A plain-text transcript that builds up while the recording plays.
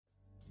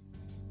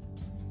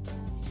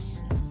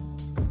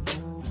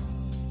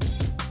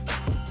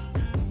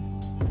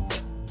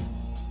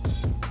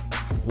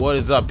What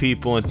is up,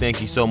 people, and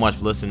thank you so much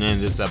for listening to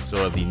this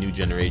episode of the New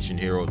Generation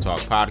Hero Talk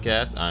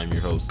podcast. I'm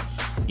your host,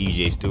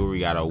 EJ Stewart. We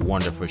got a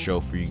wonderful show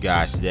for you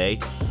guys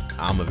today.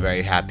 I'm a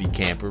very happy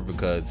camper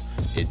because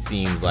it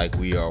seems like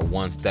we are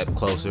one step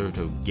closer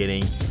to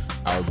getting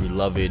our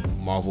beloved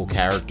Marvel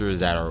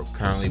characters that are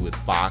currently with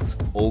Fox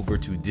over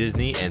to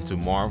Disney and to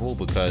Marvel,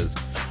 because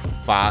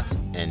Fox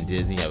and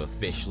Disney have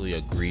officially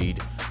agreed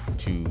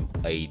to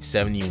a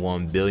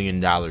 $71 billion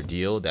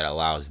deal that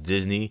allows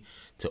Disney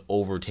to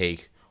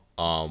overtake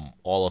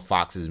all of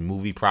Fox's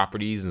movie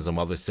properties and some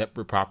other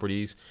separate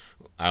properties.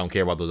 I don't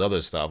care about those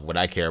other stuff. What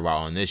I care about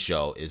on this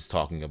show is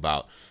talking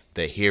about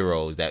the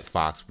heroes that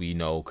Fox we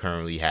know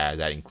currently has.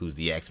 That includes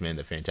the X-Men,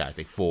 the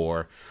Fantastic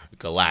Four,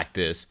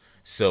 Galactus,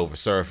 Silver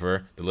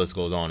Surfer. The list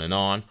goes on and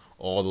on.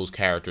 All those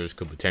characters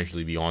could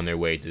potentially be on their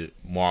way to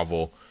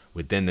Marvel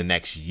within the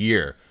next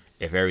year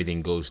if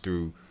everything goes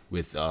through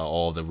with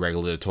all the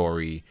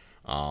regulatory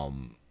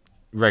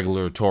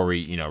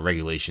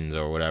regulations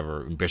or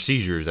whatever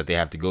procedures that they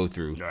have to go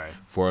through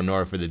in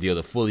order for the deal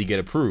to fully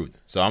get approved.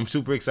 So I'm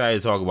super excited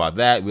to talk about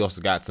that. We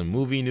also got some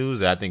movie news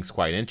that I think is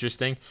quite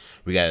interesting.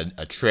 We got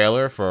a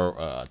trailer for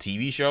a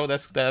TV show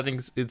that I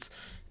think it's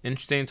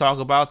interesting to talk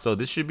about. So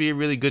this should be a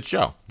really good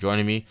show.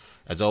 Joining me,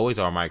 as always,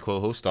 are my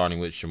co-hosts, starting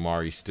with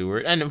Shamari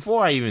Stewart. And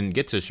before I even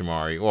get to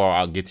Shamari, or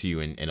I'll get to you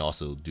and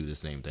also do the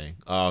same thing,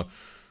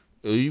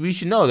 we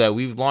should know that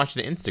we've launched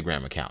an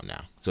Instagram account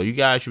now. So you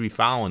guys should be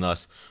following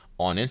us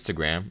on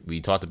Instagram. We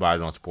talked about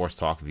it on Sports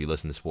Talk if you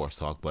listen to Sports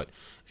Talk. But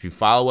if you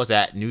follow us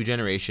at New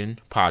Generation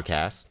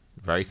Podcast,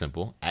 very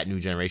simple, at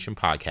New Generation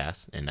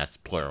Podcast, and that's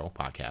plural,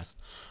 podcast,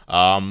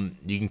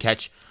 you can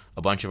catch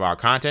a bunch of our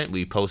content.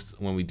 We post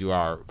when we do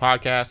our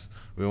podcast.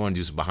 We want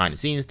to do some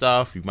behind-the-scenes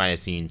stuff. You might have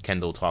seen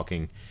Kendall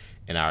talking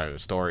in our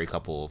story a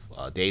couple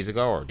of days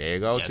ago or a day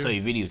ago. Yeah, I saw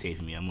you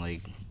videotaping me. I'm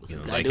like, what's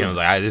this guy doing? Kendall's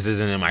like, this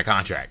isn't in my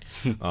contract.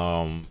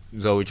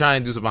 So we're trying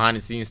to do some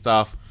behind-the-scenes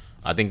stuff.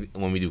 I think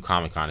when we do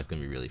Comic-Con, it's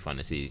going to be really fun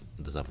to see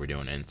the stuff we're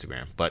doing on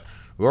Instagram. But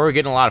we're already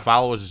getting a lot of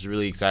followers, which is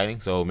really exciting.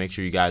 So make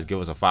sure you guys give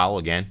us a follow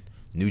again.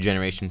 New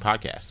Generation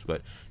Podcast.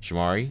 But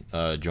Shamari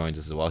joins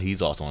us as well.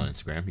 He's also on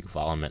Instagram. You can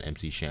follow him at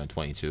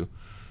MCSham22.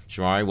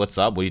 Shamari, what's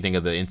up? What do you think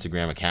of the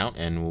Instagram account?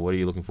 And what are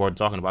you looking forward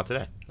to talking about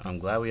today? I'm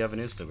glad we have an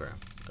Instagram.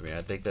 I mean,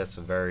 I think that's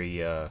a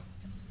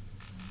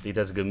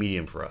good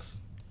medium for us.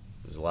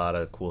 There's a lot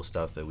of cool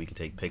stuff that we can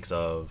take pics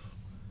of.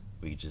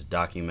 We can just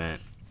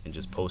document and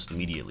just post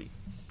immediately.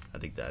 I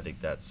think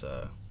that's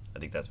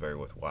very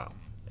worthwhile.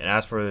 And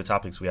as for the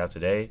topics we have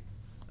today,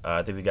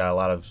 I think we got a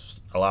lot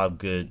of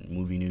good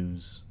movie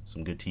news,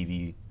 some good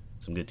TV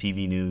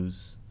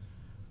news.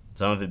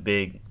 Some of it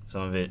big,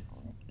 some of it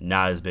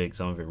not as big,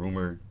 some of it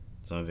rumored,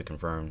 some of it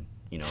confirmed.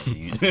 You know,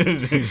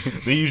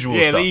 the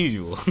usual stuff.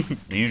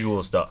 The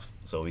usual stuff.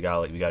 So we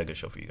got a good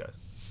show for you guys.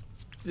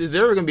 Is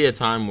there ever gonna be a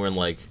time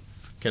when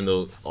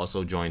Kendall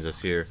also joins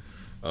us here?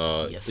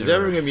 Yes, is there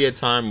ever gonna be a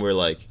time where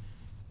like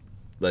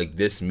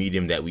this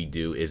medium that we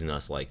do isn't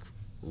us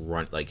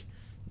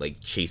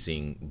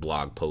chasing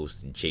blog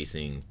posts and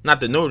chasing, no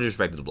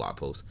disrespect to the blog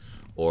posts,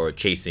 or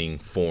chasing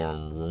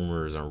forum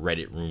rumors or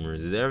Reddit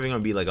rumors? Is there ever gonna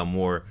be are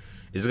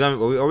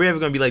we ever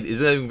gonna be is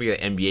it ever gonna be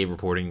like NBA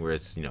reporting where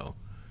it's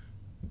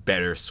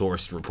better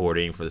sourced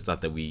reporting for the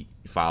stuff that we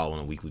follow on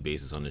a weekly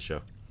basis on the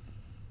show?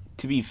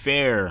 To be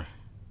fair,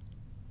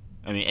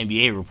 I mean,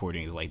 NBA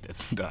reporting is like that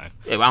sometimes.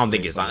 Yeah, but I don't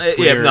think it's not.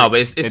 Twitter, but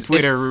it's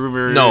Twitter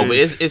rumors. No, but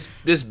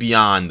it's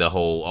beyond the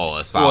whole.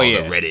 Let's follow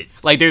the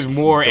Reddit. There's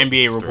more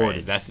NBA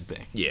reporters. That's the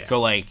thing. Yeah.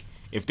 So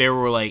if the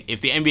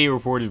NBA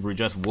reporters were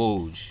just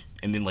Woj,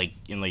 and then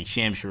in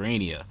Sham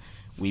Charania,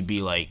 we'd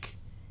be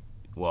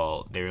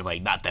well, there's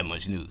not that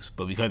much news.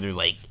 But because there's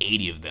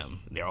 80 of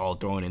them, they're all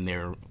throwing in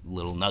their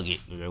little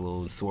nugget, their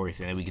little source,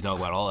 and then we can talk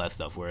about all that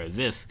stuff. Whereas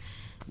this,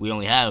 we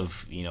only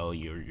have,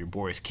 your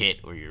Boris Kit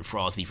or your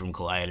Frosty from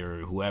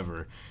Collider or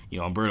whoever.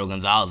 Humberto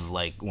Gonzalez is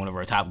one of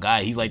our top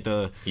guys. He's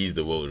he's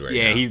the Woj right now.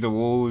 Yeah, he's the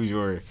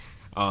Woj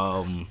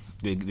or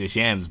the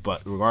Shams.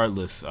 But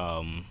regardless,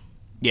 when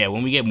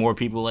we get more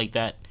people like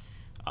that,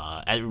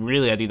 I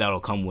think that'll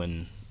come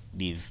when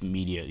these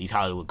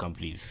Hollywood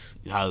companies,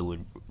 these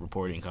Hollywood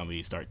reporting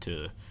companies start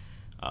to,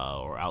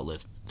 or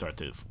outlets start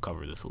to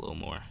cover this a little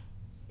more.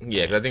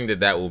 Yeah, because I think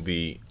that will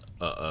be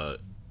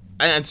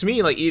and to me,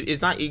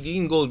 it's not. It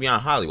even goes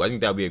beyond Hollywood. I think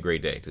that would be a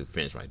great day to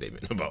finish my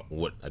statement about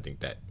what I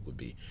think that would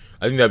be.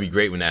 I think that'd be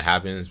great when that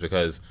happens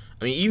because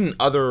even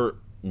other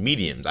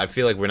mediums, I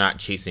feel like we're not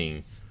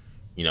chasing,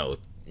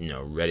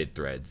 Reddit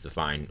threads to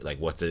find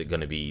what's it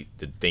gonna be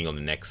the thing on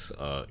the next,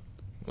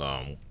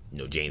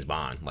 James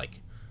Bond.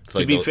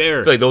 To be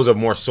fair, I feel like those are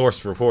more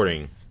sourced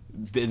reporting.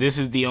 This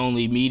is the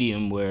only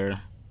medium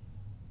where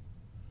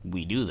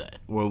we do that,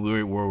 where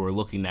we're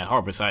looking that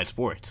hard besides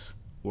sports.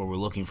 Where we're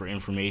looking for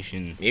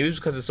information. Maybe it's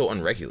because it's so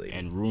unregulated.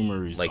 And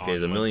rumors.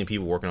 There's a million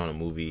people working on a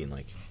movie and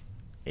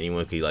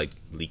anyone could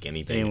leak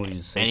anything.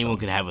 Anyone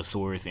can have a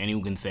source.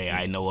 Anyone can say,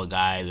 I know a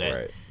guy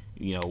that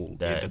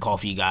the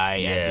coffee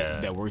guy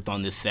that worked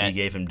on this set. He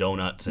gave him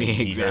donuts and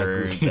he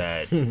heard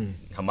that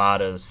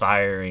Hamada's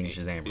firing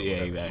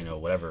Shazam.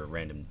 Whatever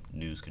random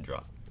news could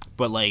drop.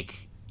 But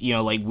like, you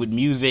know, like with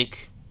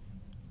music,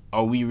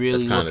 are we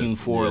really That's kinda- looking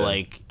for yeah.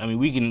 like?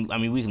 We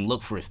can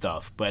look for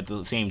stuff, but at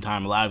the same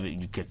time, a lot of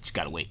it just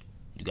gotta wait.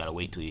 You gotta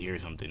wait till you hear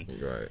something.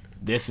 Right.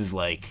 This is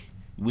like,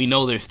 we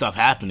know there's stuff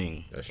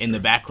happening That's in the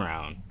true.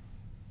 background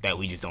that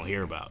we just don't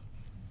hear about.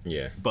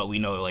 Yeah. But we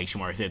know, like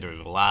Shamar said, there's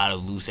a lot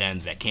of loose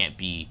ends that can't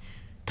be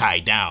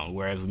tied down.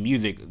 Whereas with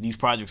music, these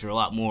projects are a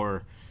lot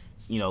more,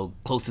 you know,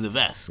 close to the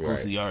vest, close Right.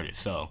 to the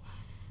artist. So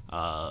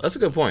That's a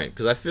good point,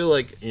 because I feel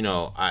like, you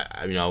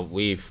know,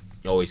 we've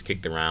always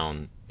kicked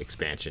around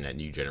expansion at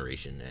New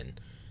Generation, and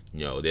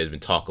you know, there's been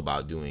talk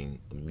about doing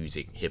a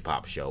music hip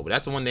hop show, but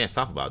that's the one thing that's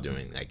tough about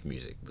doing like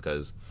music,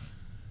 because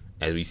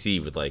as we see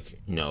with, like,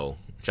 you know,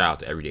 shout out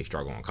to Everyday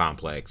Struggle on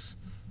Complex,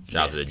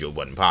 shout out to the Joe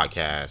Budden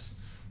podcast,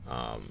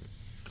 shout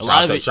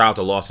out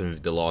to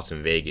the Lost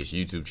in Vegas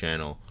YouTube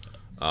channel,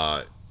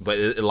 but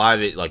a lot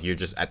of it, like, you're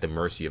just at the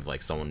mercy of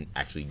like someone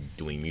actually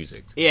doing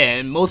music. yeah,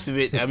 and most of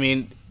it, I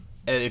mean,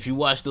 if you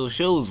watch those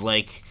shows,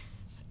 like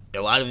a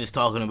lot of it's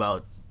talking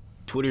about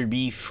Twitter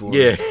beef, or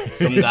Yeah.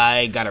 some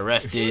guy got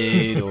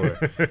arrested, or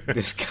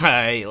this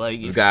guy like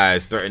This guy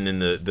is threatening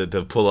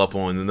to pull up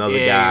on another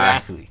yeah, guy.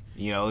 exactly.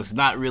 You know, it's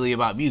not really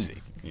about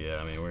music. Yeah,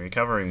 I mean, when you're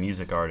covering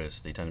music artists,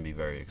 they tend to be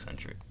very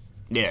eccentric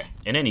Yeah,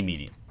 in any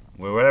medium,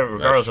 whatever,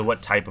 regardless of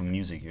what type of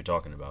music you're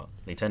talking about.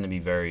 They tend to be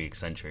very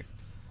eccentric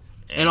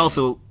and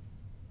also,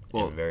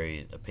 well, and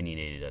very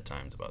opinionated at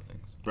times about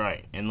things.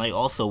 right, and like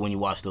also when you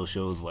watch those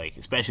shows, like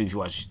especially if you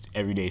watch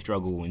Everyday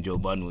Struggle when Joe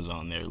Budden was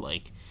on there,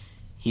 like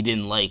he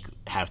didn't like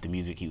half the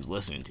music he was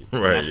listening to.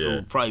 Right, That's yeah.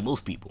 for probably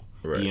most people.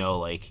 Right. You know,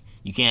 like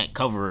you can't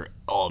cover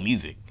all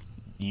music.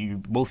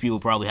 Most people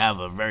probably have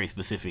a very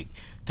specific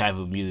type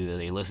of music that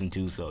they listen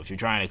to. So if you're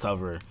trying to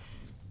cover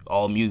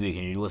all music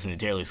and you're listening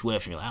to Taylor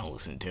Swift, and you're like, I don't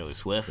listen to Taylor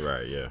Swift,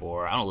 Right, yeah.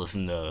 or I don't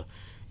listen to,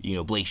 you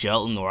know, Blake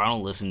Shelton, or I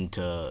don't listen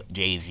to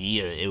Jay-Z.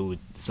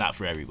 It's not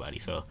for everybody.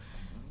 So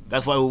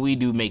that's why what we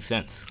do makes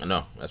sense. I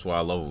know. That's why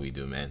I love what we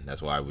do, man.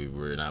 That's why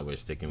we're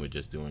sticking with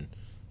just doing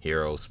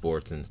hero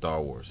sports and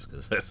Star Wars,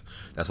 because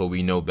that's what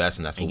we know best,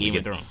 and that's And what we Game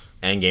of get. Thrones.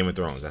 And Game of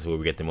Thrones. That's where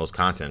we get the most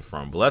content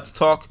from. But let's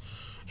talk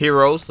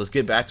heroes. Let's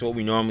get back to what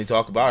we normally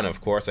talk about, and of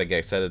course, like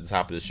I said at the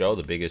top of the show,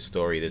 the biggest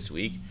story this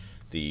week,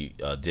 the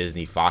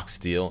Disney Fox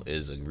deal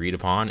is agreed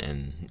upon,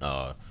 and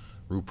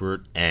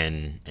Rupert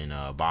and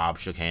Bob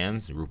shook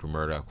hands. Rupert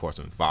Murdoch, of course,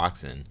 from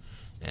Fox, and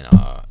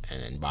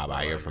Bob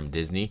Iger from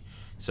Disney.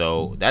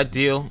 So that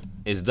deal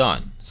is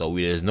done. So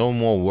there's no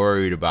more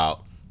worried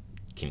about,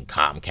 can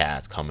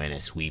Comcast come in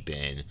and sweep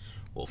in?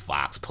 Will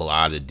Fox pull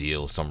out of the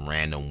deal? Some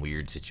random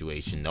weird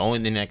situation. The only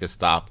thing that can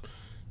stop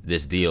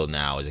this deal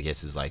now is, I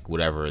guess, is like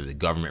whatever the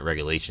government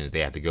regulations they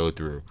have to go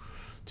through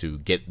to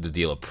get the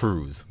deal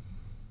approved.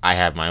 I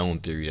have my own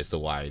theory as to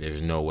why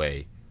there's no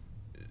way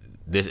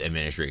this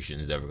administration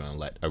is ever going to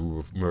let a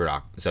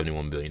Murdoch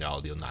 $71 billion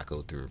deal not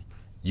go through.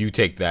 You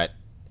take that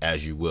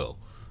as you will.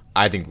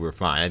 I think we're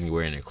fine. I think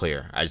we're in the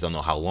clear. I just don't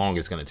know how long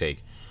it's going to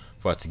take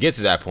for us to get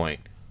to that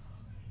point.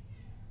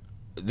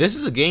 This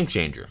is a game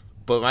changer.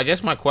 But I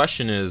guess my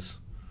question is,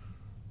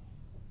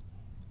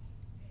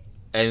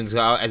 and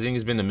I think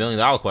it's been the $1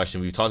 million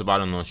question. We've talked about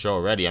it on the show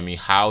already. I mean,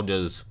 how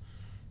does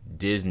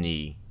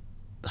Disney,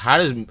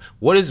 I'll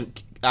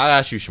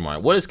ask you,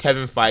 Shamar, what is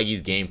Kevin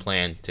Feige's game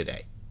plan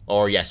today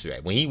or yesterday?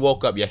 When he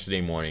woke up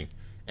yesterday morning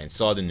and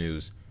saw the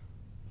news,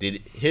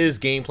 did his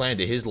game plan,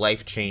 did his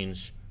life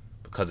change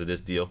because of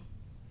this deal?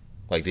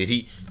 Like, did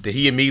he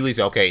immediately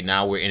say, okay,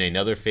 now we're in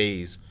another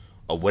phase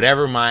of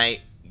whatever my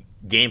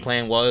game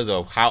plan was,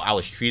 or how I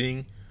was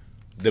treating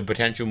the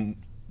potential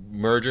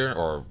merger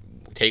or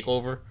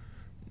takeover?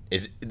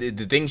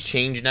 Did things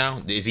change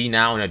now? Is he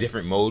now in a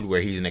different mode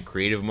where he's in a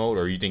creative mode,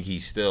 or you think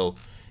he's still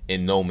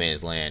in no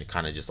man's land,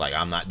 kind of just like,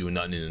 I'm not doing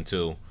nothing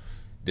until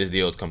this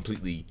deal is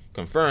completely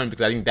confirmed?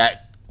 Because I think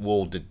that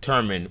will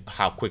determine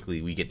how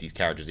quickly we get these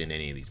characters in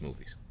any of these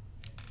movies.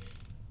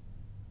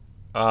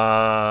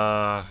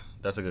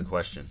 That's a good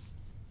question.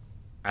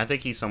 I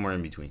think he's somewhere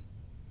in between.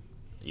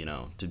 You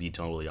know, to be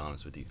totally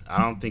honest with you, I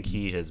don't think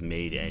he has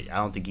made any. I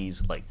don't think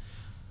he's like.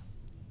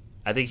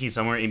 I think he's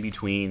somewhere in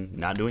between,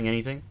 not doing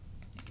anything,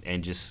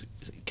 and just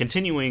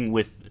continuing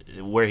with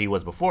where he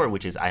was before,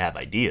 which is I have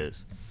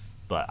ideas,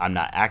 but I'm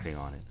not acting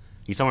on it.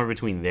 He's somewhere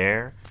between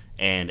there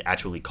and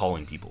actually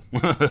calling people,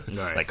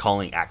 Right. like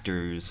calling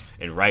actors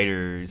and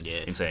writers,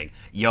 Yeah. and saying,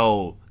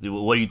 "Yo,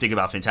 what do you think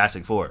about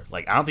Fantastic Four?"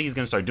 Like, I don't think he's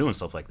gonna start doing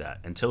stuff like that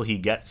until he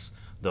gets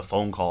the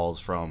phone calls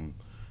from,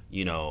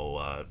 you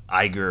know,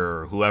 Iger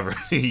or whoever.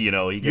 You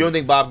know, You don't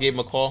think Bob gave him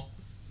a call?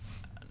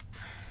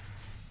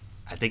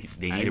 I think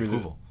they need Iger's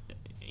approval.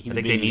 He's I a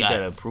think they busy need guy.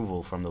 that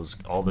approval from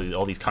all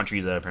these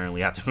countries that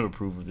apparently have to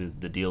approve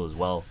the deal as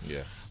well.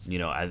 Yeah. You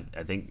know, I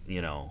think,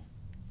 you know,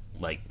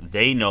 like,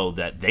 they know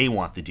that they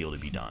want the deal to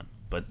be done,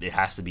 but it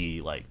has to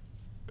be, like,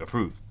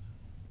 approved.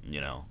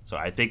 You know, so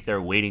I think they're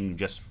waiting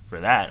just for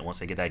that. And once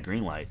they get that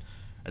green light,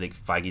 I think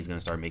Feige's going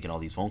to start making all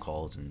these phone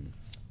calls, and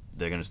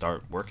they're going to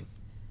start working.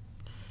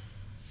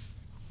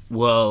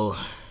 Well,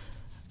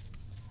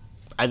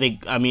 I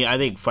think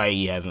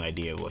Feige has an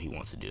idea of what he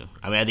wants to do.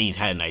 I mean, I think he's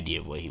had an idea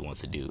of what he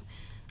wants to do.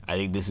 I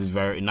think this is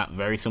not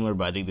very similar,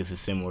 but I think this is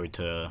similar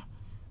to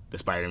the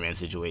Spider-Man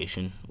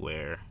situation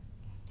where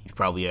he's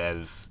probably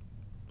has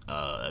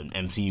an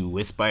MCU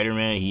with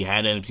Spider-Man. He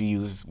had an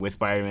MCU with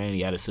Spider-Man.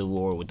 He had a Civil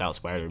War without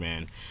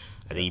Spider-Man.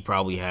 I think he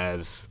probably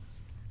has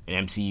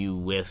an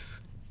MCU with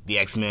the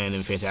X-Men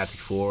and Fantastic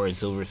Four and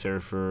Silver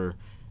Surfer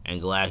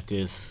and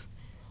Galactus,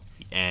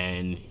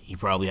 and he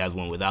probably has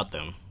one without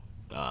them.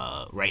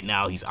 Right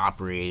now, he's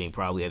operating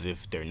probably as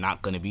if they're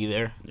not going to be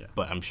there,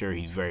 but I'm sure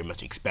he's very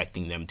much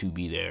expecting them to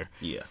be there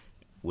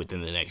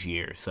within the next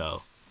year.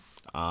 So,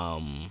 I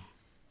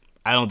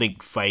don't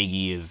think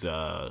Feige is.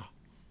 There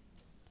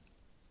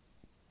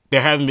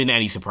haven't been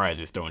any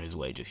surprises thrown his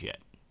way just yet.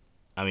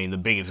 I mean, the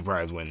biggest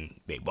surprise when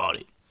they bought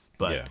it,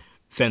 but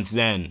since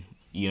then,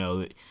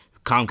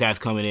 Comcast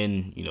coming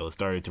in,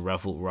 started to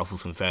ruffle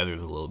some feathers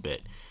a little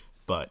bit,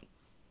 but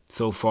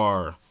so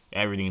far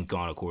everything's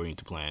gone according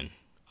to plan.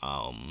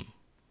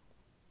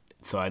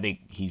 So I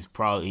think he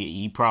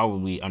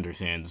probably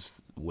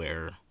understands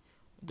where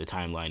the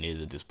timeline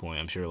is at this point.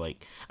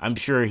 I'm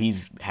sure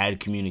he's had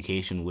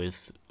communication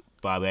with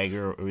Bob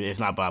Iger, or if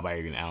not Bob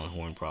Iger and Alan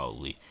Horn,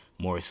 probably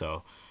more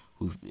so.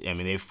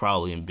 They've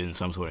probably been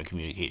some sort of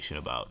communication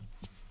about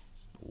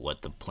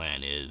what the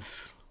plan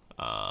is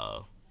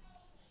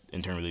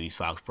in terms of these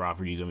Fox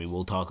properties.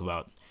 We'll talk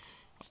about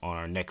on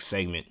our next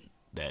segment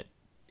that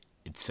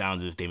it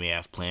sounds as if they may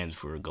have plans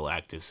for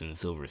Galactus and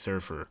Silver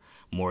Surfer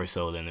more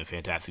so than the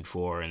Fantastic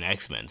Four and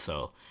X-Men.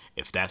 So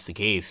if that's the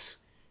case,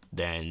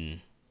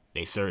 then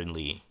they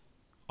certainly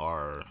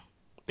are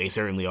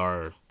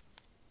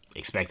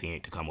expecting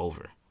it to come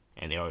over,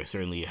 and they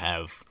certainly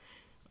have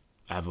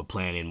a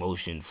plan in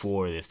motion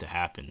for this to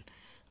happen.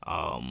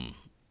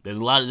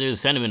 There's a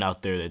sentiment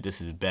out there that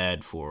this is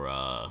bad for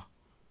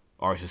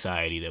our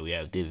society, that we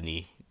have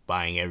Disney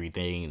buying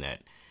everything,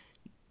 that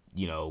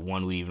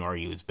one would even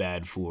argue it's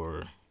bad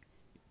for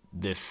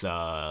this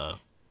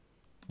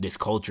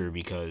culture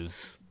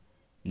because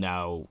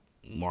now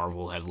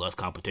Marvel has less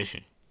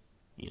competition.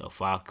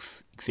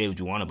 Fox, say what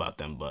you want about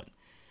them, but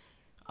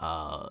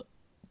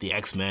the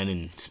X-Men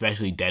and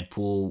especially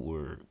Deadpool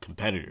were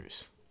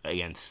competitors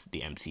against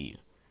the MCU,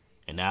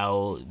 and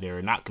now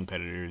they're not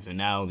competitors, and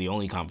now the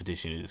only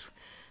competition is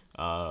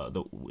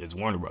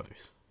Warner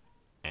Brothers,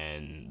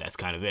 and that's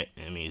kind of it.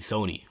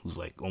 Sony, who's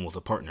like almost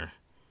a partner,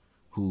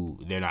 who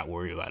they're not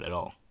worried about at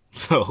all.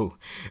 So,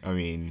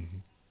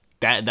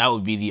 that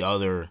would be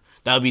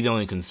the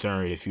only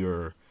concern if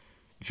you're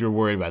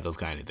worried about those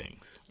kind of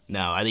things.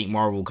 Now, I think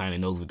Marvel kind of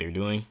knows what they're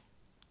doing,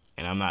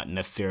 and I'm not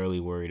necessarily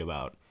worried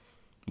about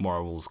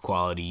Marvel's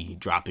quality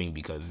dropping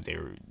because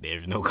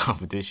there's no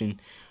competition.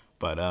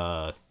 But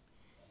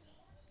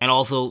and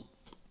also,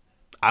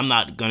 I'm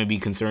not gonna be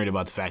concerned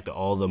about the fact that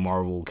all the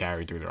Marvel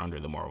characters are under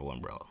the Marvel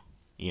umbrella.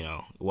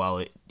 While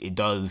it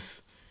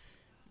does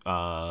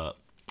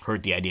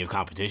hurt the idea of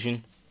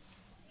competition,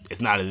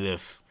 it's not as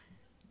if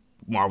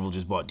Marvel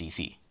just bought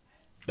DC.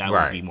 That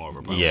would be more of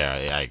a problem. Yeah,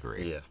 I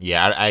agree.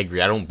 I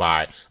agree. I don't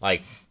buy,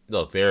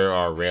 look, there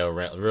are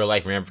real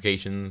life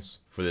ramifications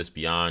for this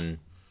beyond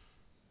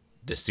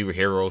the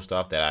superhero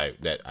stuff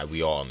that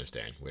we all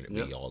understand.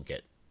 We all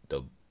get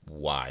the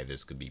why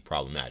this could be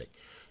problematic.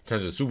 In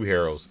terms of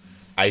superheroes,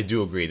 I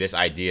do agree. This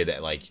idea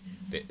that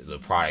the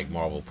product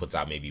Marvel puts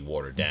out may be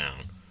watered down.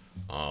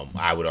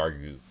 I would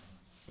argue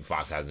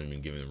Fox hasn't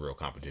been given real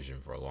competition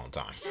for a long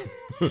time.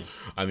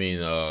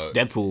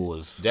 Deadpool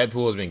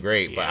has been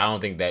great, but I don't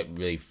think that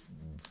really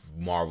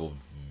Marvel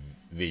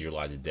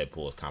visualizes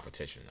Deadpool as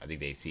competition. I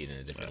think they see it in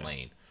a different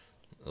lane.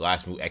 The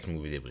last X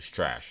movie was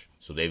trash,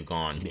 so they've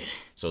gone. Yeah.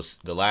 So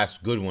the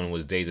last good one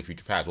was Days of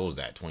Future Past. What was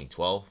that?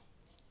 2012?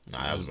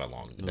 Nah, that was about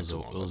long. That's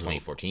so long.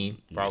 2014,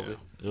 probably.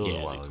 It was a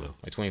while ago.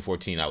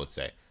 2014, I would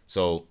say.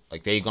 So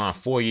they've gone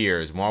 4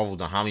 years. Marvel's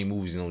done how many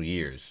movies in those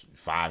years?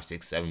 5,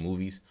 6, 7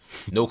 movies.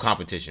 No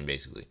competition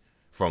basically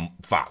from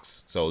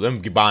Fox. So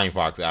them buying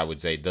Fox, I would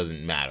say,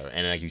 doesn't matter.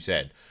 And like you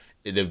said,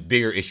 the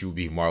bigger issue would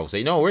be Marvel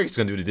say, no, we're just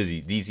gonna do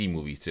the DC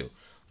movies too.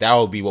 That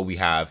would be what we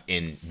have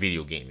in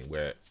video gaming,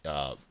 where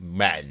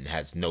Madden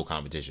has no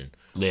competition.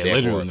 Yeah,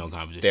 literally no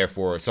competition.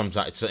 Therefore,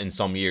 sometimes in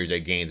some years, their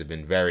gains have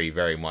been very,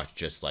 very much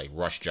just like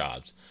rush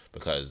jobs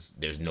because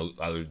there's no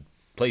other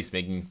place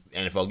making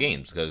NFL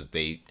games because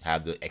they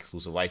have the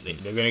exclusive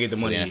license. They're gonna get the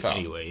money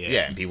anyway.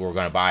 Yeah, and people are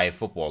gonna buy a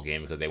football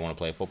game because they want to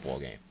play a football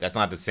game. That's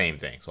not the same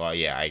thing. So I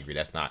agree.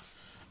 That's not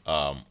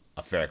a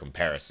fair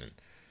comparison.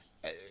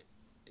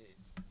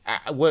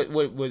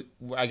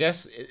 I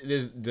guess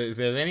if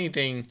there's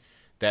anything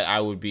that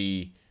I would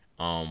be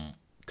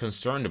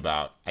concerned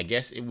about, I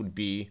guess it would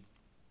be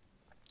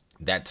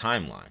that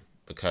timeline,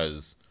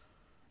 because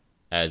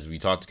as we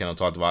talked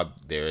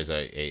about, there is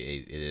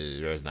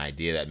there's an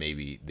idea that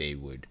maybe they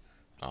would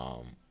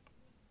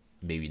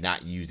maybe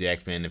not use the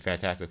X-Men and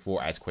Fantastic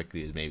Four as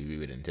quickly as maybe we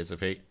would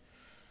anticipate,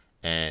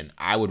 and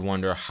I would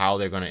wonder how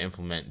they're going to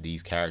implement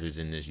these characters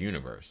in this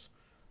universe.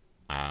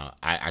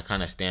 I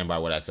kind of stand by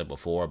what I said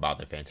before about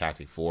the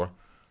Fantastic Four.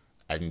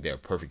 I think they're a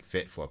perfect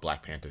fit for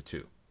Black Panther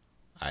 2.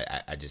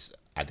 I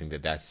think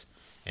that's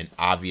an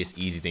obvious,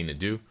 easy thing to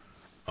do.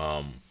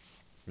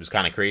 It's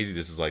kind of crazy.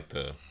 This is like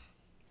the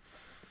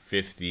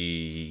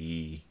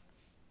 52nd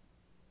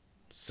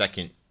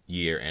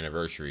year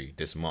anniversary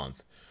this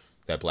month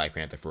that Black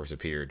Panther first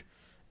appeared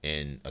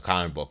in a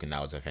comic book, and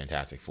now it's a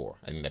Fantastic Four.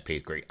 I think that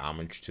pays great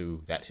homage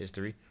to that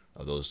history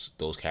of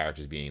those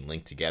characters being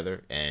linked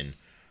together, and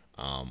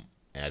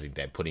I think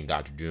that putting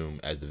Doctor Doom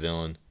as the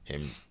villain,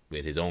 him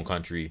with his own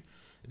country,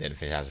 then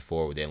Fantastic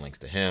Four with their links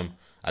to him,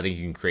 I think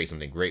you can create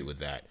something great with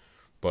that.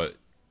 But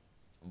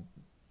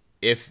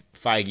if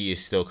Feige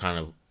is still kind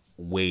of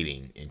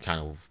waiting and kind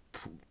of,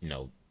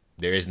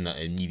 there isn't an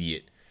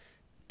immediate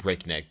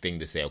breakneck thing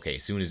to say, okay,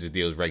 as soon as this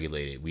deal is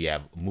regulated, we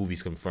have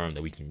movies confirmed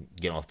that we can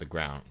get off the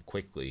ground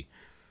quickly.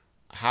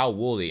 How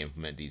will they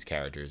implement these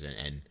characters,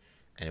 and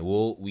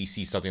will we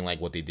see something like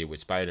what they did with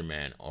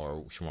Spider-Man,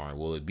 or Shamar?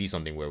 Will it be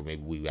something where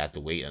maybe we have to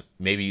wait?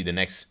 Maybe the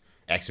next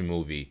X-Men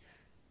movie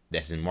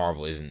that's in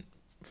Marvel isn't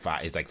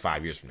it's like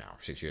 5 years from now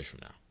or 6 years from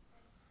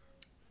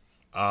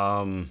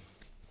now.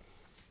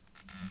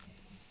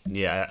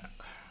 Yeah,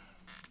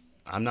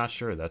 I'm not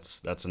sure.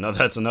 That's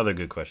another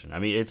good question. I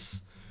mean,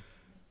 it's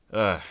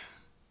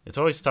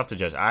always tough to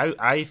judge.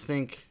 I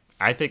think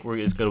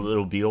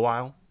it'll be a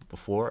while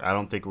before. I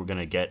don't think we're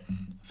gonna get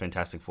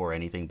Fantastic Four or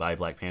anything by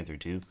Black Panther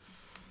 2.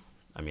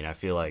 I mean, I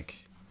feel like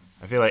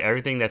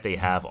everything that they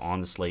have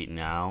on the slate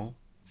now,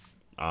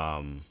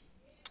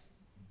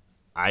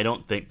 I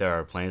don't think there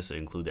are plans to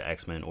include the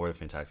X-Men or the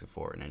Fantastic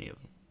Four in any of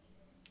them.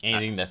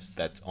 Anything that's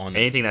on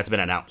anything that's been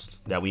announced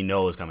that we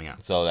know is coming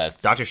out. So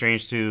that's Doctor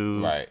Strange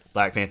 2, right.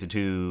 Black Panther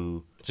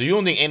 2. So you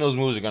don't think any of those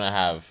movies are gonna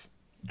have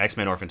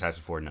X-Men or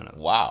Fantastic Four? None of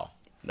them. Wow.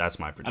 That's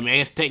my prediction. I mean, I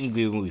guess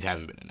technically the movies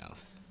haven't been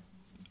announced.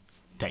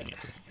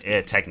 Technically.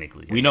 Yeah,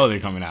 technically. We know they're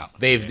coming out.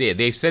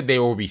 They've said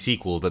there will be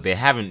sequels, but they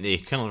haven't. They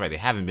kind of right. They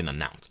haven't been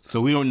announced. So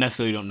we don't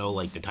know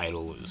like the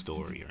title of the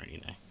story or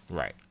anything.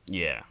 Right.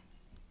 Yeah.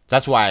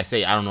 That's why I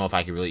say I don't know if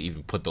I can really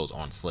even put those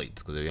on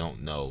slates because they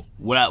don't know.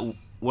 What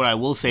I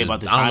will say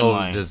about the I don't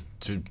timeline. know. Does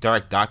to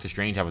direct Doctor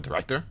Strange have a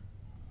director?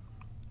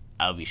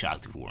 I would be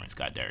shocked if it weren't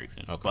Scott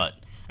Derrickson. Okay. But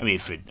I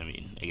guess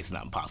it's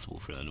not impossible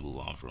for them to move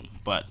on from.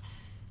 But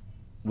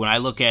when I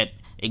look at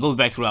it, goes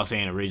back to what I was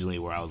saying originally,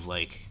 where I was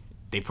like,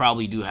 they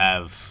probably do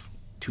have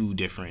two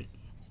different,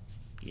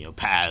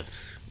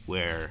 paths.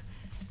 Where,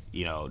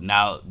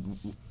 now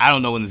I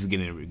don't know when this is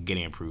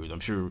getting approved. I'm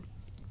sure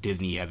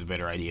Disney has a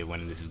better idea of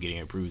when this is getting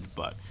approved.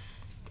 But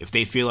if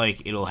they feel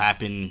like it'll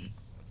happen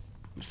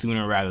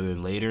sooner rather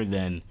than later,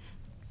 then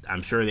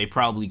I'm sure they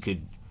probably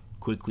could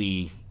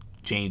quickly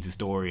change the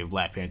story of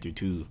Black Panther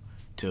 2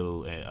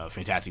 to a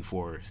Fantastic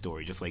Four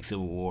story, just like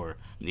Civil War.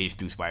 They just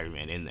threw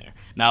Spider-Man in there.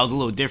 Now, it was a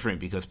little different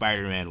because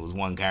Spider-Man was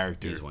one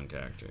character. He's one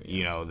character.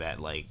 Yeah.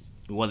 That, like,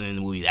 it wasn't in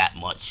the movie that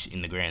much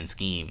in the grand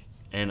scheme.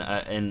 And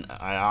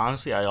I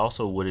honestly, I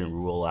also wouldn't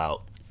rule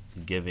out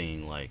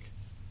giving, like,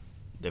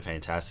 the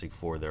Fantastic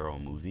Four their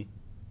own movie.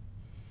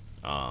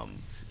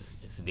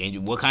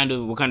 What kind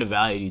of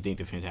value do you think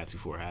the Fantastic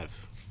Four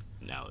has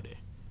nowadays?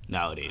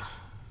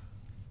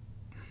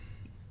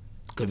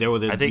 Because there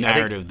was a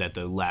narrative that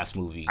the last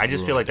movie. I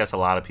just feel like that's a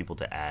lot of people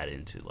to add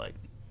into like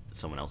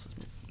someone else's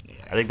movie.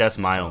 Yeah, I think that's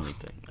my only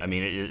thing. I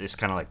mean, it's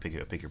kind of like pick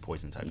your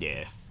poison type.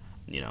 Yeah.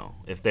 Thing.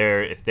 If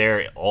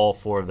they're all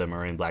four of them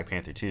are in Black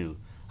Panther 2,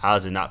 how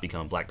does it not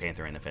become Black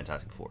Panther and the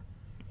Fantastic Four?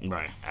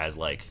 Right. As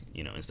like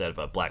instead of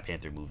a Black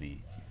Panther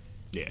movie.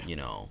 Yeah.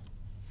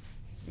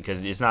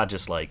 Because it's not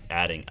just like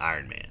adding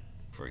Iron Man,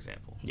 for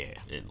example. Yeah.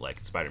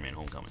 Like Spider-Man: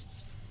 Homecoming.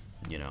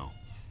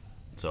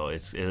 So I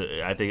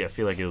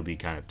feel like it would be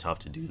kind of tough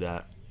to do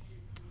that.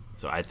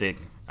 So I think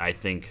I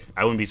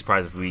wouldn't be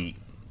surprised if we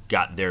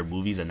got their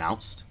movies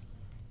announced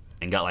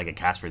and got like a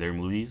cast for their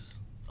movies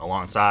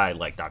alongside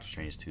like Doctor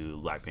Strange 2,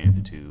 Black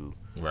Panther 2,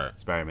 right,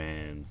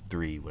 Spider-Man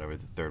 3, whatever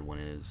the third one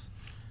is.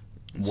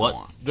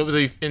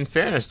 In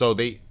fairness though,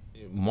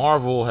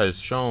 Marvel has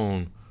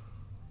shown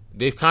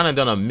they've kind of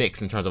done a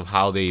mix in terms of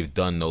how they've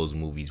done those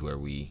movies where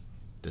we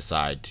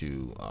decide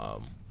to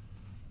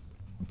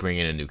bring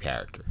in a new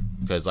character.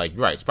 Because, like,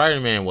 right,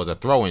 Spider-Man was a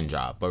throw-in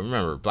job. But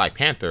remember, Black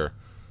Panther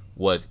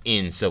was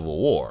in Civil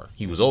War.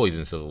 He was always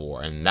in Civil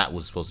War. And that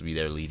was supposed to be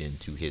their lead-in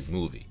to his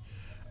movie.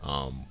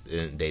 And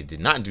they did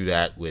not do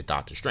that with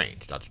Doctor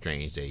Strange. Doctor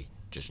Strange, they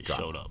just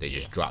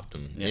dropped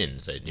him in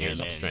and said, here's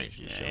Doctor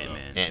Strange.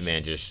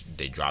 Ant-Man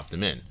they dropped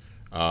him in.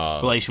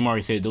 But like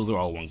Shamari said, those are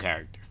all one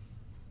character.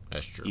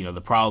 That's true.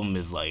 The problem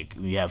is, like,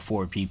 we have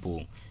four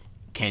people.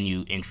 Can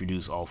you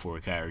introduce all four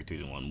characters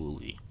in one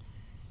movie?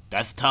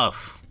 That's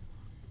tough.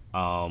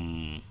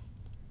 And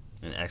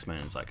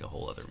X-Men is like a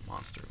whole other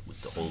monster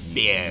with the whole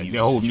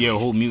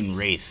whole mutant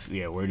race.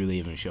 Yeah, where do they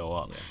even show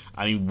up? Yeah.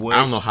 I mean, I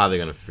don't know how they're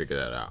gonna figure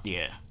that out.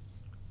 Yeah,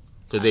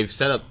 because they've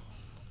set up.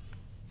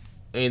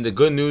 And the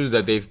good news is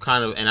that they've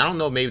kind of, and I don't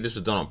know, maybe this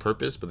was done on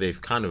purpose, but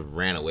they've kind of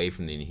ran away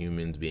from the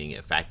Inhumans being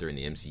a factor in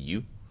the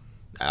MCU.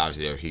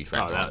 Obviously, they're a huge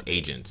factor on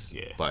agents,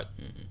 but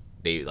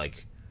they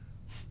like.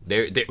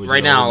 They're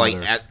right now, like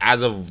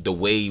as of the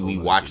way we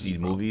watch these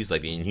movies,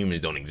 like the Inhumans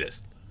don't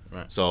exist.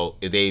 Right. So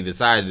if they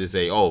decided to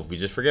say, "Oh, if we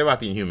just forget about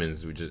the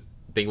Inhumans, we just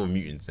think of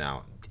mutants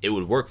now," it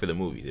would work for the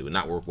movies. It would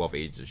not work well for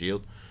Agents of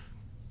S.H.I.E.L.D.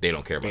 they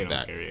don't care about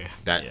that.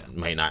 That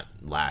might not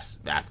last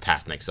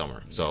past next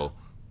summer. So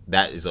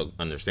that is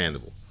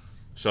understandable.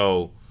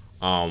 So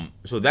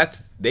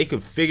that's, they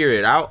could figure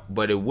it out,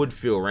 but it would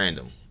feel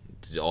random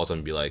to all of a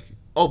sudden be like,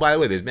 oh, by the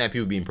way, there's mad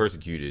people being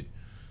persecuted,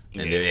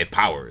 and they have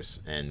powers,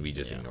 and we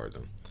just ignored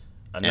them.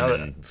 And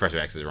then Professor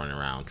X is running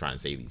around trying to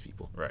save these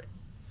people. Right.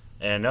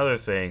 And another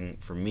thing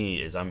for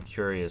me is I'm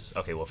curious.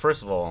 Okay, well,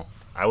 first of all,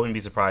 I wouldn't be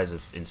surprised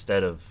if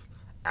instead of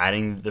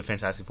adding the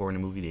Fantastic Four in the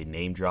movie, they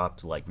name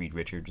dropped like Reed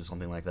Richards or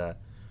something like that.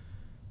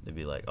 They'd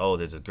be like, "Oh,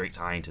 there's a great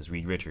scientist,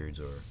 Reed Richards,"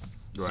 or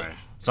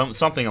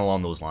something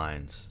along those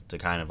lines to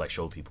kind of like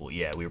show people,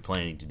 yeah, we were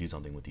planning to do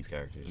something with these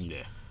characters.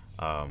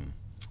 Yeah.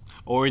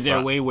 Or is there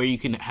a way where you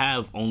can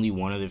have only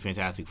one of the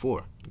Fantastic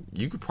Four?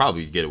 You could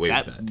probably get away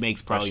with that. That makes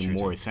probably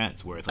more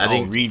sense. Where it's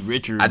like, Reed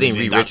Richards. I think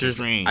Reed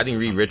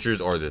Richards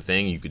or the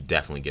Thing, you could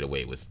definitely get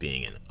away with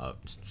being in a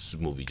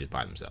movie just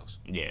by themselves.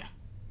 Yeah,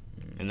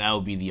 and that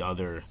would be the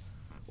other.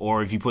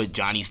 Or if you put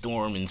Johnny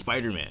Storm in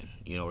Spider-Man,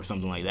 or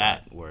something like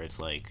that, where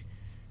it's like,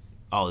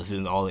 oh, this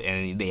is all,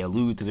 and they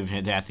allude to the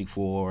Fantastic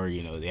Four.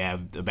 They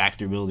have the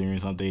Baxter Building or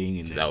something.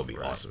 And that would be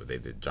awesome if they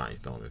did Johnny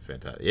Storm and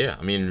Fantastic. Yeah,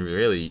 I mean,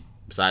 really.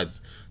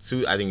 Besides,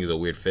 Suit, I think is a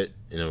weird fit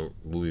in a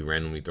movie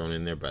randomly thrown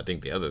in there, but I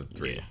think the other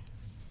three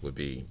would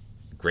be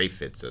great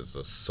fits as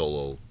a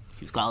solo.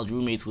 He's college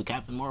roommates with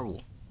Captain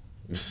Marvel.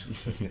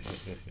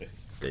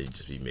 They'd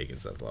just be making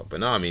stuff up. But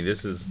no, I mean,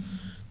 this is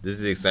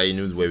exciting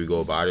news the way we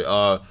go about it.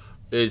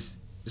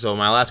 So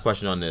my last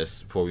question on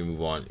this before we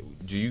move on: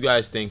 do you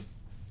guys think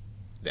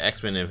the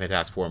X-Men and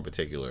Fantastic Four in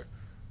particular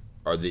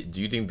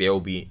do you think they will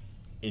be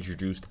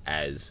introduced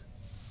as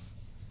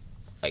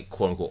like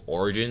quote unquote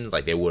origins,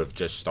 like they would have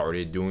just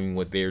started doing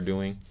what they're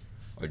doing,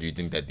 or do you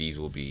think that these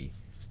will be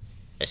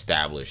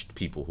established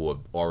people who have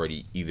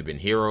already either been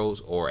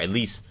heroes or at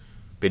least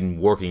been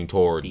working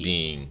toward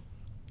being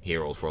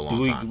heroes for a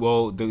long time?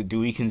 Well, do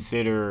we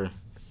consider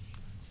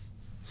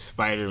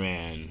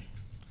Spider-Man?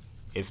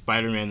 Is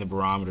Spider-Man the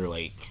barometer?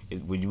 Like,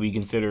 would we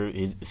consider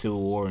his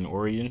Civil War an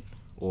origin,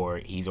 or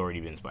he's already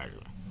been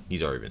Spider-Man?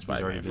 He's already been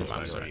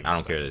Spider-Man. I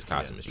don't care that his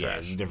costume is trash. Yeah,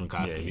 it's a different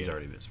costume. Yeah, he's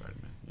already been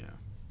Spider-Man.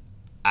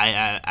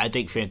 I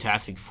think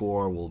Fantastic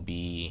Four will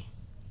be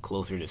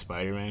closer to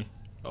Spider-Man.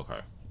 Okay.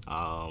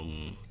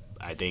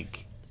 I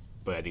think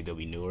they'll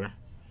be newer.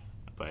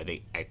 But I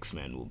think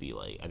X-Men will be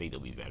I think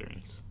they'll be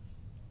veterans.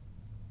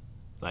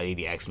 I think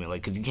the X-Men,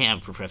 because you can't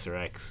have Professor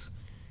X.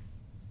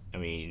 I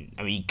mean,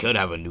 you could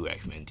have a new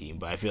X-Men team,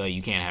 but I feel like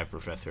you can't have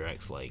Professor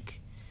X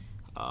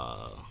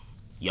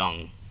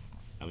young.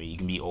 I mean, you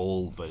can be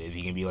old, but if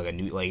you can be a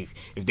new,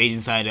 if they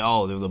decided,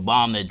 oh, there was a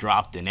bomb that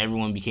dropped and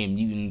everyone became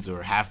mutants,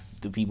 or half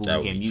the people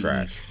became mutants,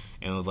 trash.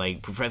 And it was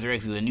like Professor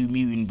X is a new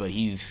mutant, but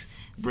he's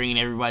bringing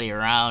everybody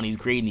around, he's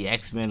creating the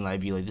X-Men, and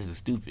I'd be like, this is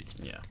stupid.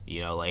 Yeah.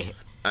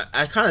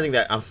 I kind of think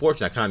that,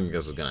 unfortunately, I kind of think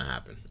that's what's gonna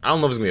happen. I don't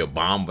know if it's gonna be a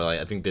bomb, but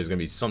I think there's gonna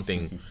be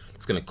something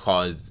that's gonna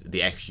cause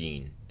the X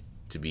gene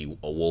to be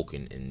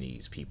awoken in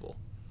these people.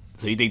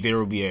 So you think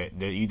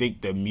you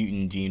think the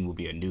mutant gene will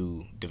be a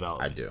new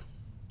development? I do.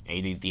 And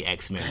you think the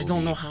X-Men? I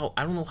don't know how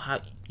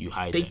you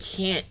hide. They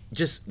can't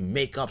just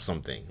make up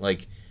something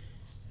like.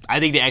 I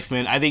think the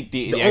X-Men. I think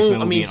the X-Men.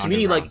 To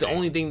me, the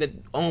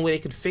only way they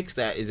could fix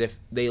that is if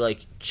they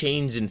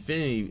change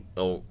Infinity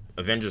or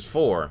Avengers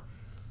 4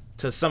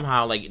 to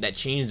somehow that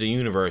change the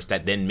universe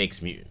that then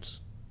makes mutants.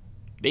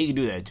 They could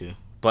do that too,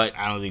 but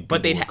I don't think.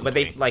 But they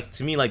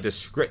to me the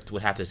script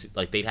would have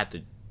to they'd have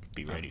to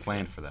be ready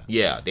plan for that.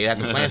 Yeah, they have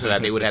to plan for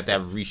that. They would have to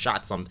have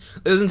reshot some.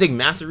 It doesn't take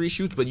massive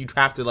reshoots, but you'd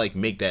have to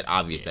make that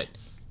obvious that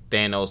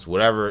Thanos,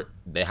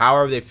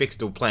 however they fixed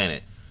the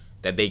planet,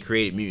 that they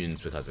created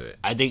mutants because of it.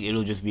 I think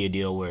it'll just be a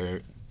deal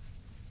where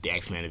the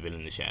X-Men have been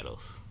in the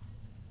shadows.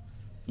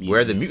 Where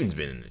have the mutants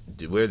been?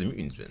 Where have the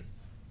mutants been?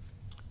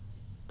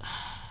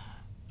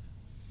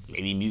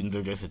 Maybe mutants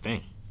are just a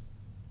thing,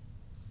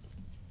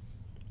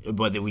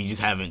 but that we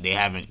just haven't. They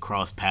haven't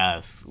crossed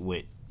paths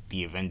with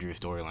the Avengers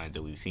storylines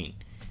that we've seen.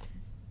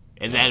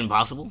 Is that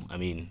impossible? I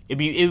mean, it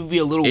would be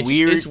a little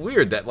weird. It's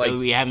weird that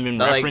we haven't been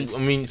referenced.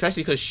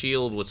 Especially because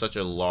S.H.I.E.L.D. was such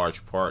a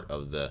large part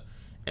of the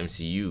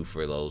MCU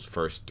for those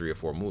first 3 or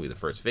 4 movies, the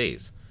first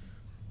phase.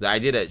 The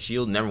idea that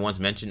S.H.I.E.L.D. never once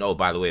mentioned, oh,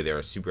 by the way, there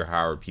are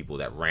superpowered people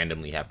that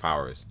randomly have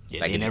powers.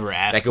 Yeah, they never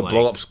asked. That could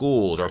blow up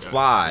schools or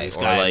fly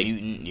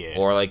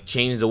or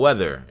change the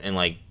weather. And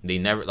they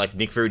never,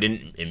 Nick Fury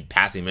didn't in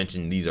passing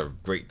mention these are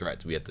great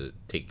threats we have to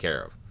take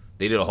care of.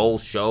 They did a whole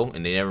show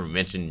and they never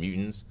mentioned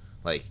mutants.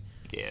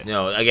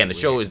 Again, the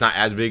show is not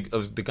as big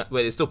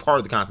but it's still part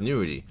of the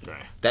continuity.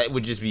 Right. That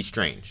would just be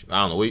strange.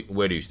 I don't know.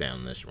 Where do you stand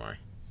on this, Shamari?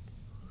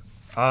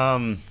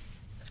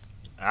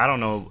 I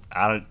don't know.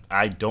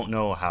 I don't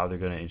know how they're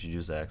going to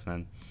introduce the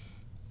X-Men.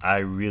 I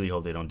really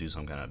hope they don't do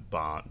some kind of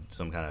bomb,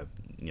 some kind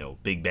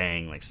of Big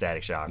Bang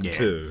Static Shock. Yeah.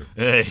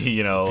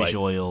 Fish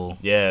oil.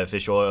 Yeah,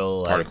 fish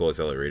oil. Particle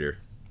accelerator.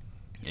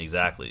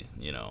 Exactly.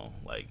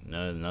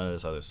 None of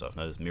this other stuff.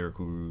 None of this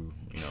Miracle,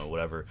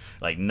 whatever.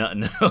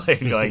 None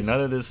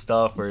of this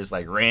stuff where it's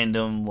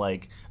random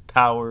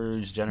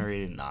powers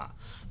generated. Nah.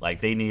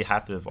 They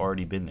have to have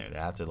already been there. They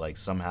have to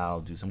somehow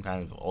do some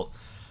kind of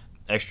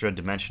extra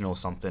dimensional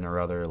something or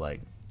other,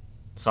 like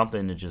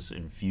something to just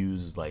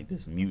infuse like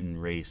this mutant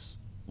race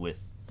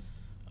with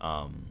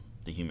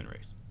the human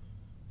race.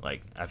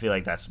 Like I feel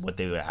like that's what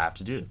they would have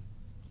to do,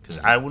 because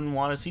I wouldn't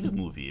want to see the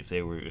movie if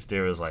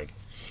there was like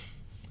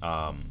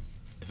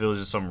if it was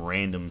just some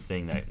random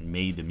thing that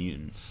made the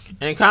mutants.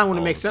 And it kind of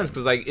wouldn't make sense,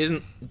 because like,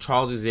 isn't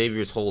Charles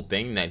Xavier's whole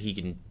thing that he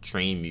can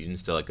train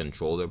mutants to like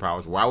control their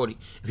powers? Why would he,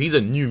 if he's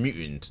a new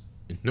mutant,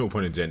 no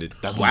pun intended,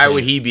 why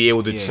would he be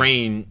able to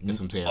train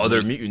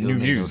other new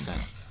mutants?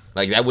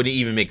 Like, that wouldn't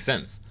even make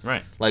sense.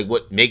 Right. Like,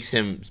 what makes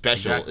him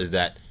special is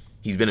that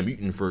he's been a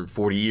mutant for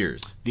 40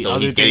 years. So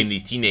he's getting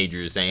these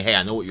teenagers saying, hey,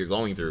 I know what you're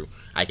going through.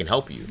 I can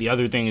help you. The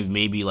other thing is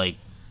maybe, like,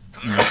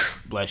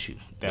 bless you,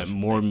 that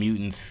more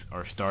mutants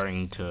are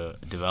starting to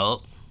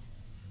develop.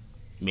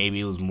 Maybe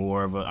it was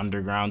more of an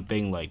underground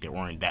thing. Like, there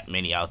weren't that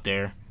many out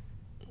there.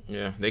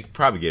 Yeah, they could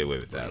probably get away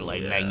with that.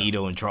 Like,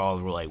 Magneto and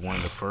Charles were, like, one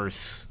of the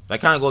first.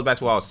 That kind of goes back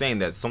to what I was saying,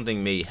 that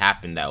something may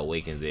happen that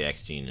awakens the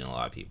X gene in a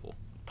lot of people.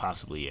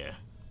 Possibly, yeah.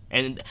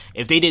 And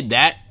if they did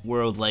that,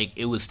 where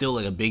it was still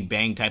like a Big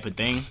Bang type of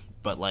thing,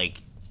 but like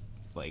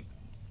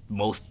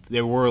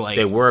there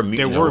were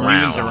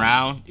mutants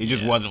around. It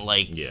just wasn't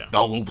like the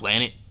whole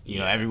planet. You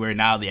know, everywhere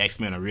now the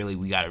X-Men are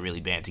we gotta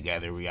really band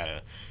together. We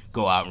gotta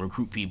go out and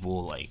recruit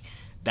people. Like,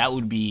 that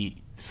would be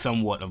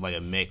somewhat of like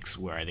a mix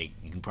where I think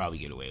you can probably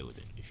get away with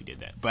it if you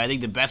did that. But I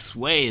think the best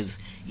way is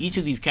each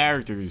of these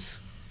characters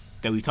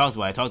that we talked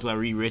about. I talked about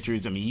Reed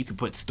Richards. I mean, you could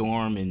put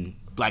Storm and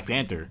Black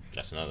Panther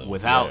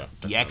without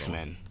the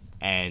X-Men.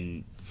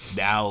 And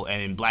now,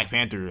 and Black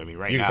Panther, I mean,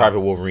 right now... You can probably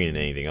put Wolverine in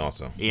anything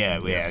also. Yeah,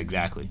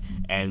 exactly.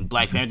 And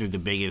Black Panther is the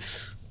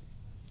biggest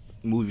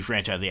movie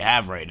franchise they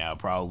have right now,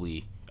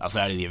 probably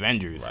outside of the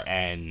Avengers. Right.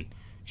 And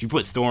if you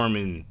put Storm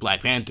in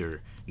Black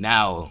Panther,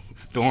 now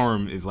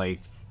Storm is like,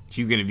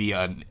 she's going to be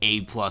an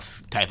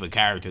A-plus type of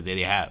character that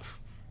they have.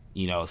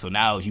 You know, so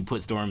now if you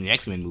put Storm in the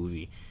X-Men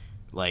movie,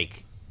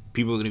 like,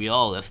 people are going to be,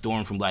 oh, that's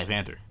Storm from Black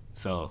Panther.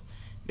 So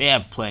they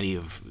have plenty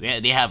of...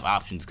 They have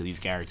options, because these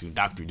characters,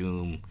 Doctor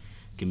Doom...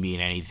 can be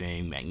in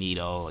anything.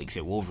 Magneto, like you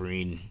said,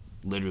 Wolverine.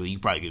 Literally, you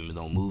probably give him his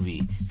own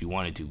movie if you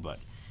wanted to. But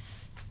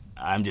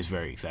I'm just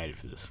very excited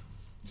for this.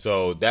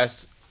 So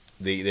there's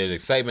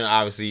excitement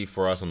obviously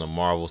for us on the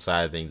Marvel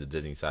side of things, the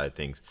Disney side of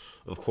things.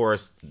 Of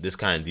course, this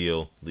kind of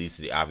deal leads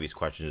to the obvious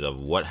questions of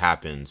what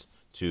happens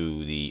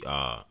to the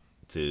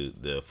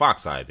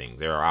Fox side of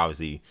things. There are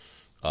obviously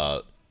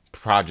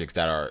projects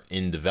that are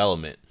in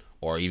development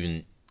or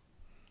even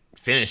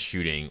finished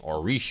shooting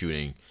or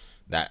reshooting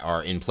that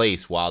are in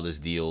place while this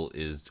deal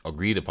is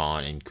agreed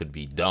upon and could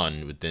be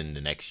done within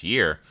the next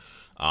year,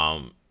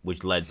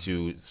 which led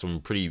to some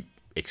pretty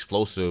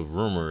explosive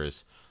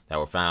rumors that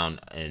were found,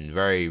 and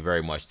very,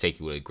 very much take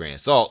it with a grain of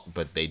salt,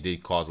 but they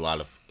did cause a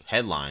lot of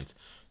headlines.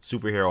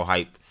 Superhero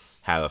Hype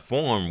had a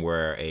forum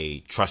where a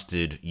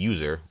trusted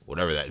user,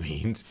 whatever that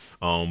means,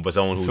 but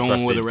someone who's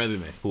trusted, with a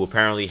resume, who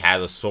apparently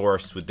has a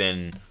source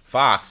within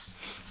Fox,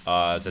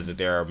 says that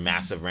there are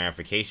massive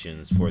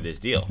ramifications for this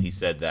deal. He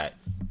said that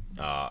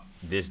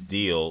this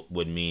deal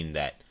would mean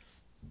that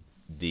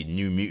the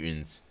New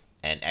Mutants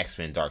and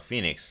X-Men Dark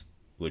Phoenix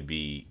would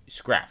be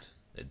scrapped,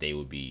 that they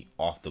would be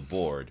off the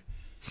board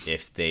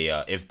if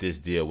this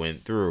deal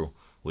went through,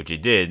 which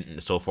it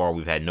did. So far,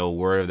 we've had no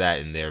word of that,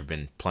 and there have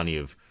been plenty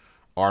of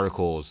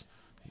articles.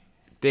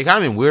 They've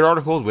kind of been weird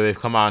articles where they've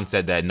come out and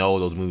said that no,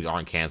 those movies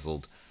aren't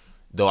canceled.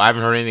 Though I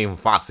haven't heard anything from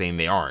Fox saying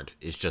they aren't.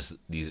 It's just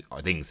these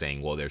are things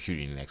saying, well, they're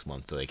shooting next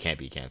month, so they can't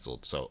be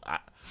canceled. So I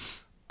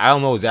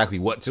don't know exactly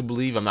what to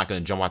believe. I'm not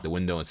going to jump out the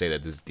window and say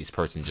that this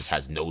person just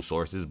has no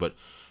sources, but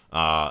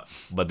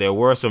there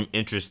were some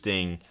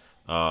interesting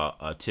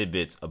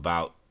tidbits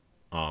about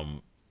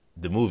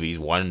the movies.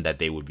 One, that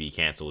they would be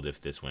canceled if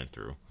this went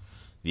through.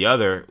 The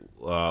other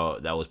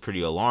that was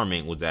pretty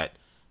alarming was that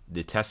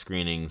the test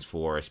screenings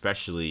for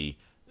especially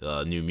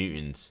New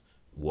Mutants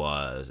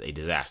was a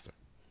disaster.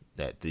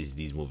 That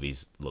these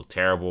movies look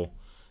terrible,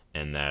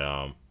 and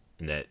that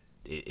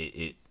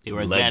it they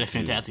were as bad as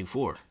Fantastic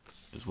Four.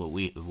 Is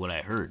what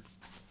I heard.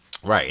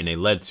 Right, and they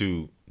led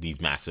to these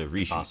massive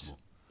reshoots.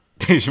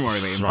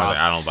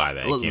 I don't buy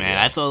that. Look, man,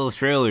 I saw those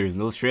trailers,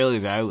 and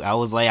I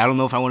was like, I don't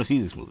know if I want to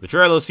see this movie. The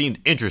trailer seemed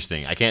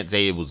interesting. I can't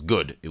say it was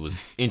good. It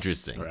was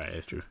interesting. Right,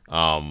 that's true.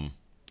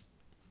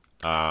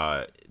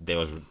 There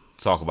was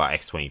talk about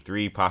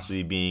X-23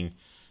 possibly being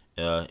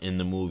in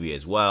the movie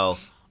as well.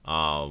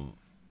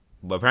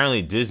 But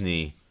apparently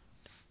Disney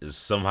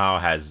somehow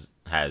has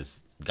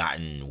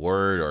gotten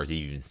word or has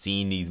even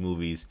seen these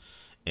movies,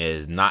 and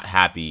is not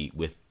happy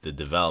with the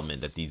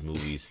development that these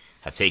movies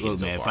have taken. Look,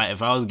 so man, far.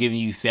 If I was giving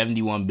you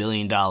 $71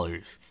 billion,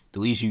 the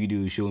least you could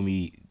do is show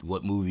me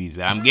what movies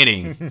that I'm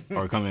getting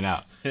are coming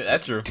out.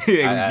 That's true.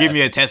 Give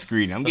me a test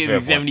screen. I'm giving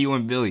you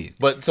 $71 billion.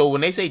 But so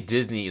when they say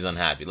Disney is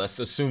unhappy, let's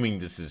assuming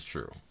this is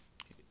true.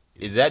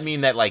 Does that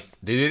mean that, like,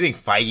 did they think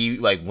Feige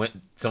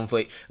went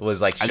someplace,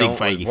 was like shown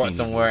went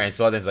somewhere and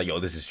saw this, like, yo,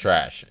 this is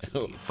trash?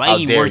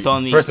 Feige worked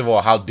on the. First of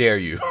all, how dare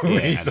you? Yeah,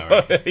 he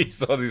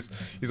saw this.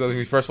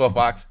 First of all,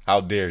 Fox,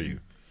 how dare you?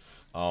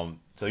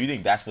 So you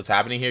think that's what's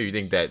happening here? You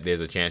think that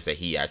there's a chance that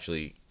he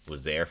actually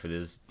was there for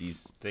these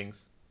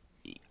things?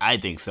 I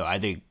think so. I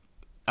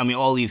mean,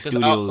 all these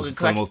studios,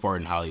 for the most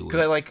part, in Hollywood.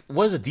 Because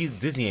what is a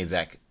Disney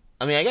exec?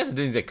 I mean, I guess a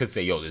Disney exec could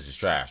say, "Yo, this is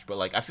trash," but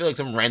like, I feel like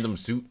some random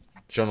suit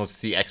showing up to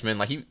see X-Men,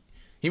 like he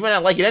might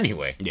not like it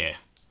anyway. Yeah,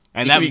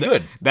 and that could be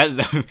good.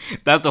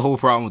 That's the whole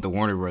problem with the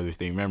Warner Brothers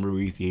thing. Remember,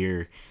 we used to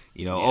hear,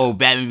 oh,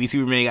 Batman v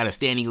Superman got a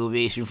standing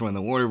ovation from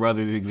the Warner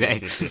Brothers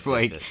execs.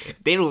 Like,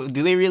 do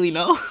they really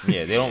know?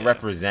 Yeah, they don't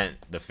represent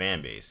the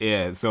fan base.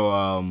 Yeah,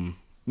 so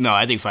no,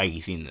 I think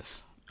Feige's seen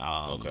this.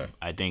 Okay.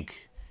 I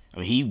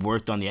mean, he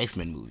worked on the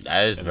X-Men movies.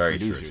 That is as a very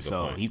producer, true.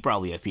 So he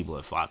probably has people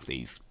at Fox that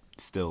he's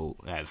still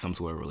has some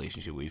sort of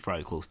relationship with. He's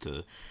probably close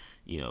to,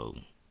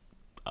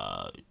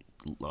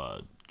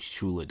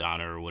 Chula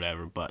Donner or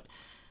whatever. But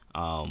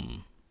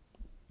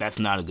that's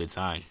not a good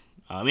sign.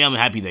 I mean, I'm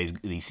happy that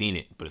he's seen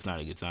it, but it's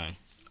not a good sign.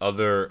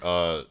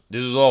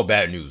 This is all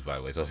bad news, by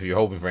the way. So if you're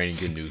hoping for any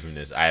good news from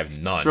this, I have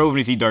none. If you're hoping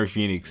to see Dark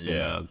Phoenix,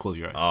 then close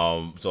your eyes.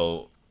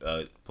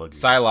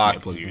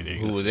 Psylocke,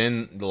 who was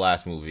in the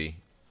last movie,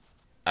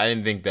 I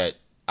think this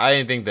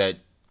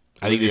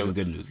is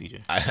good news,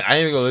 EJ. I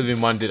didn't think Olivia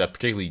Munn did a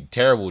particularly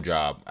terrible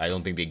job. I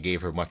don't think they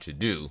gave her much to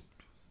do.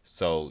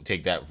 So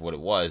take that for what it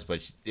was.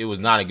 But it was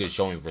not a good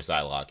showing for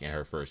Psylocke in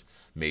her first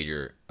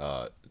major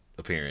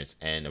appearance.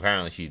 And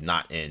apparently she's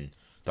not in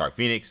Dark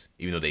Phoenix,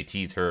 even though they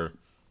teased her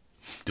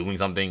doing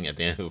something at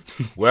the end of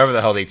whatever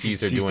the hell they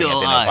teased her doing at the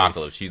end of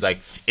Apocalypse. She's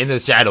like in the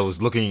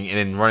shadows looking and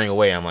then running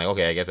away. I'm like,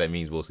 okay, I guess that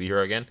means we'll see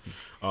her again.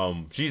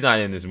 She's not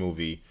in this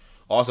movie.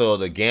 Also,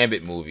 the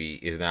Gambit movie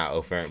is now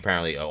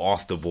apparently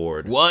off the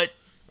board. What?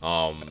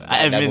 I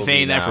have been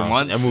saying that for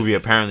months. That movie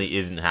apparently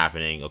isn't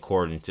happening,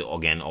 according to,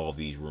 again, all of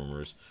these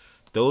rumors.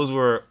 Those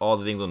were all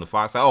the things on the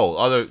Fox.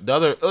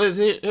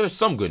 There's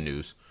some good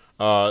news.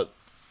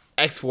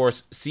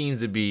 X-Force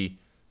seems to be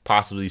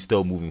possibly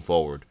still moving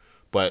forward,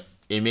 but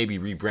it may be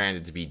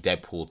rebranded to be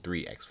Deadpool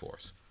 3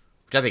 X-Force,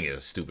 which I think is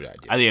a stupid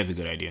idea. I think that's a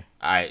good idea.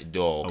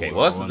 Okay.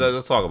 Well,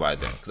 let's talk about it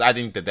then, because I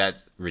think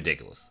that's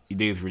ridiculous. You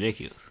think it's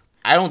ridiculous?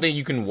 I don't think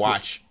you can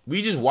watch.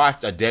 We just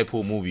watched a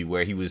Deadpool movie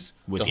where he was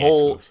with the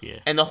whole X-Force, yeah.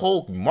 And the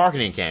whole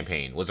marketing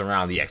campaign was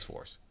around the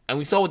X-Force, and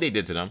we saw what they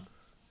did to them.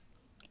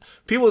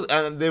 People,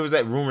 there was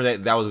that rumor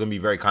that was going to be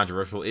very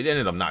controversial. It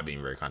ended up not being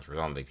very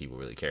controversial. I don't think people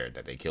really cared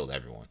that they killed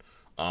everyone.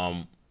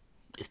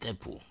 It's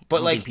Deadpool.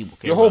 But like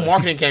your whole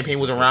marketing campaign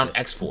was around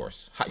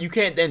X-Force. You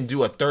can't then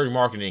do a third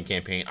marketing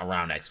campaign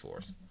around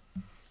X-Force.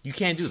 You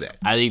can't do that.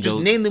 I think just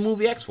name the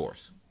movie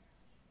X-Force.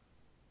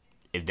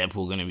 Is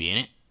Deadpool going to be in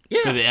it?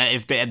 Yeah.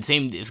 If they at the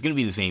same, it's going to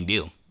be the same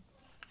deal.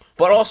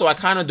 But also, I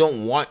kind of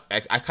want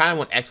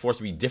X-Force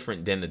to be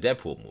different than the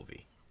Deadpool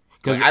movie.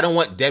 Because I don't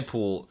want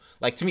Deadpool.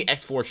 Like, to me,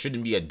 X-Force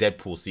shouldn't be a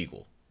Deadpool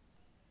sequel.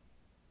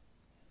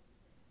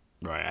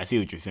 Right, I see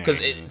what you're saying.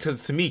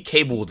 Because to me,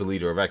 Cable is the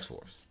leader of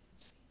X-Force.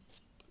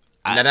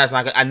 I know that's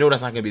not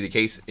going to be the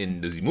case in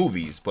the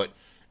movies, but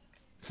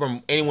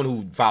from anyone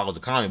who follows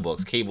the comic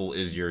books, Cable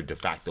is your de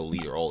facto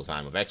leader all the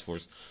time of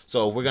X-Force.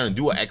 So if we're going to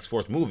do an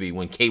X-Force movie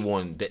when Cable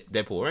and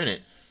Deadpool are in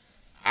it,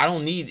 I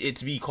don't need it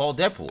to be called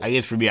Deadpool. I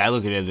guess for me, I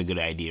look at it as a good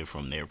idea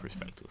from their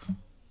perspective.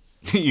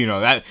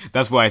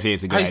 That's why I say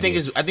it's a good idea.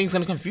 I think it's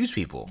going to confuse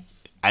people.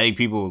 I think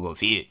people will go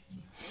see it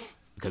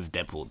because it's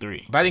Deadpool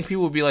 3. But I think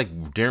people will be like,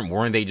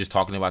 weren't they just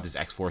talking about this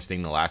X-Force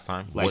thing the last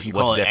time? Like, if you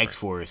call it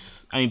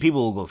X-Force, I mean,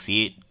 people will go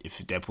see it. If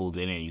Deadpool's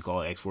in it and you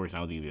call it X-Force, I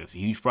don't think that's a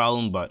huge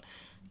problem, but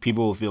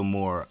people will feel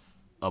more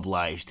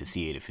obliged to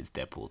see it if it's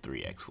Deadpool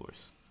 3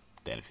 X-Force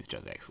than if it's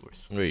just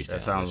X-Force.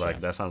 That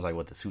sounds like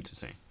what the suits are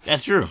saying.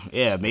 That's true.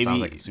 Yeah,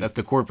 maybe that's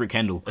the corporate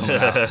Kendall coming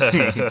out.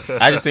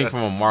 I just think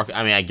from a market,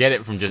 I mean, I get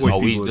it from just,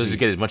 let's just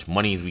get as much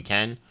money as we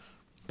can.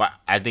 But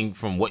I think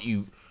from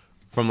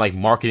like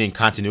marketing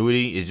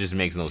continuity, it just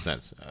makes no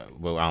sense.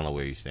 Well, I don't know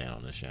where you stand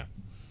on this, yeah.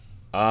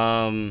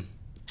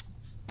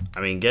 I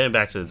mean, getting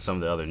back to some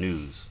of the other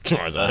news.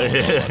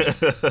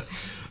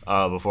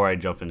 Before I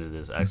jump into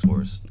this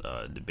X-Force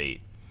debate,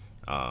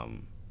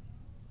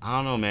 I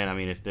don't know, man. I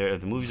mean, if the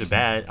movies are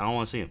bad, I don't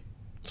want to see them.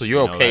 So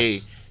you're okay?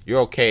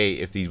 You're okay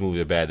if these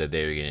movies are bad that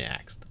they're getting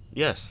axed?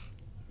 Yes,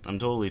 I'm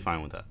totally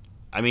fine with that.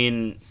 I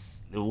mean,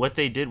 what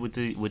they did with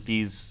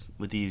these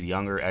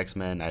younger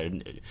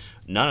X-Men,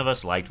 none of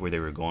us liked where they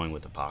were going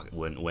with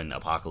when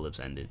Apocalypse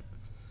ended.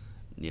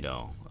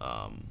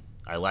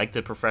 I liked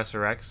the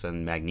Professor X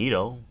and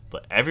Magneto,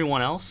 but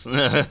everyone else,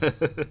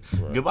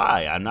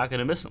 goodbye. I'm not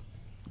gonna miss them.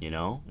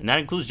 And that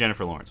includes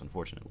Jennifer Lawrence,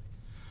 unfortunately.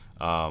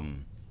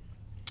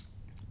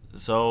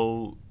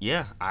 So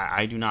yeah,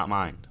 I do not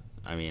mind.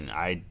 I mean,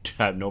 I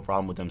have no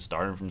problem with them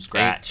starting from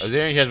scratch. Is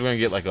there any chance we're gonna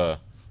get like a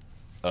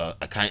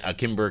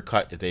Kimber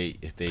cut if they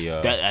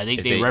I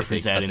think they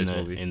referenced that in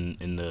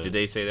the. Did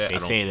they say that? They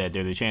say that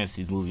there's a chance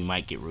this movie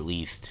might get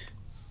released.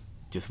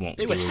 Just won't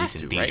get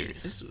released in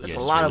theaters. Right? That's a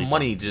lot of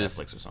money to just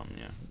Netflix or something.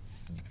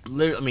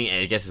 Yeah. I mean,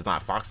 I guess it's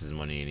not Fox's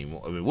money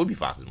anymore. I mean, it would be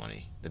Fox's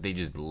money that they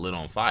just lit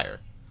on fire.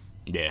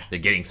 Yeah, they're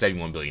getting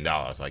 $71 billion,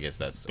 so I guess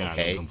that's okay. Not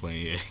gonna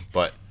complain, yeah.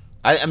 But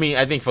I mean,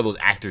 I think for those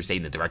actors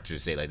saying, the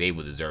directors say, like, they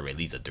would deserve at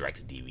least a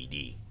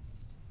direct-to-DVD.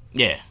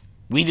 Yeah,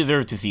 we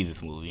deserve to see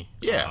this movie.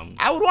 Yeah,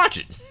 I would watch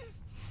it.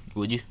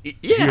 Would you? Yeah.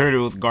 If you heard it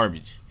was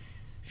garbage.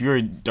 If you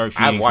heard Dark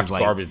Phoenix, I've watched is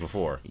like, garbage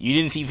before. You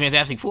didn't see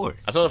Fantastic Four.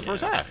 I saw the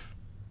first half.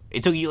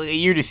 It took you like a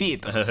year to see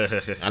it,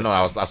 though. I know.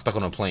 I was stuck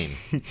on a plane.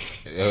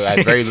 I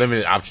had very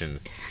limited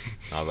options.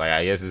 I was like,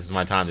 I guess this is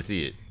my time to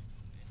see it.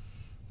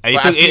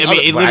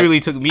 It literally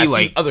took me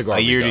like a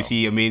year though. to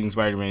see Amazing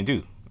Spider-Man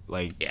 2.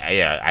 Like,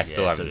 yeah, I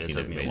still haven't it seen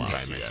took me a Amazing while to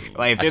see Spider-Man. that.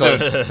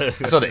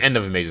 like I saw the end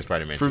of Amazing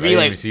Spider-Man. For 2. me, I didn't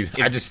like,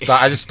 even see.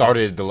 I just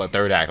started the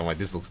third act. I'm like,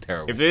 this looks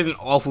terrible. if there's an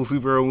awful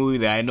superhero movie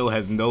that I know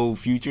has no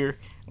future,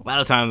 a lot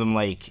of times I'm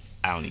like,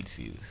 I don't need to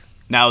see this.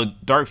 Now,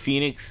 Dark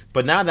Phoenix,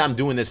 But now that I'm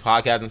doing this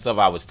podcast and stuff,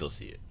 I would still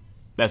see it.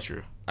 that's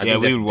true. I Yeah,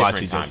 think we that's would watch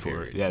different it just time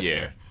for it. period. That's Yeah.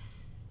 fair.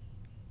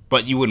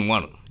 But you wouldn't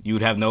want to. You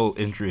would have no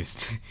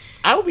interest.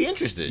 I would be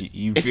interested.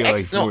 You It's feel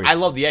like forced. I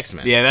love the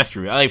X-Men. Yeah, that's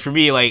true. Like, for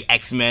me, like,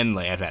 X-Men,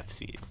 like, I'd have to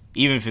see it.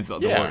 Even if it's the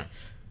Yeah. one.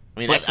 I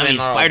mean, But, X-Men I mean,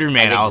 are-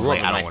 Spider-Man, they I was grew up like,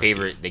 with I don't my wanna see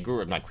favorite. They grew up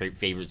with my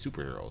favorite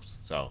superheroes.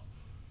 So,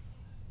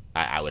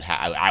 I would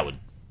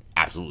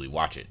absolutely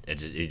watch it.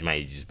 It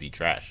might just be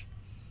trash.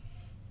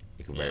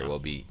 It could very well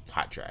be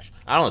hot trash.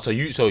 I don't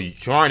know. So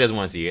Sharon doesn't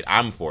want to see it.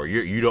 I'm for it.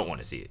 You don't want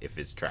to see it if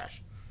it's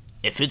trash.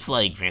 If it's,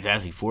 like,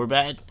 Fantastic Four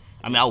bad,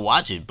 I mean, I'll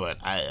watch it, but,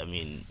 I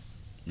mean,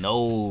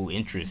 no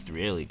interest,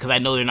 really. Because I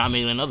know they're not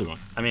making another one.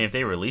 I mean, if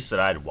they release it,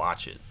 I'd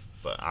watch it.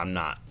 But I'm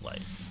not like.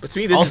 But to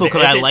me, this Also, is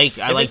because I if like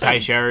it's Ty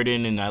like-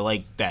 Sheridan and I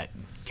like that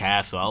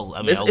cast. So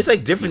It's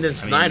like different than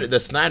Snyder, the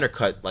Snyder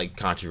cut like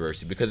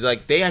controversy because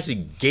like they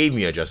actually gave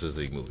me a Justice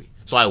League movie,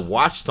 so I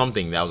watched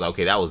something that was like,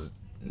 okay, that was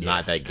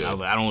not that good. I was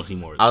like, I don't want to see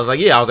more. Of I was like,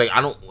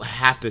 I don't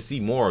have to see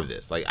more of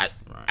this. Like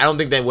I don't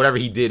think that whatever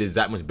he did is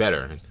that much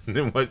better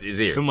than what is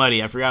here.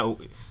 Somebody, I forgot.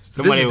 This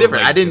Somebody is was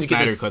different. like, I didn't the get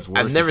Snyder this. Cut's worse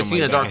I've or never something seen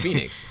a like Dark that.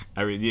 Phoenix.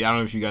 I don't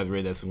know if you guys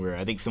read that somewhere.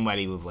 I think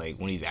somebody was like,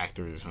 one of these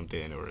actors or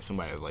something, or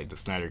somebody was like, the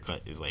Snyder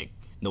Cut is like,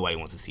 nobody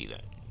wants to see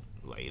that.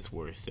 Like, it's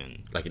worse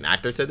than. Like an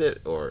actor said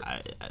it, or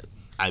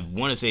I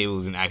want to say it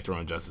was an actor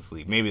on Justice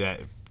League. Maybe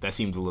that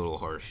seems a little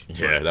harsh.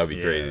 yeah, that'd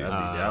be crazy.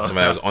 that'd be-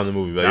 Somebody was on the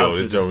movie, like, yo,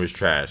 this Joe is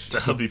trash.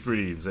 That would be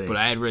pretty insane. But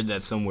I had read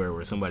that somewhere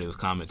where somebody was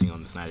commenting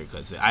on the Snyder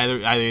Cut. Said either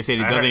they said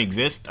it doesn't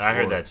exist. I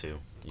heard or that too.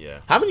 Yeah.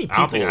 How many I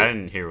don't think people- I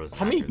didn't hear it was.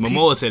 How many accurate.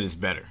 Momoa said it's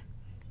better.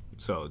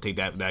 So take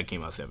that. That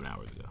came out 7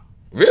 hours ago.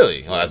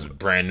 Really? Oh, that's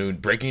brand new.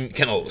 Breaking.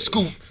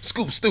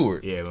 Scoop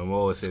Stewart. Yeah,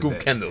 Momoa said Scoop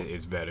that Kendall.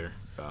 it's better.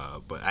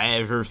 But I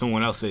had heard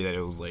someone else say that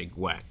it was like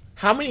whack.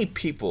 How many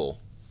people?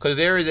 Because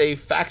there is a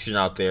faction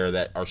out there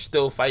that are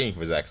still fighting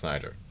for Zack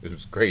Snyder. It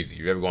was crazy.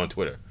 You ever go on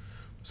Twitter?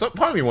 Some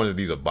part of me wonders if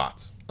these are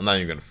bots. I'm not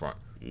even gonna front.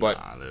 But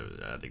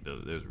I think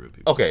there's real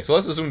people. okay, so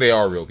let's assume they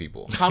are real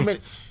people. How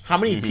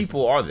many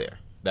people are there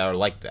that are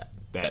like that?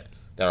 That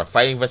are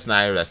fighting for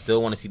Snyder, that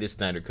still want to see this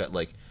Snyder cut?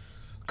 Like,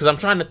 because I'm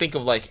trying to think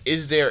of like,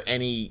 is there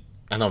any?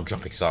 I know I'm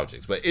jumping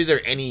subjects, but is there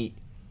any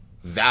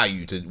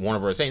value to Warner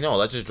Bros. Saying no?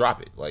 Let's just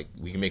drop it. Like,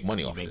 we can make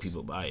money off Make this.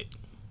 people buy it.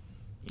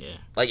 Yeah.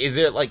 Like, is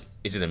it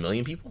 1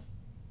 million people?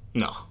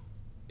 No.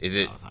 Is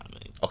it No, it's not a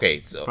million. okay?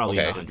 So Probably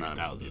okay,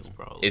 100,000.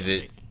 Probably. is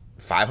it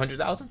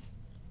 500,000?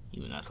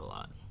 Even that's a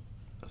lot.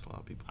 That's a lot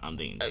of people. I'm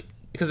thinking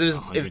Because it's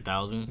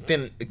 100,000.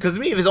 then because to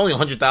me, if it's only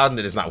 100,000,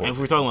 then it's not And worth if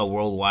it. we're talking about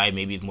worldwide,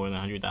 maybe it's more than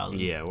 100,000.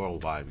 Yeah,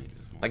 worldwide.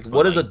 Like, But,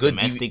 what does like, a good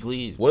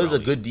domestically, what does a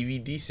probably- good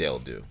DVD sale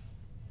do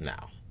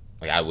now?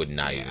 Like, I would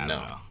not Yeah, even I know.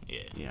 don't know. Yeah.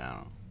 Yeah. I don't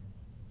know.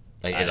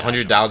 Like, I is don't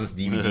 100,000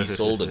 DVDs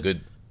sold a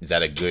good? Is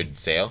that a good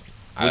sale?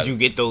 Would you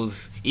get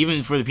those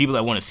even for the people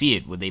that want to see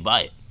it? Would they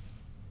buy it?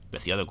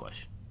 That's the other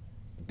question.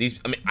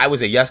 I would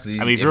say yes because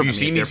I mean, if you've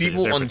seen these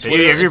people they're on petitioning.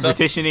 Twitter, If you're and stuff,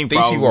 petitioning, these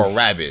people probably. are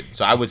rabid.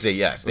 So I would say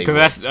yes. They Because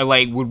would. that's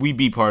like, would we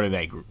be part of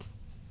that group?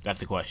 That's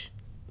the question.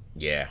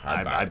 Yeah, I'd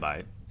I'd buy buy it.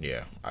 it.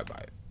 Yeah, I'd buy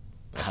it.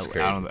 That's I crazy.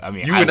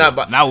 don't, You would not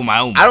buy. Not with my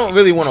own. I don't money.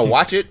 really want to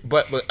watch it,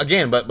 but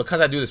because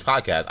I do this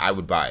podcast, I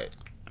would buy it.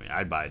 I mean,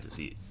 I'd buy it to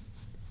see it.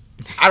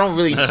 I don't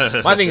really.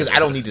 My thing is, I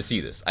don't need to see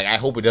this. Like, I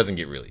hope it doesn't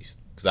get released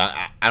because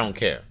I don't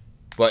care.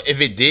 But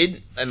if it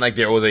did, and like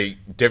there was a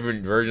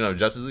different version of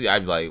Justice League,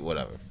 I'd be like,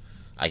 whatever.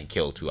 I could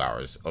kill 2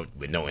 hours.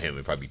 With knowing him,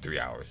 it'd probably be 3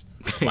 hours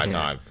of my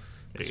time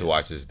to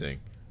watch this thing,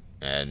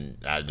 and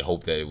I'd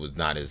hope that it was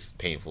not as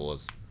painful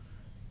as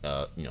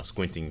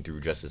squinting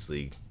through Justice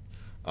League.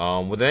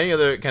 Were there any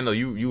other Kendall?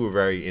 You were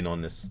very in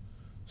on this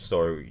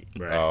story.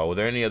 Right. Were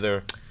there any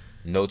other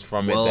notes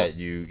from Well- it that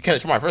you? Kendall,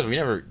 from my first one, you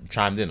never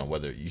chimed in on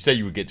whether you said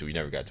you would get to it. You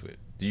never got to it.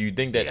 Do you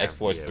think that Yeah, X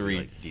Force yeah, 3?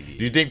 like DVD.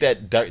 Do you think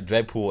that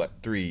Deadpool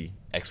 3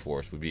 X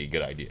Force would be a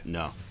good idea?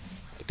 No,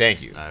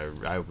 Thank you. I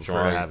prefer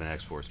Sean- to have an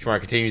X Force. Sean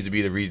continues to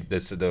be the reason, the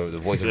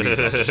voice of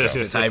reason of the show. The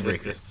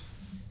tiebreaker.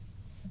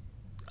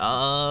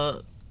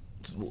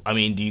 I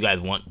mean, do you guys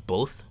want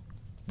both?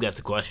 That's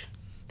the question.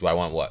 Do I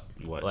want what?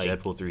 What Like-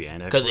 Deadpool 3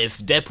 and X Because Force?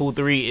 if Deadpool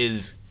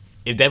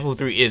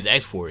 3 is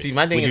X Force, See,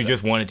 my thing would you is-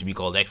 just want it to be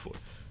called X Force?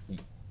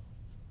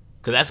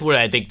 Because that's what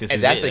I think this If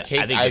is. that's it. the I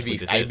case, think I'd that's be what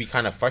this I'd be is.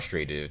 kind of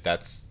frustrated if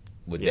that's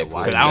what Yeah, Deadpool.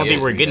 why- Because I don't think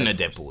is. we're getting a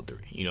Deadpool 3.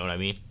 You know what I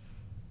mean?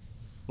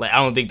 Like, I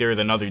don't think there's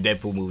another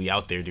Deadpool movie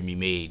out there to be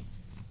made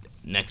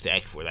next to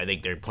X Force. I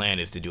think their plan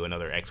is to do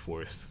another X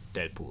Force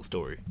Deadpool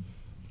story.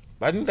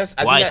 But I think that's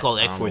Why it's called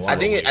X-Force? I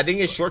think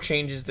it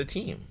shortchanges the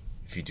team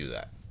if you do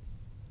that.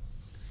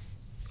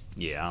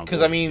 Yeah,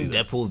 because I mean,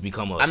 Deadpool's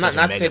become I'm not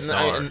mega saying,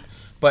 star.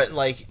 but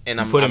like,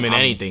 and I'm put him I'm, in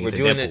anything.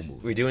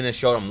 We're doing this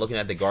show. And I'm looking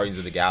at the Guardians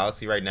of the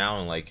Galaxy right now,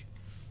 and like,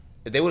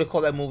 if they would have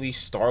called that movie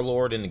Star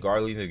Lord and the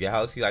Guardians of the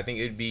Galaxy, I think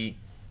it'd be.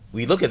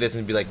 We look at this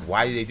and be like,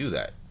 why did they do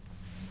that?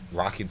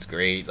 Rocket's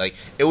great. Like,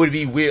 it would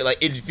be weird.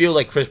 Like, it'd feel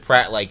like Chris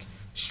Pratt like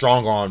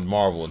strong on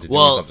Marvel into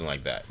doing something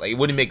like that. Like, it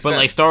wouldn't make sense. But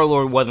like, Star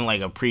Lord wasn't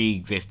like a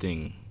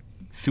pre-existing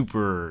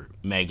super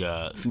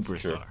mega superstar.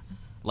 Sure.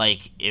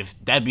 Like, if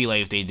that'd be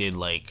like if they did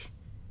like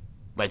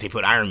they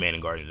put Iron Man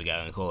in Guardians of the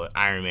Galaxy and call it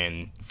Iron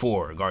Man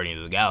 4 Guardians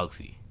of the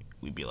Galaxy,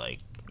 we'd be like,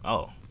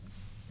 oh.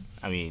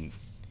 That'd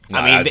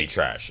be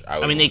trash.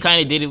 They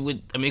kind of did it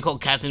with. They called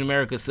Captain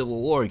America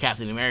Civil War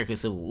Captain America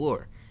Civil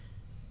War,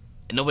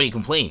 and nobody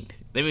complained.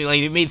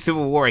 They made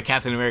Civil War a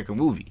Captain America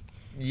movie.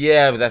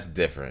 Yeah, but that's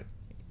different.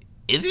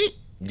 Is it?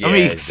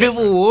 Yeah,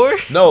 Civil War?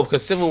 No,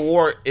 because Civil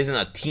War isn't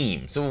a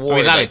team. Civil War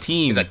is not like, a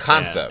team. It's a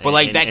concept. Yeah. But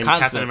like that and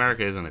concept, Captain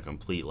America isn't a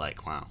complete like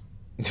clown.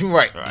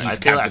 Right. I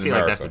feel like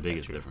that's the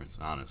biggest difference,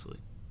 honestly.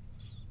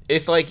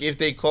 It's like if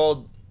they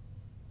called.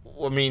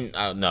 I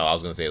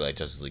was gonna say like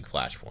Justice League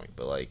Flashpoint,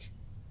 but like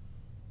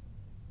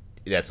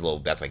that's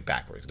like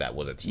backwards. That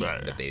was a team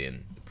that they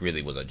didn't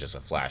really was just a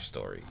Flash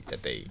story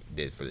that they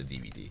did for the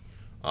DVD.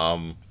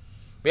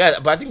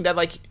 But I think that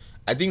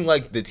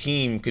the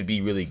team could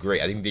be really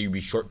great. I think they'd be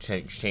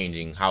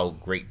short-changing how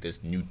great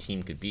this new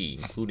team could be,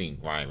 including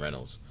Ryan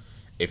Reynolds,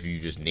 if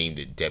you just named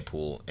it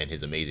Deadpool and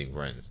his amazing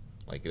friends.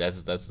 Like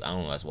that's I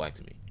don't know, that's whack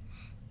to me.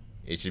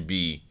 It should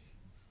be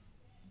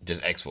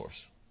just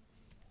X-Force.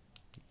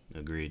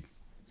 Agreed.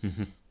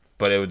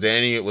 But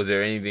was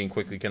there anything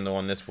quickly, Kendall,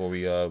 on this before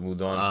we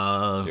moved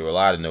on? There were a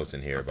lot of notes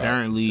in here about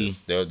apparently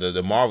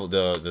the Marvel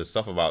the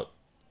stuff about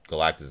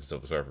Galactus and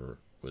Silver Surfer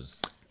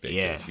was big.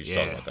 Yeah, so you should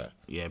talk about that.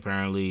 Yeah,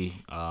 apparently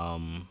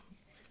Kevin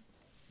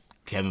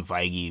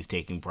Feige is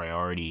taking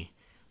priority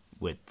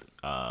with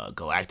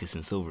Galactus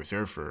and Silver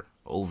Surfer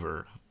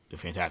over the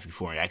Fantastic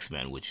Four and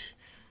X-Men, which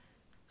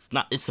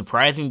it's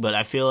surprising, but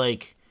I feel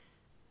like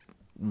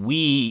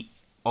we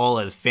all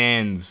as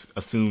fans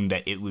assumed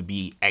that it would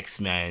be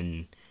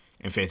X-Men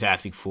and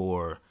Fantastic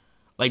Four.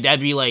 Like, that'd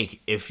be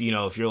like if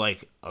you're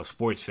like a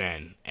sports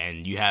fan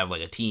and you have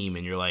like a team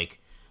and you're like,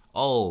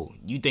 oh,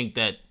 you think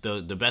that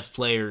the best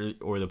player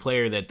or the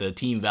player that the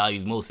team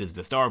values most is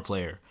the star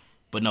player,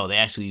 but no, they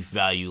actually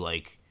value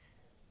like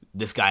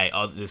this guy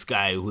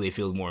who they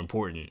feel is more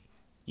important.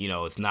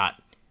 It's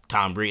not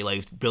Tom Brady.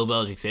 Like Bill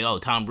Belichick said, oh,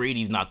 Tom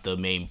Brady's not the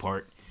main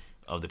part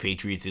of the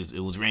Patriots. It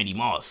was Randy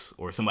Moss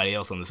or somebody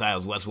else on the side. It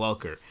was Wes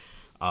Welker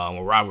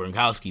or Robert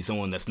Gronkowski,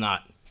 someone that's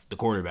not the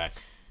quarterback.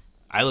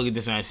 I look at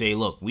this and I say,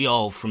 look, we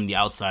all from the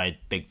outside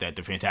think that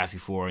the Fantastic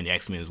Four and the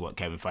X-Men is what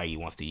Kevin Feige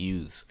wants to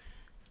use,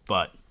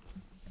 but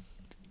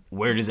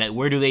where do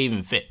they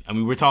even fit?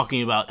 We're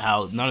talking about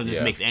how none of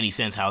this makes any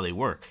sense how they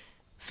work.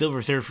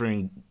 Silver Surfer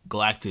and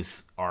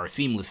Galactus are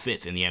seamless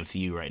fits in the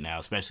MCU right now,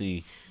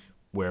 especially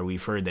where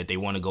we've heard that they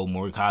want to go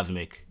more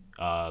cosmic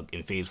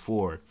in Phase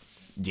 4.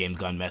 James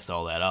Gunn messed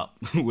all that up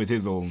with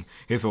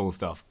his old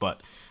stuff,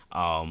 but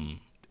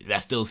that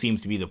still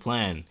seems to be the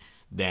plan.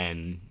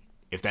 Then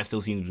if that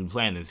still seems to be the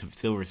plan, then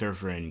Silver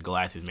Surfer and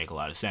Galactus make a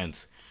lot of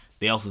sense.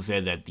 They also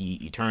said that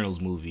the Eternals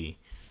movie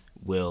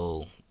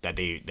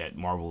that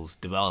Marvel's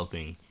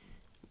developing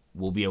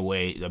will be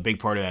a big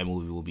part of that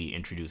movie will be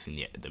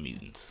introducing the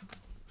mutants.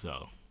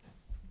 So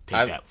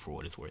take that for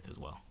what it's worth as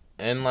well.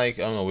 And like,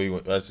 I don't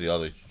know, let's see,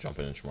 I'll jump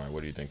in, Shamar.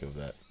 What do you think of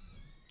that?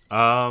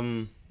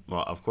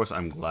 Well, of course,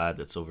 I'm glad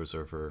that Silver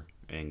Surfer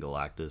and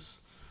Galactus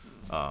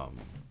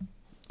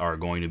are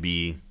going to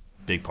be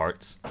big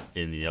parts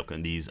in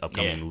these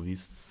upcoming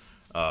movies.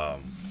 I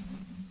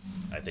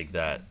think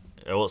that,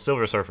 well,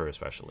 Silver Surfer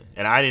especially,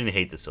 and I didn't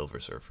hate the Silver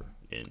Surfer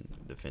in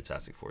the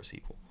Fantastic Four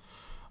sequel,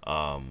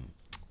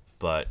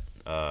 but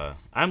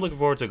I'm looking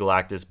forward to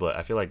Galactus. But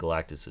I feel like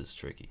Galactus is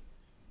tricky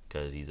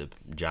because he's a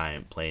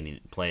giant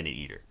planet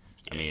eater.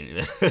 I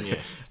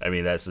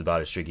mean, that's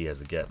about as tricky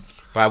as it gets.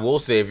 But I will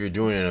say, if you're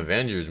doing an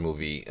Avengers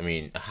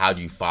movie, how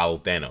do you follow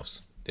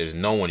Thanos? There's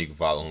no one you can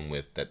follow him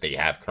with that they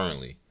have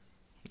currently.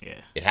 Yeah.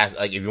 It has,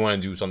 like, if you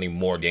want to do something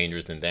more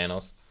dangerous than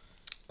Thanos,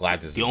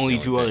 Galactus is the only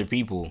two other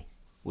people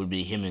would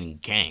be him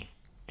and Kang,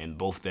 and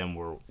both of them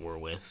were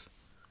with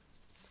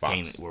Fox.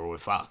 Kang were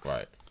with Fox.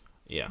 Right.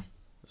 Yeah.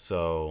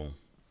 So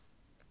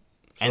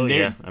and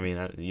yeah,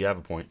 you have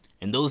a point.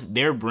 And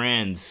their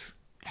brands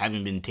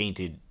haven't been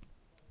tainted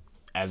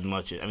as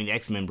much. The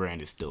X-Men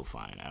brand is still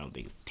fine. I don't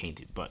think it's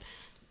tainted, but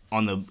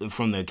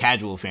from the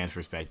casual fans'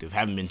 perspective,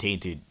 haven't been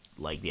tainted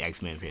like the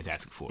X-Men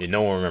Fantastic Four. Yeah,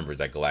 no one remembers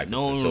that Galactus.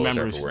 No one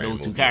remembers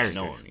those two characters.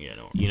 No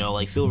one.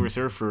 Like Silver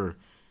Surfer,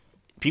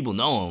 people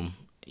know him.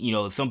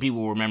 Some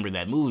people remember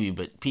that movie,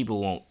 but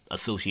people won't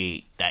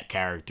associate that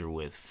character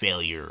with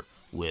failure,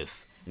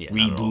 with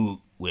reboot,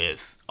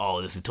 with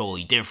this is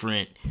totally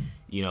different.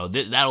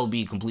 That'll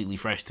be completely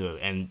fresh to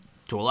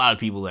a lot of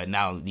people that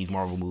now these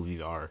Marvel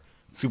movies are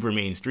super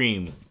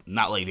mainstream,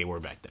 not like they were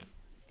back then.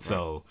 Right.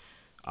 So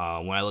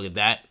when I look at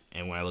that,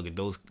 And when I look at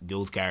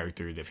those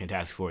characters, the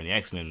Fantastic Four and the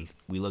X-Men,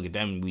 we look at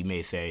them, we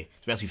may say,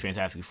 especially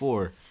Fantastic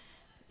Four,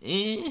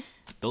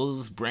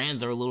 those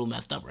brands are a little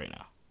messed up right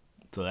now.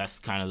 So that's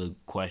kind of the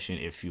question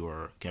if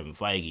you're Kevin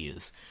Feige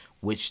is,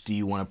 which do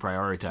you want to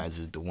prioritize?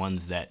 Is the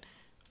ones that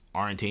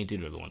aren't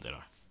tainted or the ones that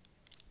are?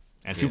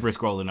 And Super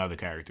Skrull, another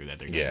character that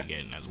they're going to be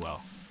getting as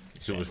well.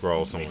 Super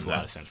Skrull, someone makes a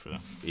lot of sense for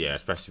them. Yeah,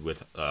 especially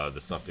with the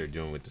stuff they're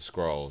doing with the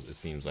Skrulls, it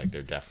seems like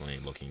they're definitely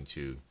looking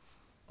to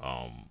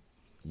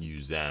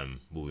use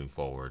them moving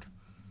forward.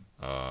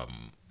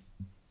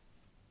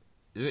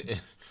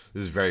 This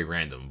is very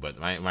random, but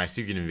my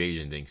Secret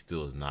Invasion thing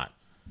still is not.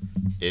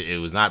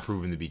 It was not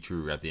proven to be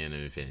true at the end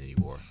of Infinity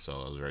War,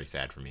 so it was very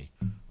sad for me.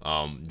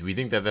 Do we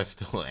think that that's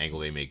still an angle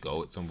they may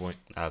go at some point?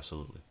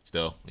 Absolutely.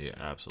 Still, yeah,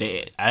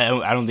 absolutely. I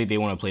don't think they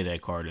want to play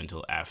that card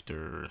until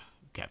after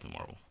Captain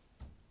Marvel.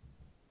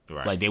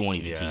 Right. Like they won't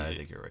even tease it. I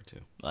think you're right too.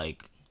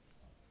 Like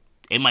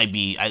it might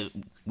be.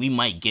 We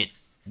might get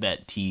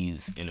that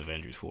tease in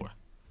Avengers 4,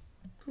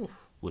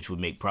 which would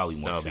make probably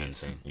more That'd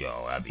sense. be insane.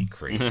 Yo, that'd be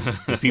crazy.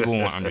 People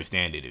won't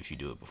understand it if you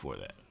do it before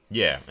that.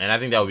 Yeah, and I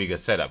think that would be a good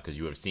setup because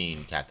you would have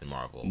seen Captain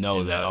Marvel.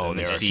 No, and there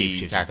are see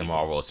shape-shifting Captain people.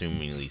 Marvel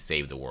assumingly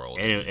save the world,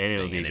 And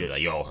it'll be and good.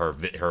 like, yo,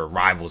 her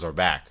rivals are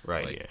back.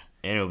 Right. Like, Yeah.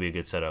 And it'll be a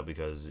good setup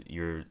because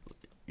you're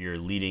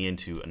leading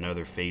into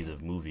another phase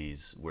of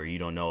movies where you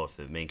don't know if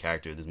the main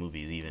character of this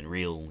movie is even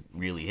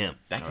really him.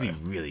 that could be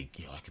really,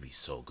 that could be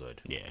so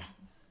good. Yeah.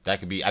 That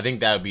could be. I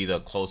think that would be the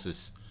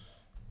closest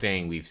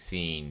thing we've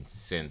seen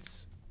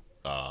since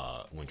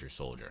Winter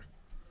Soldier.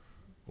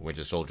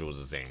 Winter Soldier was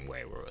the same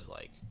way, where it was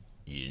like,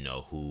 you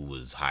know who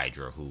was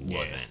Hydra, who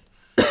wasn't,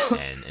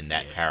 and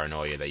that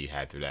paranoia that you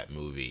had through that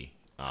movie.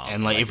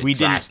 And like if the we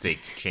didn't, drastic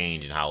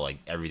change and how like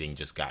everything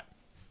just got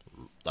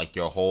like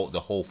the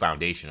whole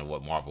foundation of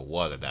what Marvel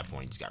was at that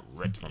point just got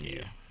ripped from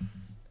you.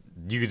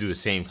 You could do the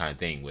same kind of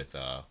thing with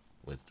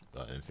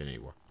Infinity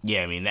War.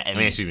 yeah, I mean,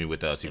 Excuse me,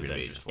 with Secret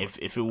Invasion.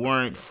 if it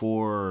weren't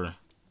for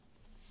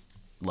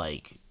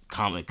like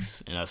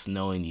comics and us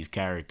knowing these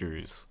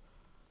characters,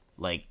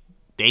 like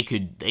they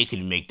could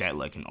make that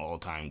like an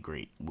all-time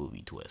great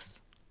movie twist.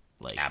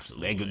 Like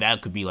Absolutely.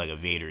 that could be like a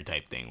Vader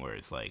type thing where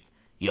it's like,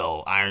 yo,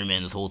 Iron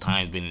Man this whole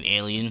time has been an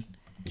alien.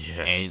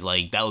 Yeah. And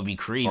like that would be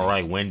crazy. All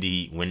right,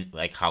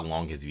 like how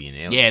long has he been an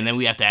alien? Yeah, and then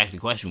we have to ask the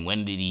question,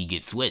 when did he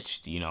get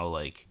switched? You know,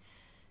 like,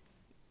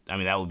 I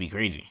mean, that would be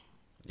crazy.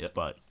 Yep.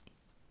 But,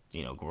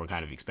 you know, we're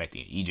kind of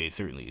expecting it. EJ's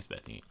certainly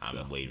expecting it. I'm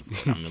so. waiting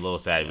for it. I'm a little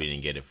sad we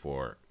didn't get it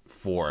for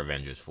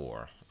Avengers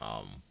 4.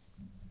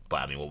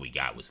 But I mean, what we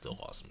got was still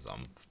awesome. So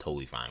I'm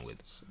totally fine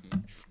with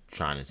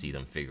trying to see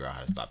them figure out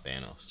how to stop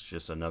Thanos. It's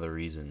just another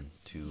reason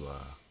to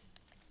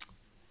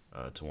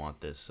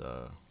want this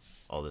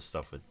all this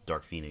stuff with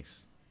Dark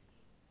Phoenix.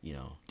 You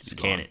know, just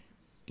can it.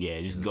 Yeah,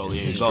 just go.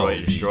 Just Go.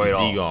 destroy it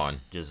all. Be gone.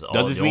 Just all,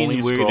 Does this the mean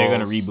only they're going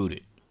to Skrulls- reboot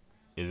it?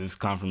 Is this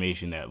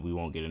confirmation that we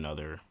won't get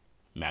another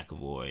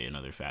McAvoy,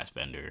 another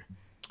Fassbender?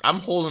 I'm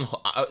holding.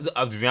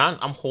 To be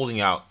honest, I'm holding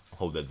out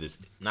hope that this,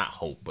 not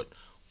hope, but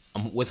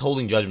I'm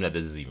withholding judgment that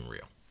this is even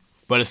real.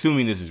 But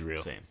assuming this is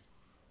real, Same.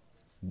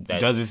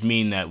 does this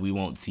mean that we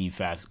won't see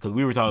Fast? Because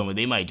we were talking about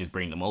they might just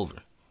bring them over.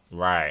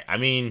 Right. I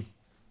mean,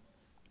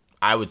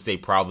 I would say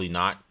probably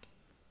not.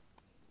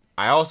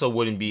 I also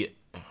wouldn't be.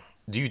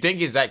 Do you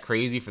think it's that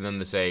crazy for them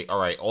to say,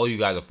 all right, all you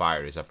guys are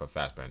fired except for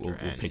Fassbender We'll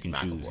and pick and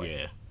McAvoy? choose.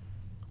 Yeah,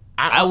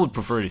 I I would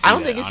prefer to see. I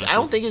don't that, think it's. I honestly.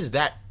 don't think it's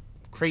that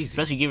crazy.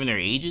 especially given their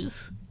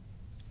ages.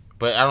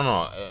 But I don't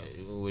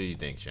know. What do you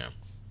think, Sham?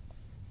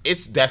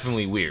 It's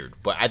definitely weird,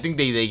 but I think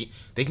they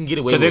can get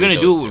away with Because they're it. gonna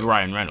do it with two.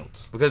 Ryan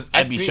Reynolds. Because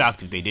I'd be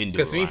shocked if they didn't do it.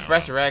 Because to me, with Ryan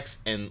Professor X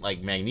and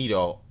like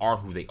Magneto are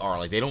who they are.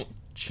 Like they don't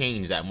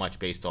change that much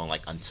based on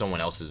like on someone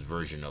else's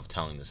version of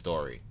telling the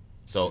story.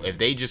 So if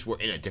they just were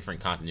in a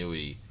different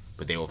continuity,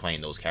 but they were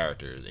playing those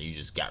characters, and you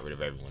just got rid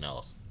of everyone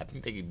else, I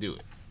think they could do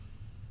it.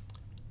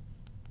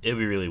 It'd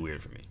be really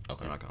weird for me.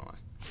 Okay. I'm not gonna lie.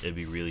 It'd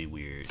be really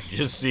weird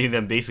just seeing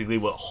them basically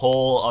with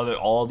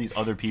all these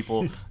other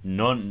people,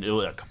 none, it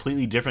was a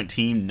completely different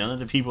team. None of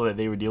the people that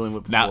they were dealing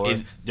with Now,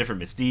 before.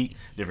 Different Mystique,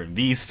 different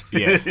Beast.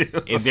 Yeah.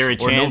 Is there a or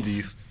no chance?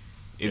 Beast?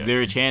 Is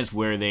there a chance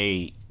where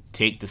they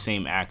take the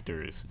same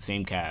actors,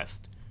 same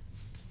cast,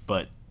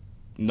 but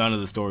none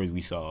of the stories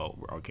we saw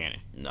are canon?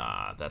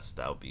 Nah, that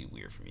would be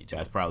weird for me too.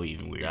 That's probably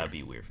even weirder. That'd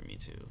be weird for me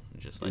too.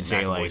 Just like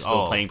Say McAvoy like, still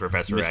oh, playing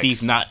Professor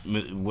Mystique's X. not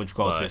what you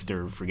call But-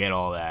 sister. Forget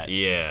all that.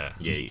 Yeah.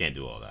 Yeah, you can't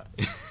do all that.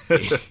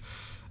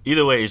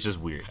 Either way, it's just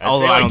weird.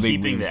 Although feel I like don't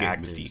think we keeping would the get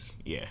actors. Mystique.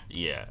 Yeah.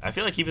 Yeah, I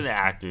feel like keeping the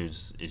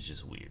actors is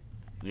just weird.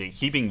 Like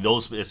keeping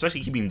those,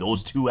 especially keeping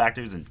those two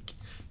actors and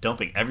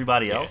dumping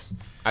everybody else.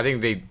 I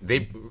think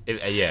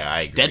yeah,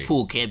 I agree.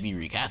 Deadpool can't be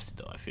recasted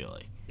though. I feel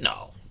like,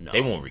 No, They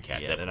won't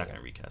recast Yeah, they're Deadpool. not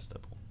gonna recast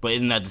Deadpool. but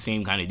isn't that the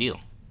same kind of deal?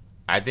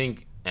 I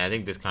think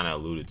this kind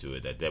of alluded to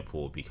it, that Deadpool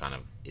will be kind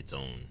of its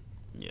own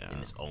Yeah, in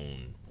its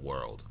own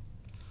world,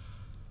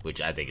 which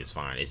I think is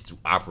fine. It's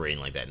operating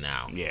like that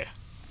now. Yeah.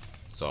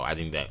 So I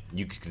think that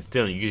you could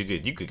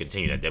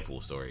continue that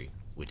Deadpool story,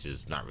 which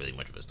is not really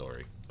much of a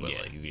story, but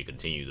Yeah. like you could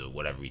continue to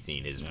whatever we've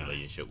seen his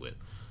relationship with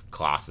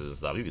Colossus and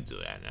stuff. You could do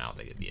that, and I don't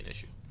think it'd be an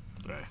issue.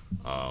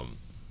 Right.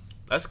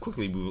 Let's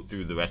quickly move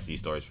through the rest of these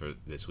stories for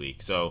this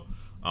week. So,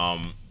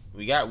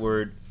 we got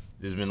word.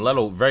 There's been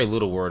very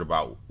little word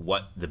about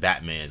what the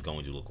Batman is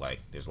going to look like.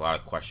 There's a lot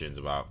of questions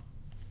about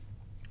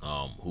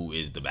who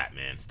is the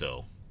Batman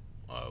still.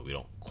 We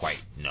don't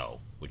quite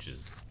know, which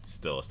is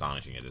still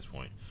astonishing at this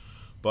point.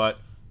 But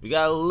we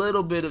got a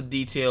little bit of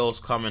details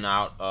coming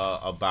out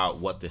about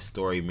what the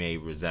story may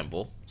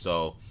resemble.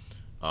 So,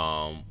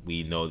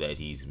 we know that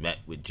he's met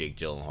with Jake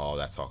Gyllenhaal.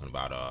 That's talking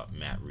about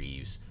Matt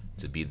Reeves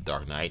to be the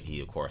Dark Knight. He,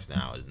 of course,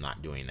 now is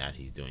not doing that.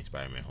 He's doing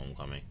Spider-Man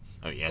Homecoming.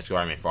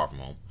 Spider-Man Far From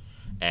Home.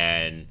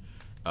 And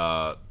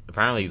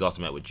apparently he's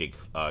also met with Jake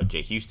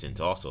Houston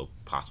to also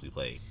possibly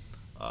play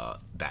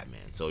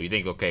Batman. So you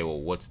think, okay, well,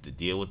 what's the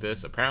deal with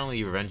this?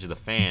 Apparently Revenge of the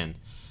Fans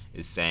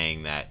is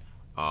saying that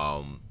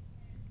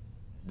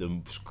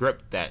the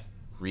script that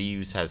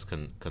Reeves has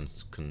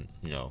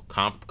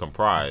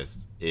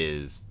comprised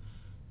is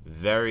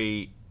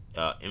very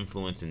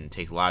influenced and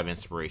takes a lot of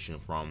inspiration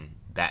from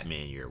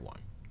Batman Year One.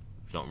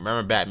 If you don't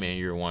remember Batman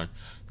Year One,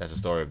 that's the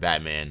story of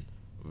Batman,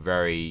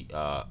 very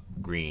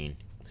green,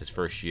 his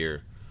first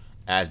year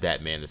as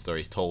Batman. The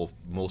story is told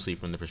mostly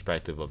from the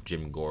perspective of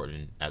Jim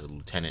Gordon as a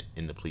lieutenant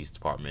in the police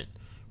department,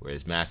 where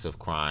there's massive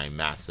crime,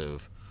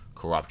 massive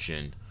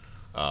corruption,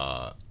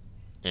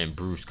 and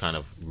Bruce kind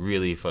of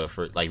really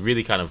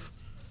really kind of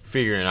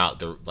figuring out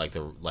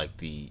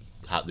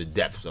the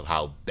depths of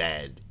how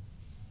bad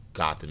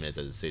Gotham is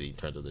as a city in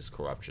terms of this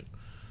corruption.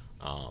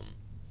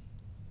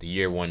 The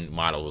Year One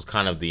model was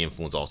kind of the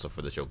influence also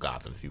for the show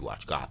Gotham, if you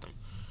watch Gotham.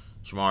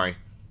 Shamari,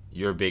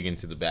 you're big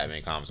into the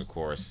Batman comics, of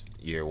course.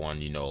 Year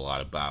One, you know a lot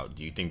about.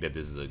 Do you think that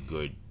this is a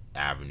good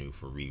avenue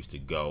for Reeves to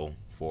go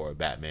for a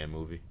Batman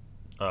movie?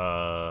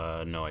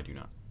 No, I do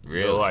not.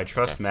 Really? Though I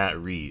trust Matt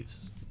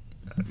Reeves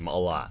a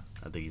lot.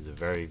 I think he's a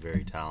very,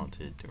 very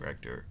talented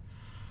director.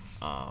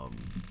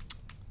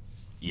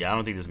 Yeah, I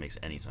don't think this makes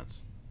any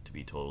sense, to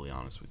be totally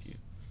honest with you.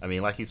 I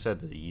mean, like you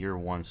said, the Year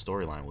One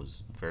storyline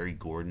was very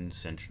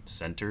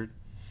Gordon-centered.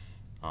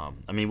 I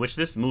mean, which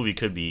this movie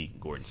could be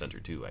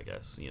Gordon-centered too, I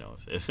guess. You know,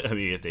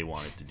 if they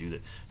wanted to do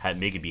that,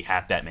 make it be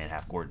half Batman,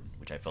 half Gordon,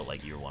 which I felt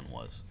like Year One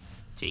was.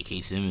 J.K.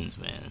 Simmons,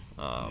 man,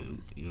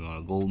 you're on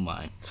a gold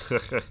mine.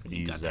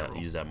 use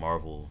that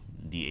Marvel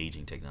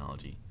de-aging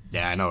technology.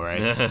 Yeah, I know,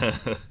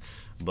 right?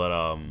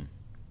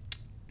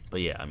 But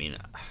yeah, I mean,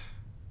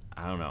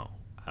 I don't know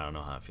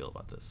how I feel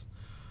about this.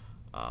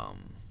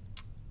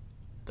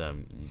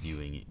 Them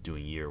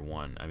doing Year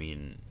One. I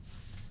mean,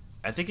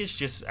 I think it's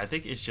just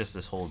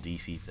this whole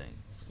DC thing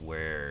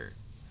where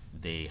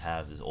they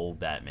have this old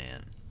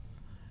Batman,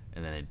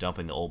 and then they're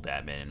dumping the old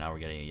Batman, and now we're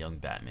getting a young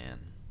Batman,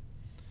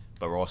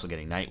 but we're also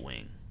getting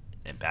Nightwing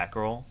and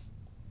Batgirl,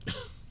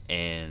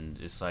 and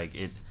it's I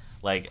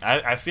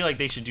feel like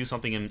they should do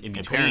something in between.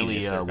 Apparently,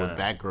 with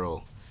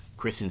Batgirl,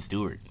 Kristen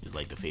Stewart is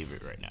like the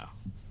favorite right now,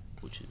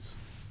 which is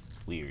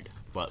weird.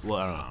 But well,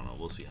 I don't know.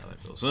 We'll see how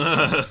that goes.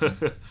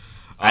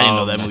 I didn't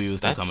know that movie was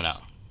still coming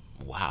out.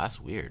 Wow, that's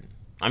weird.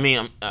 I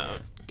mean,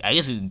 I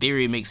guess in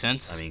theory it makes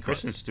sense. I mean,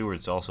 Kristen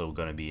Stewart's also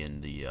going to be in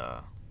the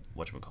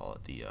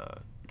the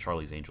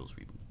Charlie's Angels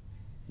reboot.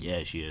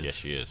 Yeah, she is. Yes,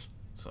 she is.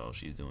 So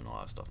she's doing a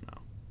lot of stuff now,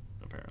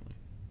 apparently.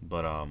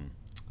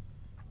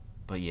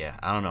 But yeah,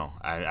 I don't know.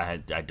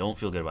 I don't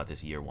feel good about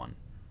this Year One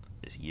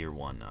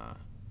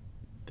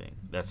thing.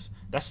 That's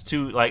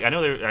too I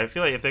know I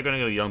feel like if they're going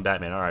to go young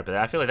Batman, all right, but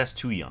I feel like that's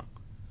too young.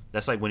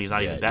 That's like when he's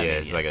not even Batman. Yeah,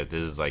 it's yet.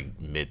 this is like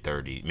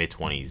mid-30s,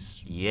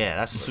 mid-20s. Yeah,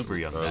 that's super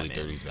young. Early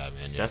Batman. 30s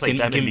Batman. Yeah. That's like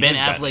Can Ben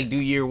Affleck do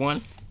Year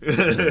One?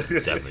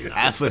 Definitely not.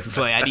 Affleck's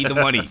like, I need the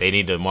money. They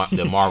need the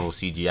Marvel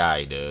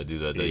CGI to do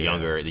the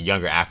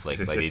younger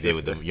Affleck like they did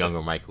with the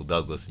younger Michael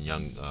Douglas and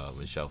young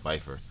Michelle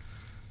Pfeiffer.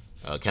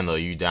 Kendall, are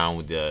you down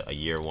with a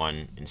Year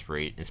One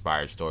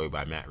inspired story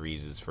by Matt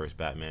Reeves' first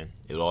Batman?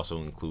 It will also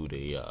include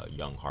a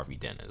young Harvey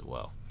Dent as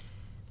well.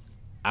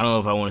 I don't know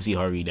if I want to see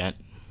Harvey Dent,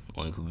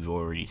 only because we've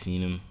already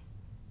seen him,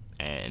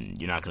 and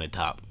you're not going to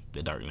top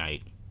The Dark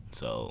Knight,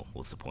 so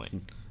what's the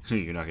point?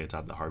 You're not going to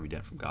top the Harvey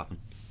Dent from Gotham.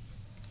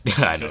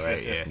 I know,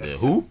 right? Yeah. The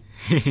who?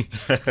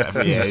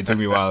 Yeah, it took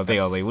me a while to think.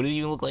 I was like, what did he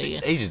even look like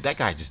again? That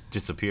guy just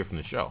disappeared from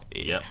the show.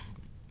 Yep.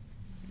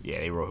 Yeah,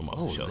 they wrote him off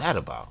What the show. was that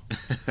about?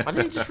 Why didn't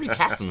they just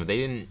recast him if they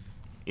didn't?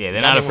 Yeah,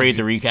 they're not afraid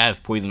to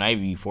recast Poison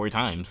Ivy 4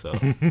 times, so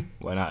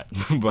why not?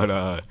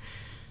 But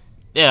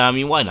yeah, I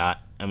mean, why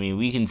not? I mean,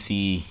 we can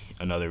see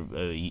another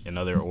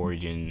Batman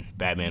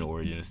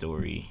origin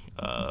story.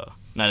 Not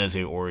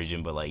necessarily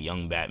origin, but like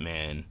young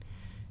Batman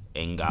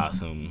in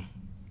Gotham.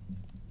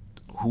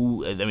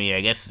 I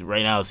guess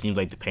right now it seems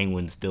like the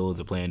Penguin still is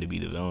a plan to be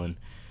the villain.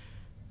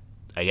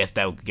 I guess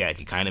that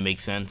could kind of make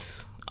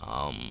sense.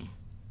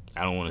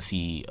 I don't want to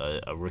see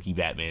a rookie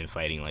Batman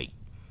fighting like,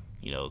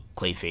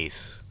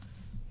 Clayface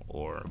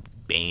or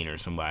Bane or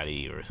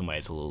somebody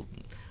that's a little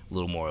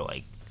more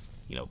like,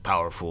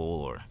 powerful,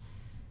 or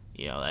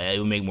it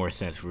would make more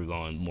sense if we're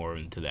going more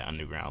into that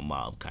underground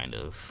mob kind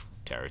of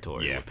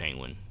territory with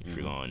Penguin. If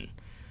you're going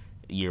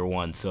Year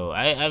One, so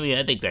I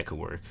think that could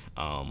work.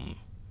 I'm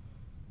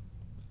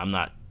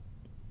not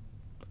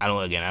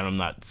I'm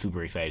not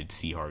super excited to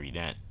see Harvey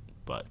Dent,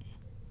 but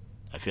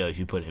I feel like if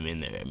you put him in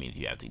there, that means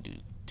you have to do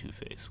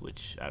Two-Face,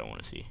 which I don't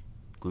want to see.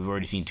 We've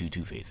already seen two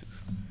Two-Faces.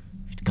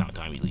 If you count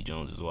Tommy Lee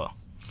Jones as well.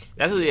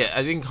 I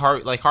think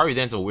Harvey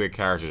Dent's a weird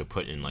character to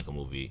put in like a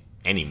movie,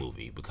 any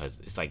movie, because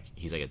it's like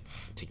he's like a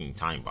ticking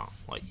time bomb.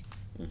 Like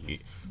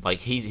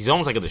he's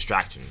almost like a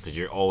distraction because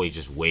you're always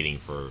just waiting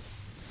for,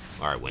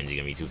 all right, when's he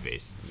gonna be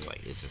Two-Face?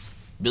 Like it's just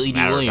Billy D.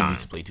 Williams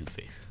used to play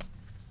Two-Face.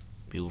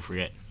 People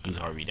forget he was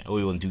Harvey Dent. Oh,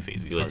 he wasn't Two-Face.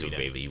 He wasn't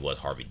Two-Face, but he was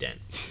Harvey Dent.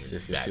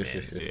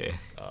 Batman. Yeah.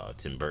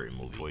 Tim Burton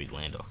movie. Before he was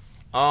Lando.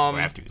 Or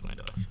after he was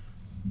Lando.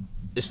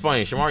 It's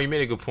funny, Shamar, you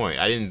made a good point.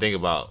 I didn't think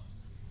about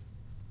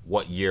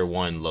what year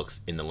one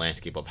looks in the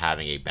landscape of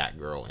having a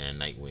Batgirl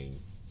and a Nightwing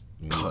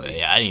movie. Oh,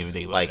 yeah, I didn't even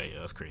think about that. Yeah,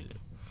 that's crazy.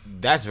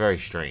 That's very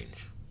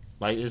strange.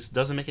 Like, it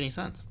doesn't make any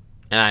sense.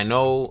 And I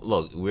know,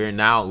 look, we're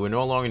no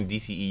longer in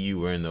DCEU.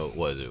 We're in the,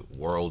 what is it,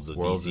 Worlds of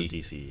DC.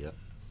 DC, yep.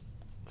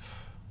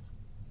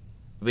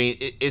 I mean,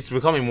 it's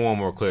becoming more and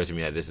more clear to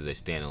me that this is a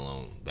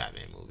standalone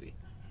Batman movie.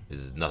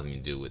 This has nothing to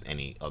do with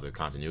any other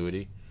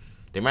continuity.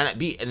 There might not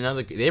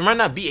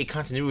be a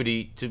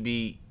continuity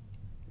to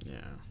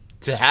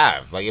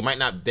have. Like, it might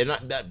not. There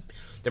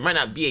might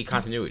not be a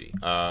continuity.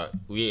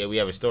 We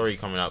have a story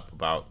coming up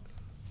about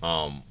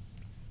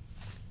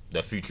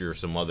the future of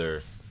some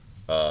other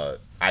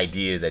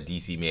ideas that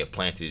DC may have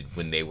planted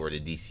when they were the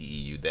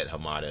DCEU that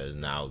Hamada is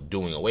now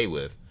doing away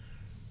with,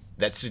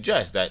 that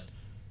suggests that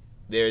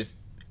there's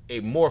a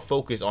more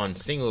focus on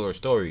singular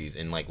stories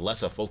and like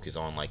lesser focus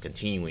on like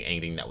continuing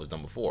anything that was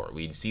done before.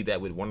 We see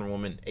that with Wonder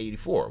Woman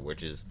 84,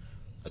 which is,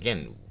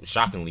 again,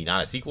 shockingly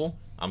not a sequel.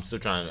 I'm still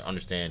trying to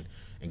understand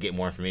and get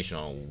more information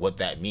on what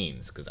that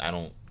means, because I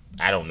don't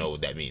know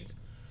what that means.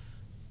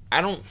 I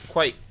don't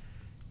quite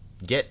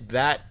get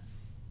that.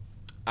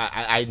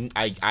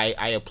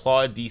 I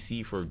applaud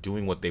DC for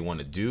doing what they want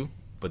to do,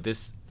 but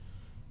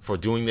for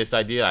doing this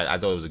idea, I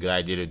thought it was a good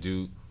idea to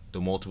do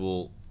the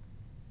multiple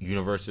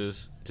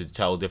universes to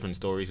tell different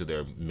stories. So there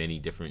are many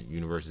different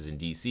universes in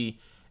DC,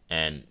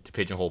 and to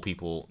pigeonhole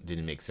people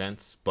didn't make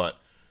sense. But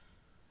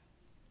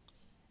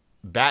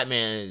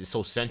Batman is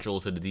so central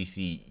to the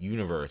DC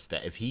universe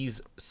that if he's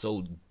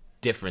so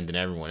different than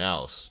everyone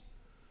else,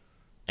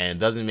 and it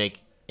doesn't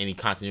make any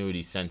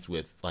continuity sense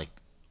with like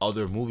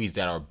other movies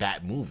that are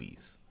Bat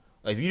movies.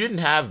 Like, if you didn't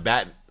have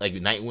like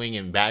Nightwing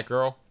and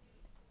Batgirl,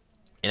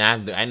 and I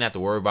didn't have to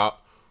worry about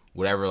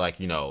whatever, like,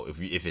 you know,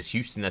 if it's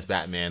Houston that's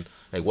Batman,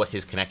 like what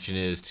his connection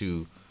is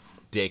to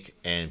Dick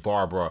and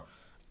Barbara,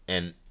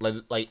 and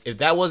like if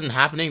that wasn't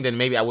happening, then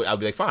maybe I'd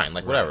be like, fine,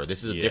 like whatever.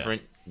 This is a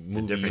different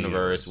movie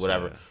universe,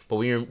 whatever. Yeah. But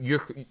when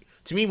you're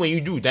to me, when you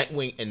do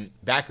Nightwing and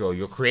Batgirl,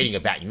 you're creating a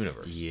Bat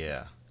universe.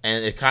 Yeah.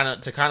 And it kind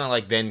of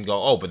like then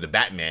go, oh, but the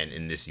Batman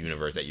in this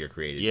universe that you're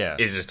creating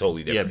is just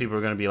totally different. Yeah, people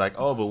are going to be like,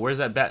 oh, but where's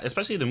that Bat?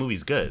 Especially if the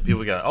movie's good.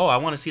 People go, oh, I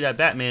want to see that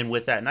Batman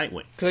with that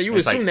Nightwing. Because you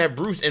assume that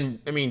Bruce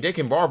and, Dick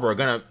and Barbara are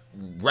going to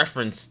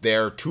reference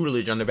their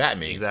tutelage under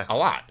Batman a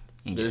lot.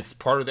 Yeah. It's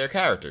part of their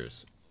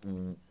characters.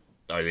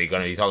 Are they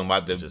going to be talking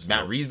about the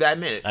Matt Reeves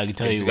Batman? I can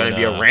tell you it's going to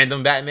be a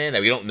random Batman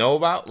that we don't know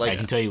about? Like, I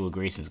can tell you what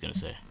Grayson's going to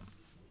say.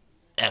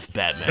 F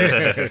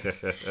Batman.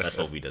 Let's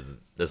hope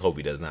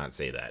he does not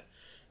say that.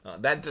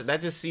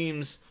 That just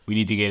seems. We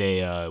need to get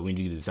the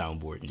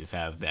soundboard and just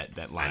have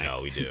that line. I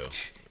know we do.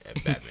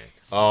 Batman.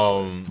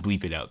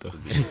 Bleep it out though.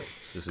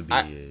 This would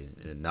be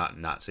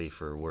not safe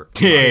for work.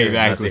 Yeah,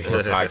 exactly. Not safe for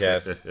a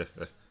podcast.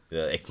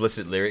 The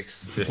explicit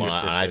lyrics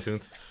on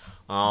iTunes.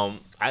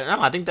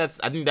 I think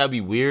that'd be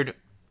weird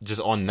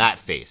just on that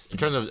face. In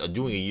terms of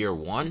doing a year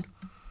one,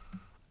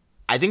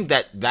 I think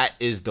that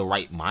is the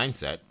right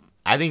mindset.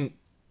 I think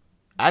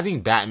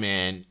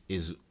Batman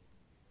is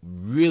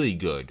really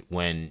good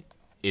when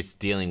it's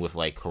dealing with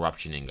like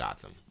corruption in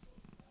Gotham.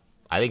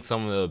 I think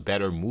some of the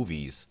better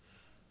movies,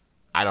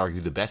 I'd argue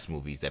the best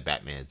movies that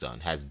Batman has done,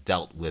 has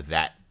dealt with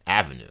that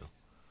avenue.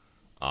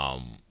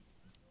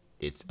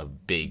 It's a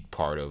big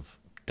part of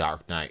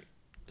Dark Knight.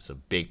 It's a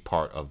big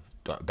part of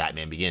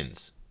Batman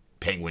Begins.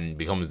 Penguin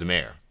becomes the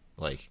mayor.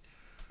 Like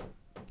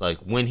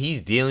when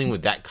he's dealing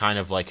with that kind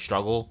of like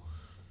struggle,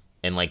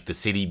 and like the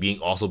city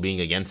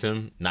being against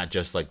him, not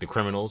just like the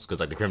criminals,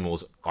 because like the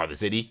criminals are the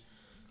city.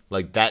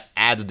 Like, that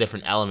adds a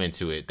different element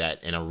to it,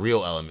 and a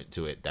real element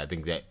to it that I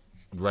think that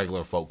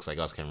regular folks like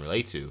us can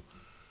relate to.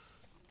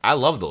 I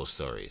love those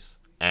stories,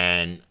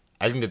 and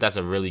I think that that's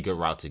a really good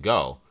route to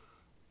go.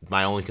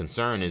 My only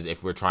concern is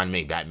if we're trying to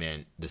make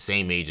Batman the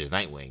same age as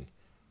Nightwing,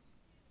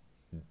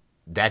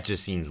 that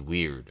just seems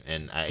weird.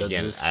 And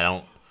is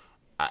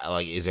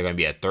there going to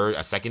be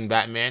a second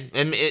Batman?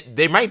 And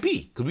there might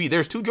be,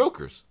 there's two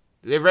Jokers.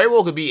 There very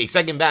well could be a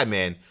second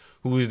Batman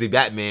who is the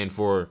Batman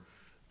for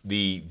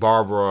the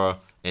Barbara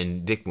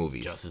and Dick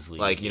movies, Justice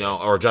League, or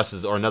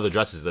another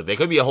Justice League. There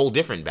could be a whole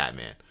different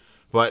Batman,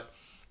 but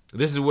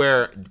this is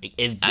where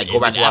I go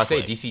back to what I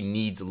say. DC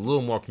needs a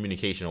little more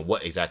communication on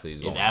what exactly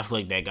is going on. Is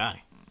Affleck that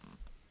guy?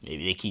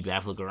 Maybe they keep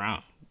Affleck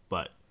around,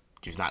 but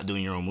just not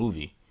doing your own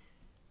movie.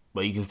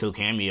 But you can still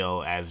cameo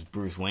as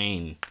Bruce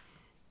Wayne,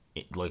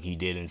 like you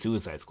did in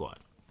Suicide Squad,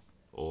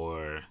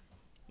 or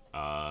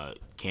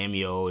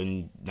cameo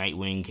in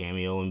Nightwing,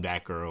 cameo in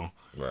Batgirl,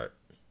 Right.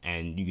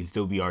 and you can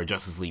still be our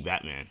Justice League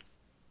Batman.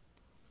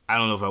 I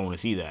don't know if I want to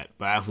see that,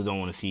 but I also don't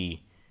want to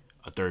see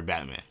a third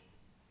Batman.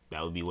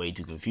 That would be way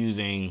too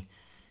confusing.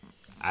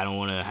 I don't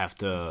want to have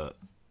to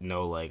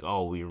know, like,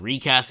 oh, we're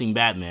recasting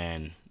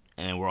Batman,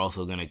 and we're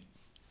also going to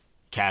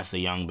cast a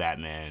young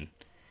Batman.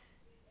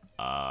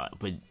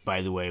 But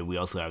by the way, we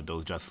also have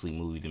those Justice League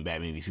movies and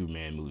Batman v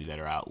Superman movies that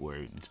are out where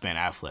it's Ben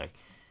Affleck.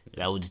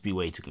 That would just be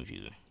way too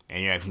confusing.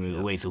 And you're asking me,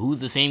 wait, so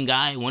who's the same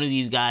guy? One of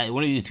these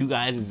two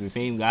guys is the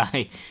same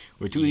guy,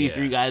 or two of these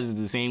three guys is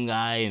the same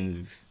guy,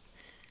 and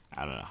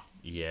I don't know.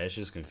 Yeah, it's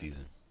just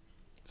confusing.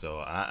 So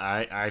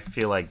I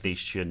feel like they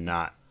should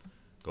not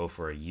go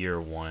for a year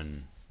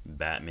one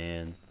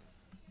Batman.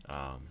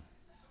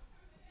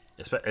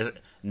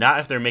 Not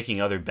if they're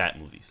making other Bat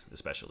movies,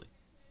 especially.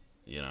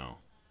 You know.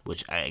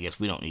 Which I guess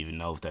we don't even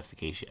know if that's the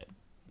case yet.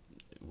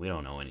 We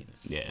don't know anything.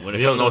 Yeah. We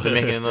don't know if they're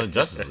making another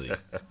Justice League.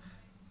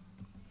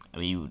 I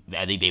mean,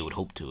 I think they would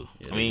hope to.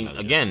 Yeah, I mean,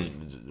 again,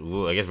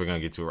 I guess we're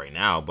going to get to it right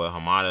now, but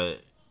Hamada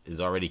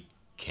is already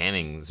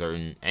canning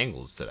certain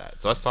angles to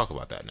that. So let's talk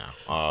about that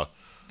now.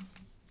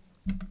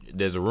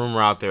 There's a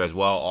rumor out there as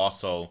well,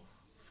 also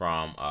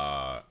from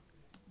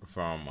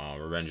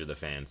Revenge of the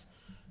Fans,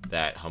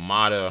 that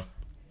Hamada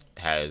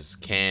has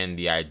canned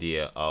the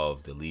idea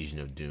of the Legion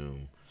of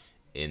Doom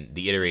in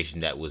the iteration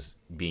that was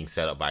being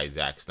set up by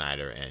Zack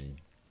Snyder and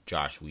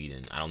Josh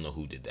Whedon. I don't know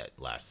who did that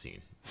last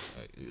scene.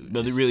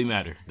 Does it really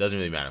matter? Doesn't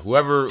really matter.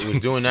 Whoever was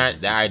doing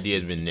that idea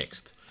has been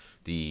nixed.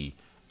 Who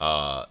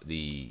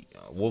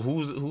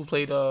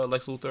played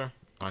Lex Luthor?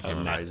 I can't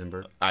remember.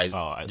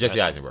 Eisenberg. Jesse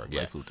Eisenberg.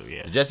 Yeah. Lex Luthor,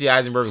 yeah. The Jesse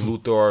Eisenberg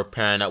Luthor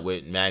pairing up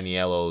with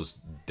Magniello's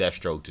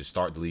Deathstroke to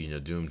start the Legion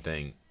of Doom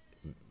thing.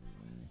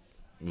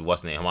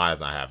 What's the name?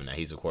 Hamada's not having that.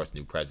 He's of course the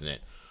new president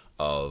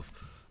of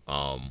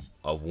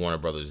Warner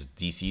Brothers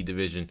DC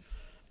division.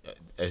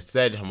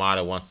 Instead,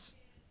 Hamada wants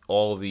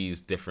all of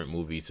these different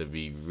movies to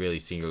be really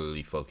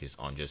singularly focused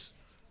on just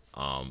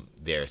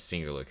their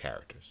singular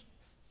characters.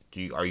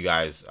 Are you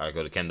guys? I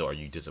go to Kendall. Are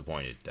you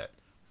disappointed that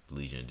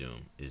Legion of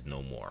Doom is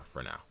no more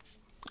for now?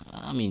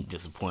 I mean,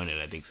 disappointed,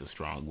 I think, is a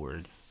strong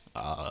word.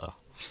 I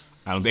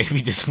don't think I'd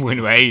be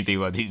disappointed by anything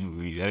about these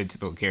movies. I just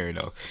don't care,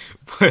 though.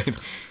 But,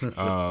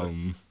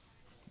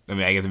 I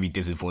mean, I guess I'd be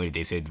disappointed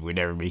they said we're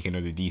never making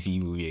another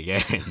DC movie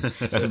again.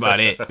 That's about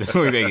it. That's the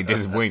only thing that can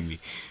disappoint me.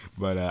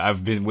 But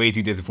I've been way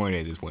too disappointed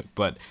at this point.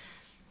 But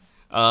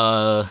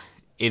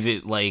is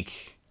it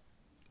like...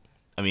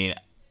 I mean,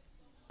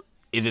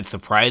 is it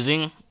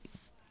surprising?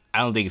 I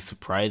don't think it's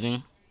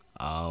surprising.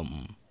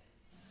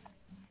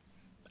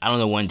 I don't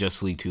know when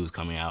Justice League 2 is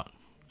coming out.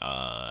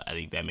 I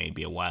think that may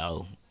be a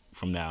while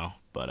from now.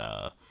 But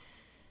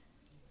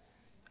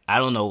I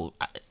don't know.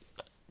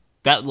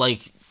 That,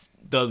 like,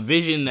 the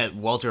vision that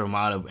Walter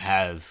Hamada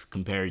has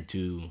compared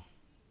to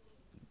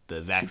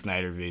the Zack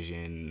Snyder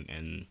vision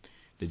and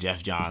the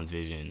Jeff Johns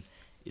vision,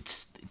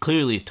 it's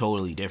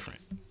totally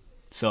different.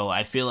 So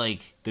I feel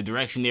like the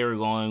direction they were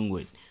going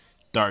with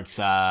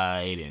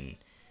Darkseid and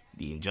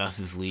the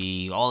Injustice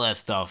League, all that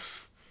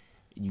stuff,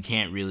 you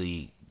can't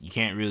really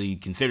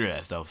consider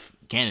that stuff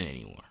canon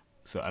anymore.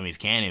 So I mean, it's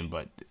canon,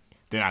 but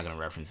they're not gonna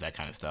reference that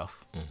kind of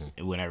stuff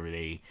whenever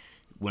we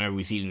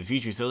see it in the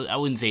future. So I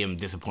wouldn't say I'm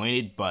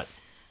disappointed, but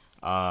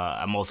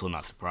I'm also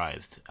not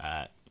surprised.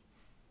 I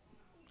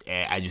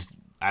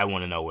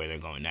want to know where they're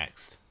going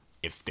next,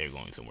 if they're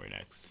going somewhere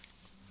next.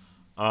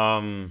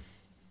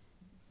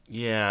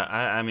 Yeah,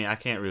 I mean, I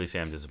can't really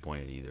say I'm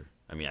disappointed either.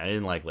 I mean, I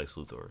didn't like Lex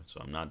Luthor, so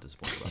I'm not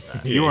disappointed about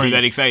that. You weren't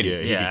that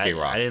excited. Yeah,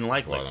 I didn't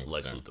like Lex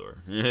Luthor.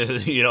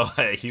 You know,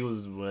 he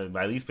was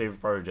my least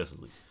favorite part of Justice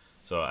League.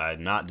 So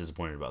I'm not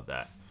disappointed about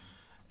that.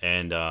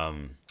 And,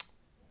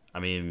 I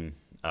mean,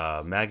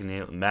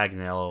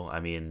 Magniello, I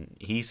mean,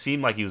 he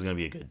seemed like he was going to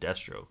be a good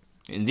Deathstroke.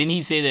 And didn't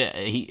he say that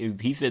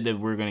he said that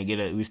we're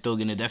still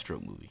getting a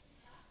Deathstroke movie?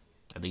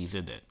 I think he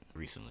said that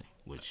recently,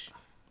 which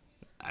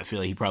I feel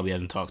like he probably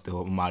hasn't talked to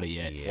Hamada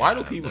yet. Yeah, why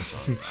do people?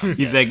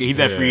 He's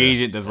that free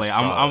agent that's like,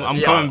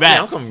 I'm coming back.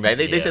 Yeah, I'm coming back.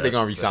 They said they're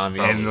gonna resign me,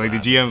 and like the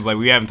GM's like,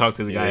 we haven't talked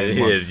to the guy.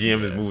 Yeah, the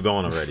GM has moved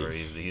on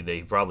already.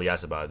 They probably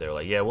asked about it. They're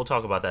like, yeah, we'll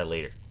talk about that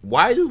later.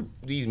 Why do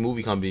these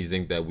movie companies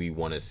think that we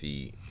want to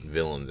see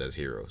villains as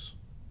heroes?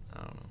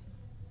 I don't know.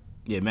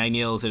 Yeah,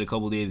 Magniello said a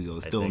couple days ago,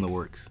 it's still in the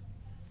works.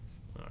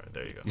 All right,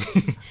 there you go.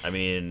 I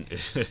mean,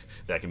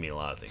 that can mean a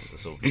lot of things.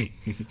 It's so vague.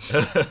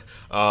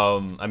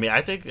 I mean,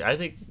 I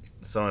think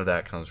some of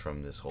that comes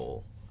from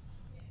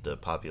the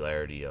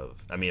popularity of.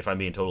 I mean, if I'm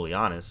being totally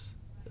honest,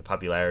 the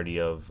popularity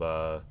of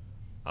the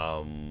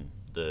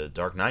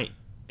Dark Knight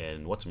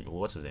and what's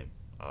his name?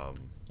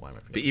 Why am I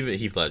forgetting? Even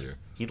Heath Ledger.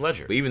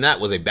 But even that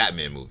was a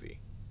Batman movie.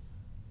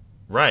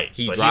 Right.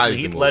 He drives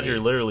Heath the Ledger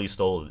movie. literally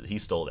stole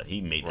that. He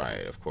made that.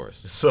 Right, of course.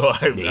 So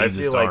I he's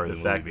the feel star like of the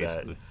the fact movie,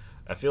 that basically.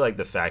 I feel like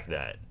the fact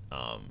that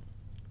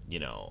you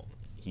know,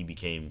 he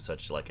became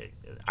such like an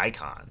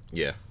icon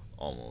Yeah.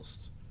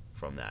 almost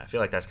from that. I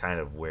feel like that's kind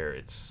of where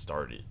it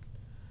started.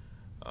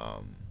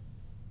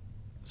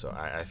 So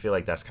I feel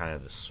like that's kind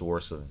of the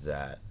source of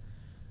that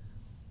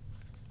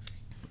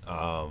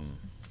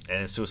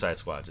And Suicide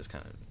Squad just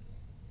kind of,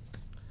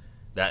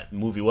 that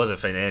movie was a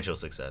financial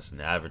success, and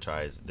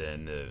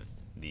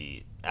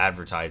the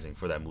advertising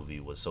for that movie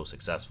was so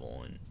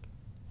successful, and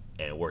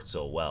it worked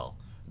so well.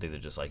 I think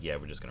they're just like, yeah,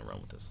 we're just gonna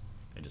run with this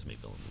and just make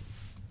villain movies.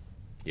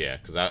 Yeah,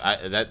 because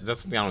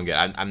that's something I don't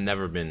get. I've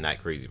never been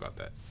that crazy about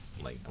that.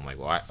 Like, I'm like,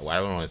 why do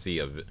I want to see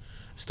a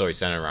story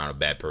centered around a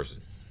bad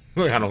person?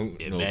 Like, I don't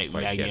know.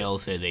 Magneto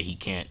said that he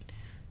can't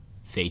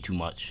say too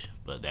much,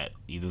 but that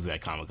he was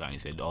at Comic-Con. He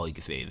said all he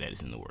could say is that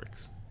it's in the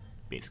works,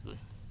 basically.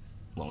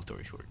 Long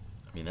story short.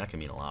 I mean, that can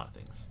mean a lot of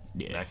things.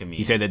 Yeah, that can mean,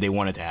 he said that they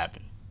want it to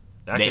happen.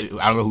 I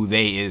don't know who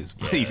they is,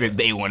 but he said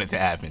they want it to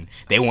happen.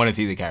 They want to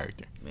see the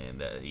character. Man,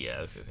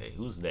 hey,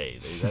 who's they?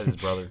 Is that his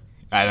brother?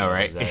 I know,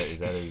 right? Is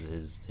that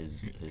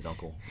his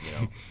uncle? You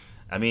know,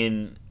 I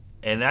mean,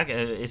 and that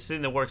it's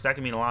in the works. That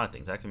can mean a lot of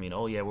things. That can mean,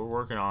 oh yeah, we're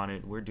working on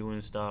it. We're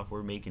doing stuff.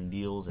 We're making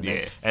deals, and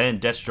then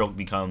Deathstroke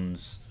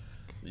becomes,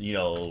 you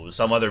know,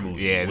 some other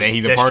movie. Yeah, then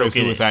he's a part of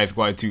Suicide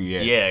Squad too.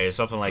 Yeah, yeah, or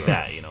something like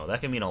that. You know,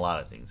 that can mean a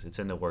lot of things. It's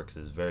in the works.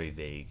 It's very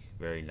vague,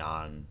 very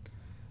non-committal.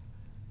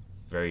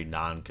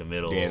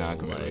 Yeah,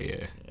 non-committal. Like,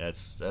 yeah,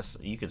 that's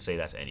you could say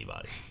that's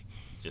anybody,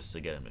 just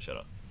to get him to shut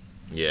up.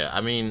 Yeah,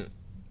 I mean,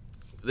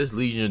 this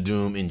Legion of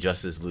Doom,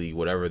 Injustice League,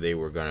 whatever they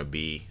were gonna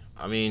be.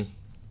 I mean,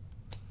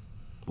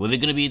 was it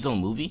gonna be its own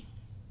movie?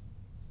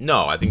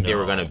 No, I think they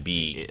were gonna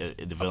be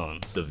the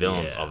villains. The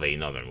villains of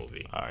another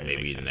movie. Right,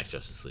 maybe the next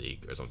Justice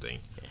League or something.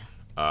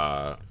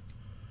 Yeah.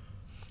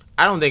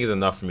 I don't think it's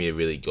enough for me to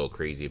really go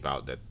crazy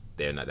about that.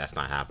 That's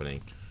not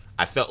happening.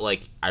 I felt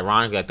like,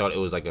 ironically, I thought it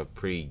was like a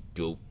pretty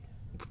dope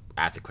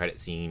after credit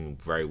scene,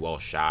 very well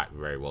shot,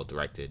 very well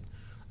directed.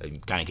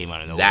 Kind of came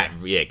out of nowhere.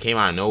 It came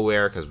out of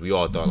nowhere because we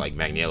all thought like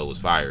Magneto was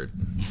fired.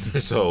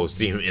 So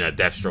seeing him in a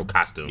Deathstroke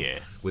costume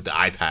with the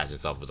eye patch and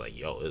stuff was like,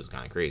 yo, it was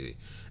kind of crazy.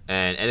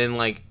 And then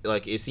like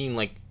it seemed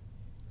like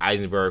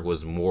Eisenberg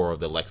was more of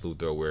the Lex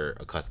Luthor we're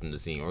accustomed to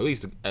seeing, or at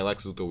least the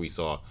Lex Luthor we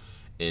saw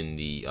in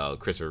the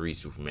Christopher Reeve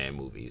Superman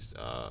movies,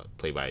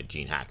 played by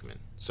Gene Hackman.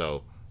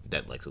 So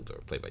that Lex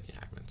Luthor played by Gene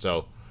Hackman.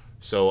 So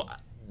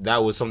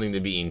that was something to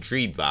be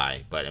intrigued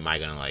by. But am I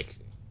gonna like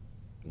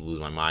lose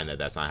my mind that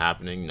that's not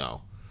happening?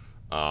 No.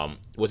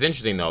 What's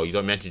interesting though,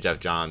 you mentioned Jeff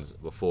Johns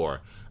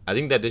before. I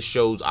think that this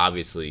shows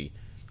obviously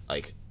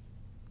like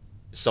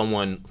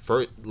someone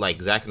for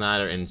like Zack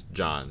Snyder and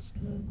Johns.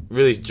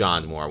 Really,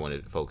 Johns more I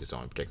wanted to focus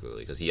on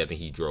particularly because I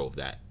think he drove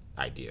that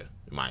idea,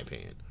 in my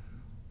opinion.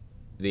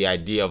 The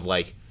idea of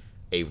like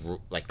a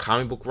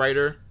comic book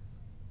writer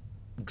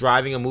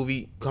driving a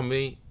movie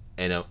company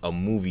and a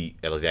movie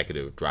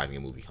executive driving a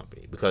movie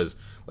company, because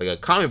like a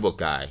comic book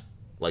guy,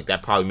 like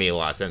that probably made a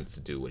lot of sense to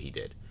do what he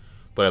did.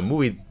 But a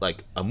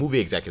movie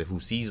executive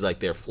who sees like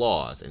their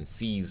flaws and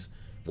sees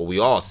what we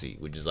all see,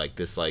 which is like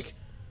this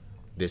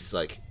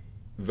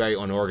very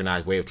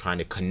unorganized way of trying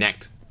to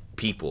connect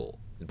people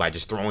by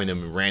just throwing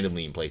them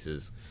randomly in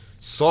places,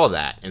 saw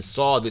that and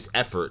saw this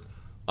effort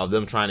of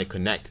them trying to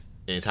connect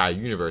an entire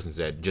universe and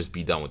said, just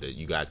be done with it.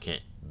 You guys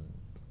can't,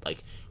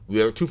 like,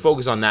 we are too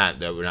focused on that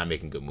we're not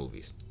making good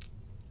movies.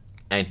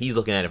 And he's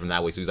looking at it from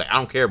that way. So he's like, I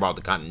don't care about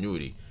the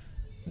continuity.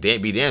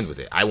 Be damned with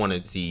it. I want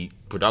to see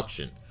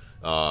production.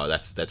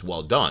 That's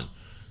well done.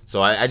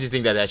 So I just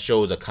think that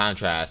shows a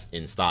contrast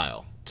in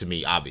style to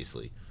me,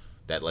 obviously.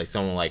 That like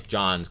someone like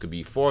Johns could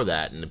be for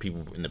that, and the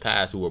people in the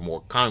past who were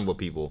more comic book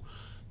people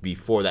be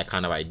for that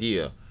kind of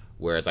idea.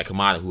 Whereas like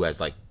Hamada, who has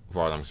like, as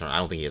far as I'm concerned, I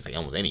don't think he has like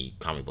almost any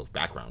comic book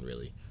background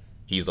really.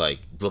 He's like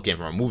looking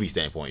from a movie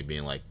standpoint,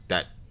 being like,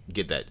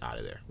 get that out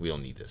of there. We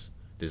don't need this.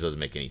 This doesn't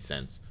make any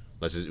sense.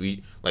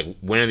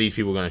 When are these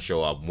people gonna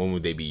show up? When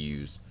would they be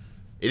used?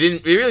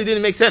 It really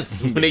didn't make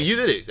sense when you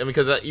did it. I mean,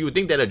 because you would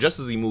think that a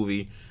Justice League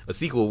movie, a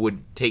sequel,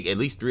 would take at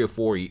least 3 or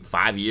 4,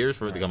 5 years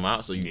for it to come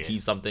out. So you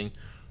tease something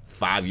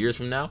 5 years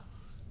from now.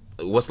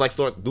 What's Lex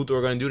Luthor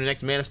going to do in the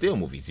next Man of Steel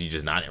movie? Is he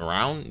just not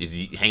around? Is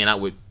he hanging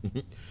out with?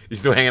 Is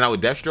still hanging out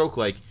with Deathstroke?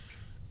 Like,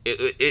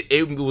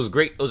 it was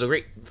great. It was a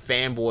great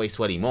fanboy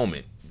sweaty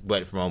moment.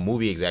 But from a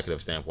movie executive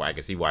standpoint, I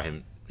can see why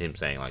him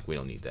saying like, we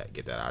don't need that.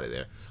 Get that out of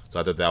there. So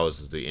I thought that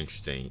was the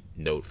interesting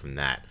note from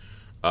that.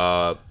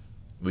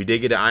 We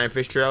did get the Iron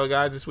Fist trailer,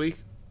 guys, this week.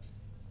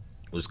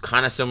 It was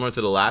kind of similar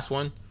to the last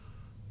one,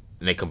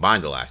 and they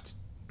combined the last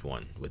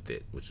one with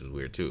it, which was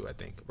weird too, I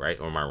think, right?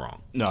 Or am I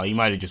wrong? No, you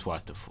might have just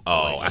watched the.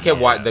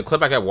 The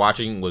clip I kept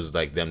watching was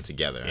like them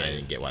together. Yeah. I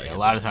didn't get why. A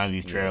lot of times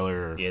these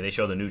trailers. Yeah, they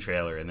show the new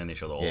trailer and then they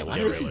show the old. Yeah, why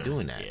trailer. are you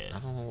doing that? Yeah. I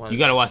don't know why. You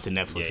gotta watch the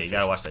Netflix. Yeah, you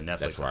gotta watch the Netflix.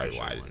 That's probably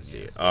why I didn't see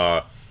it.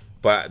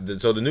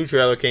 So the new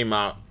trailer came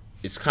out.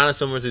 It's kind of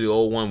similar to the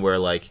old one, where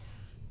like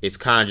it's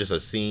kind of just a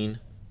scene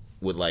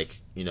with like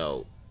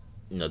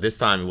this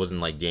time it wasn't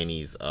like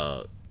Danny's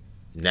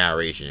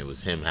narration. It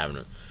was him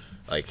having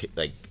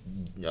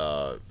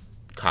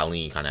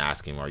Colleen kind of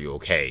asking him, "Are you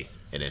okay?"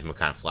 And then him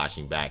kind of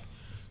flashing back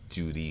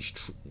to these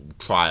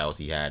trials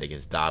he had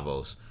against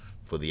Davos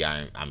for the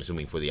I'm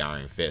assuming for the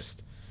Iron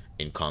Fist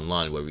in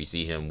Kunlun, where we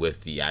see him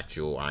with the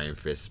actual Iron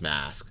Fist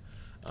mask,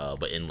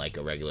 but in like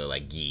a regular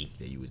like gi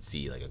that you would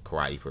see like a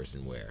karate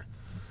person wear.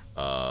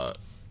 But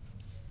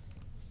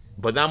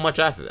not much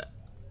after that.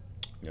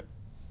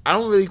 I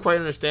don't really quite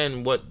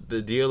understand what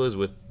the deal is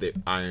with the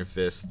Iron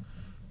Fist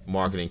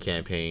marketing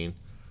campaign.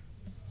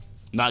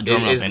 Not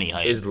drumming up any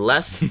hype. Is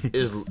less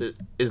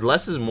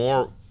is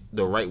more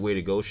the right way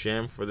to go,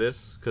 Sham, for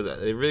this? Because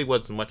it really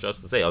wasn't much else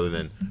to say other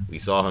than we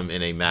saw him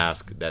in a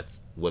mask.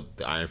 That's what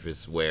the Iron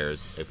Fist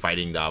wears,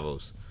 fighting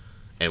Davos,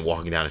 and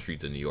walking down the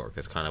streets of New York.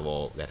 That's kind of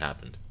all that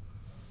happened.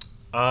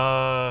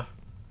 I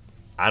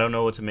don't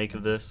know what to make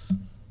of this.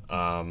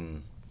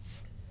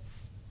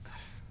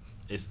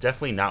 It's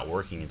definitely not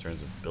working in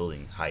terms of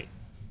building hype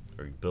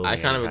or building I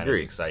kind of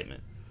agree.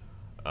 Excitement.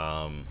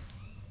 I'm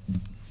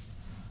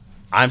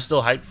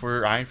still hyped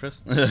for Iron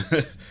Fist.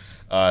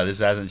 This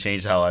hasn't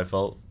changed how I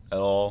felt at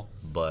all,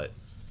 but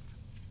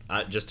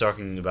just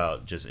talking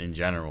about just in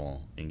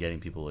general and getting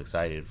people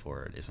excited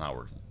for it, it's not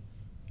working.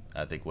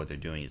 I think what they're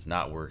doing is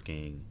not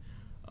working.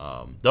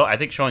 Though I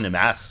think showing the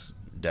masks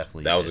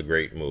definitely was a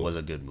great move. Was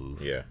a good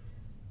move. Yeah.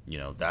 You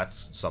know,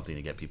 that's something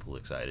to get people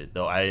excited.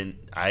 Though I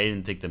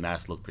didn't think the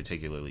mask looked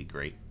particularly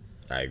great.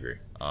 I agree.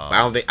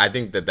 I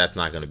think that's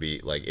not going to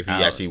be like if he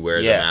actually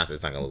wears a mask,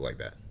 it's not going to look like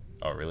that.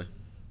 Oh, really?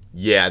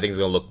 Yeah, I think it's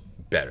going to look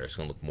better. It's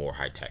going to look more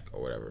high tech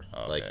or whatever.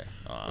 Okay. Like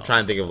I'm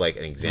trying to think of like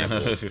an example.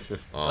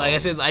 Like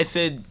I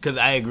said, because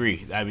I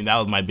agree. I mean, that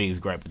was my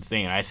biggest gripe with the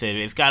thing. I said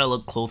it's got to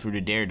look closer to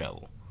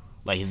Daredevil,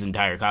 like his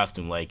entire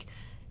costume. Like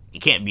it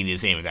can't be the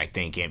same exact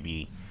thing. It can't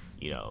be,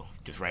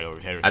 just right over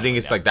his head. I think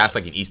it's like that's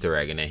like an Easter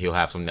egg, and then he'll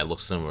have something that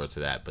looks similar to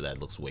that, but that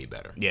looks way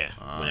better. Yeah.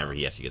 Whenever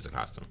he actually gets a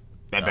costume,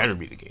 that better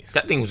be the case.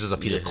 That thing was just a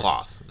piece of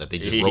cloth that they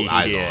just wrote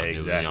eyes on.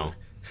 Exactly.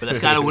 But that's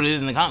kind of what it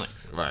is in the comics.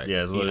 Right.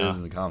 Yeah, that's what it is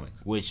in the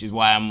comics. Which is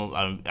why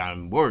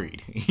I'm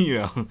worried.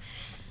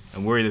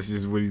 I'm worried this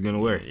is what he's gonna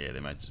wear. Yeah, they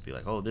might just be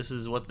like, "Oh, this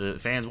is what the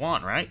fans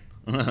want, right?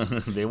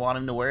 They want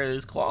him to wear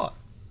this cloth."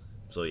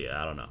 So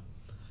yeah, I don't know.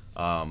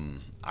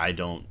 I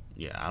don't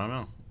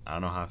know. I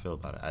don't know how I feel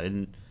about it. I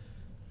didn't.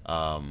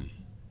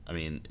 I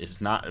mean,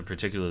 it's not a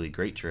particularly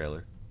great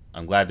trailer.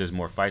 I'm glad there's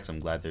more fights. I'm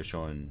glad they're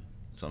showing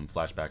some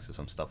flashbacks to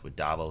some stuff with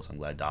Davos. I'm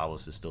glad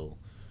Davos is still,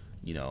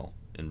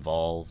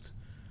 involved.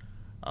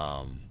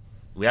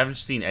 We haven't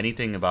seen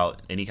anything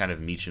about any kind of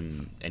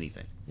Meachum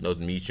anything. No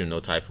Meachum,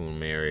 no Typhoon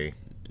Mary.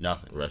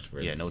 Nothing.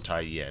 Reference. Yeah, no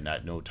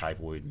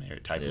Typhoid Mary.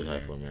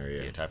 Typhoid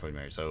Mary. Yeah, Typhoid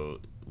Mary. So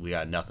we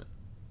got nothing.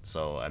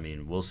 So I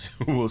mean, we'll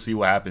see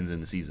what happens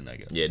in the season, I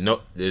guess. Yeah,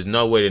 there's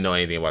no way to know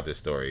anything about this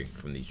story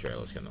from these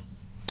trailers,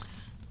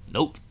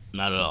 Nope,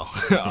 not at all.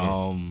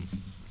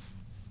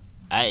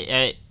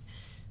 I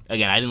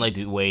didn't like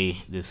the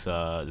way this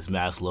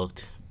mask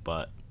looked,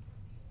 but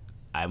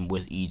I'm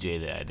with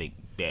EJ that I think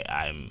that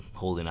I'm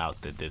holding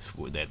out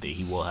that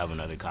he will have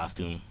another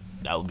costume.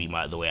 That would be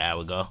the way I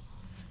would go.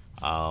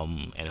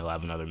 And he'll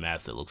have another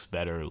mask that looks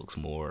better, looks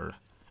more.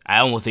 I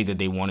almost think that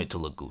they want it to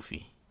look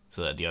goofy,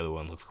 so that the other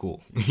one looks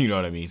cool. You know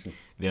what I mean?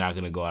 They're not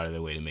gonna go out of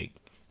their way to make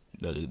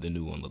the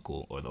new one look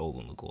cool or the old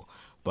one look cool.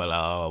 But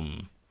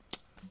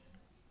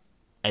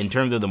in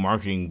terms of the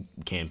marketing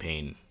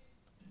campaign,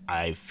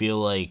 I feel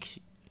like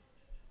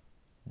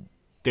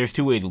there's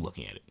two ways of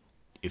looking at it.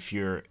 If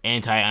you're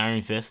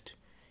anti-Iron Fist,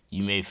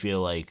 you may feel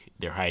like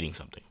they're hiding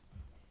something,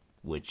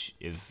 which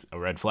is a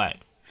red flag.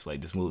 It's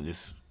like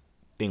this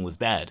thing was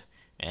bad,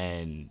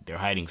 and they're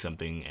hiding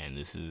something, and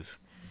this is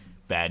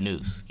bad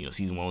news.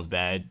 Season 1 was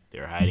bad.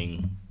 They're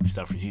hiding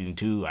stuff for season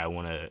 2. I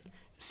want to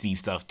see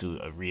stuff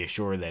to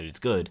reassure that it's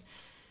good.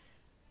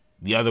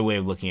 The other way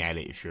of looking at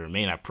it, if you're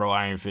maybe not pro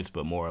Iron Fist,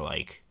 but more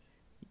like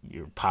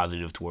you're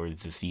positive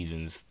towards the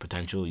season's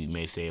potential, you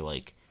may say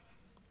like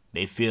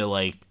they feel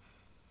like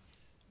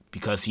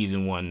because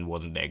season 1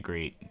 wasn't that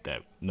great,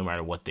 that no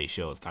matter what they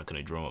show, it's not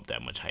going to drum up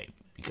that much hype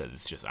because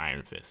it's just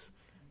Iron Fist.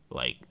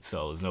 Like,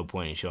 so there's no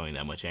point in showing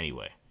that much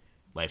anyway.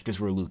 Like, if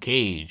this were Luke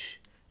Cage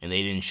and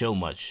they didn't show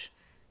much,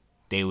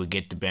 they would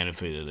get the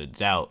benefit of the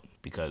doubt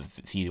because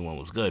season 1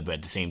 was good, but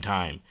at the same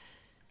time,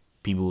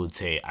 people would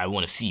say, I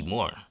want to see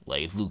more.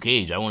 Like, it's Luke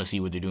Cage. I want to see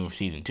what they're doing for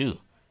season 2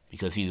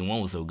 because season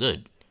 1 was so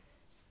good.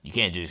 You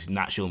can't just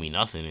not show me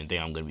nothing and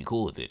think I'm going to be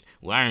cool with it.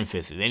 With Iron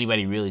Fist, is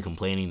anybody really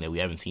complaining that we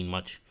haven't seen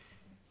much?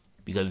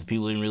 Because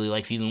people didn't really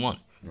like season 1.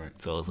 Right.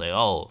 So it's like,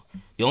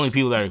 the only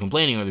people that are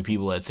complaining are the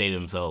people that say to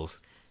themselves,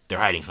 they're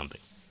hiding something,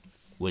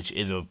 which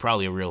is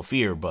probably a real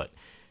fear, but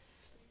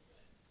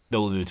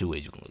those are the two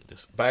ways you can look at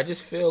this. But I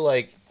just feel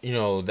like,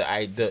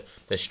 the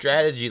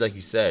strategy, like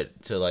you said,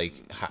 to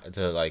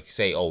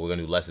say, we're going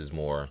to do less is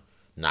more,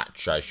 not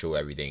try to show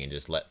everything and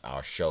just let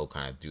our show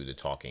kind of do the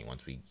talking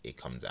once it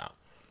comes out.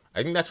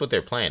 I think that's what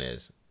their plan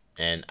is.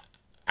 And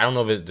I don't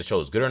know if the show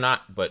is good or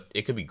not, but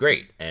it could be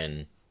great.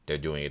 And they're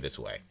doing it this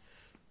way.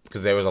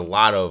 Because they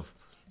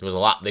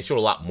showed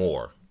a lot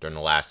more during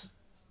the last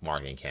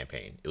marketing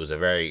campaign. It was a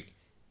very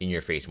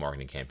in-your-face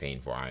marketing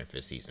campaign for Iron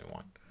Fist Season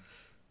 1.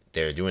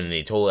 They're doing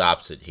the total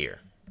opposite here.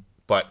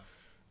 But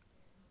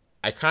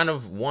I kind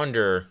of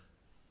wonder,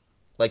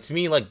 like, to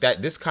me, like,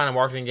 that this kind of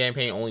marketing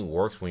campaign only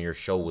works when your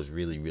show was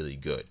really, really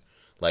good.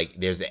 like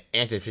there's the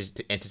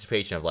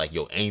anticipation of like,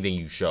 yo, anything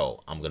you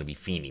show, I'm gonna be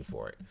fiending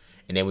for it.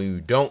 And then when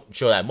you don't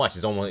show that much,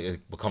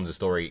 it becomes a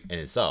story in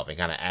itself. It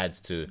kind of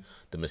adds to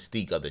the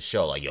mystique of the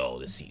show. Like, yo,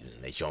 this season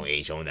ain't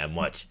showing that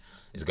much.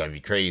 It's gonna be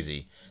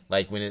crazy.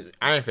 Like when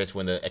Iron Fist,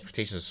 when the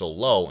expectations are so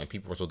low and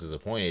people were so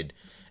disappointed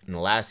in the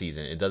last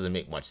season, it doesn't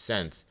make much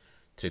sense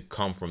to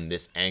come from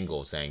this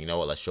angle saying, you know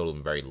what, let's show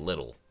them very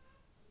little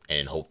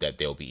and hope that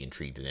they'll be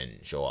intrigued and then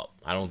show up.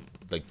 I don't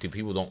like the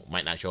people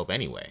might not show up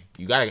anyway.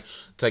 You gotta,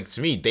 it's like,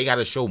 to me, they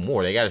gotta show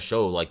more. They gotta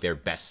show like their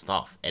best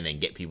stuff and then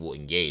get people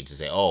engaged to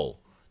say, oh,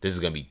 this is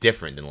gonna be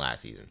different than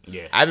last season.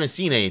 Yeah. I haven't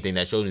seen anything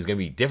that shows me it's gonna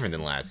be different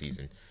than last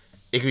season.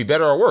 It could be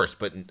better or worse,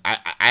 but I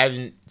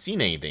haven't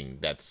seen anything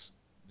that's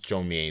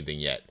shown me anything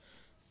yet.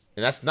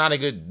 And that's not a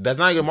good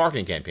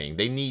marketing campaign. I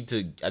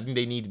think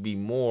they need to be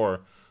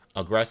more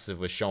aggressive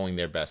with showing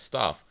their best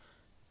stuff.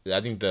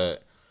 I think the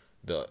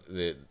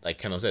like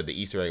Kendall said,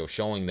 the Easter egg of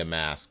showing the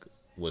mask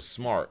was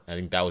smart. I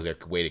think that was their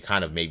way to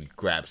kind of maybe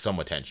grab some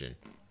attention.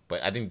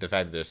 But I think the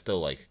fact that they're still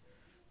like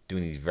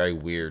doing these very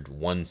weird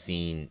one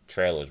scene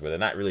trailers where they're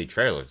not really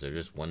trailers, they're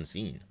just one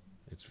scene.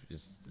 It's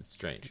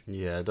strange.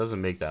 Yeah, it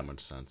doesn't make that much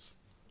sense.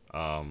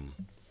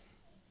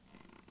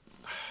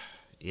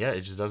 Yeah,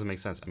 it just doesn't make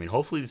sense. I mean,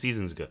 hopefully the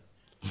season's good.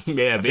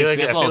 Yeah,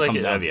 That's all it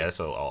comes down to. That's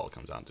all it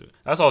comes down to.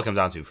 That's all it comes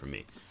down to for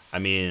me. I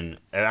mean,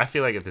 I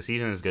feel like if the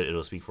season is good,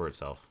 it'll speak for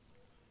itself.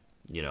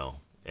 You know,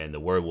 and the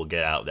word will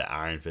get out that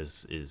Iron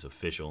Fist is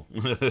official.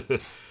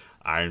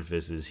 Iron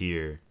Fist is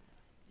here.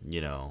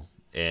 You know,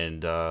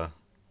 and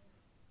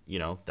you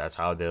know, that's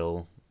how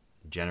they'll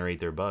generate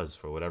their buzz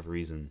for whatever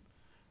reason.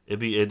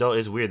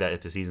 It's weird that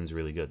if the season's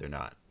really good, they're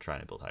not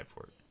trying to build hype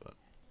for it. But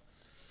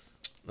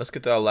let's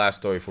get to our last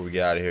story before we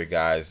get out of here,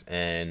 guys.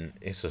 And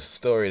it's a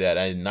story that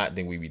I did not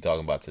think we'd be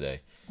talking about today.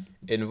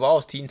 It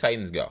involves Teen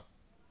Titans Go.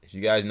 If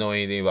you guys know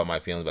anything about my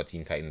feelings about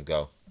Teen Titans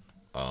Go,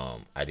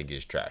 I think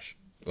it's trash.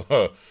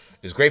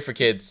 It's great for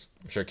kids.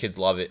 I'm sure kids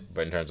love it.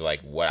 But in terms of like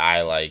what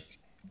I like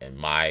and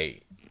my,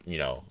 you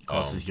know,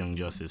 cost is Young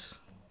Justice.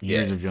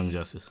 Years of Young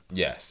Justice.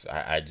 Yes,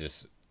 I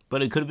just.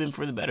 But it could have been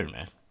for the better,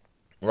 man.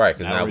 Right,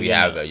 because now we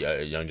have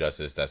a Young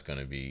Justice that's going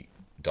to be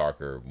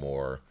darker,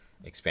 more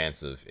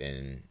expansive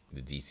in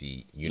the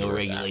DC universe. No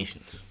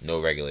regulations. No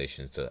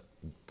regulations to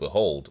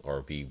behold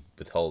or be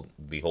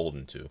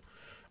beholden to.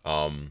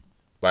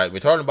 But we're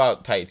talking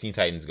about Teen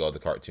Titans Go, the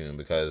cartoon,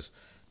 because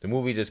the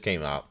movie just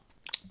came out.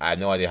 I have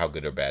no idea how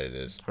good or bad it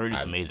is. Heard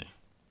it's amazing.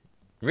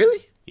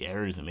 Really? Yeah, I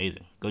heard it's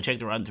amazing. Go check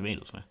the Rotten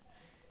Tomatoes, man.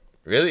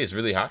 Really? It's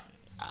really high?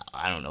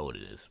 I don't know what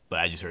it is, but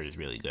I just heard it's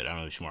really good. I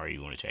don't know if Shamari,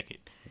 you want to check it.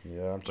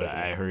 yeah, But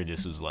I heard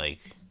this was like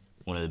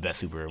one of the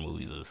best superhero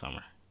movies of the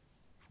summer,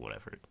 for what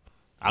I've heard.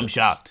 I'm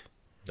shocked.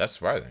 That's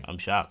surprising. I'm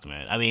shocked,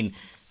 man. I mean,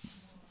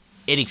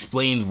 it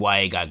explains why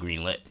it got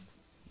greenlit.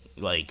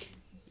 Like,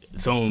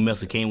 someone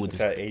must have came with it's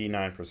this. at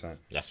 89%.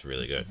 That's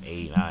really good.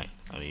 89.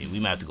 I mean, we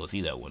might have to go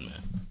see that one,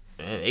 man.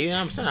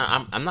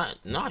 89%. I'm not.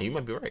 No, you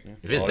might be right. Yeah.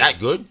 If it's that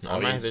good, I might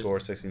have Audience to. score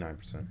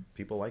 69%.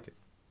 People like it.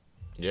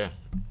 Yeah.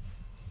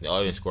 The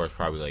audience score is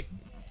probably like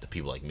the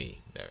people like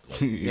me.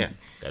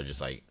 They're just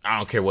like, I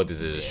don't care what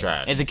this is. It's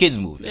trash. It's a kids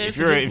movie. Yeah, if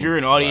you're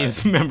an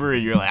audience member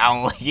and you're like, I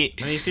don't like it.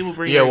 I mean, people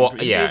bring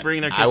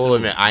bring their kids I will to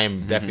admit, I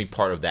am definitely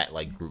part of that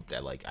like group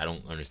that like I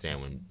don't understand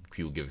when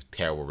people give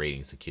terrible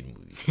ratings to kid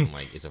movies. I'm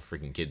like, it's a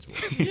freaking kids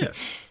movie.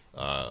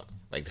 Yeah.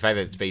 Like the fact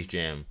that Space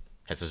Jam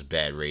has such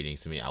bad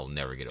ratings to me, I will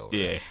never get over.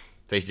 Yeah.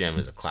 Space Jam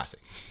is a classic.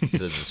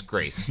 It's a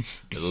disgrace.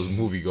 Those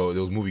movie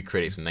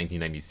critics from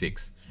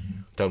 1996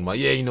 talking about,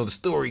 yeah, you know, the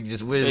story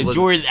just wasn't.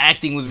 Jordan's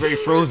acting was very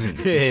frozen.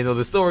 Yeah, you know,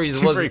 the story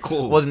just Very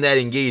cool. wasn't that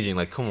engaging.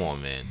 Like, come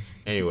on, man.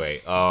 Anyway,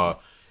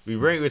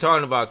 we're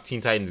talking about Teen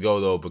Titans Go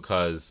though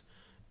because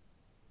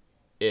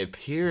it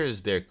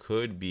appears there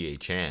could be a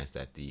chance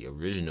that the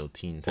original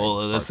Teen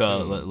Titans.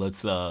 Well,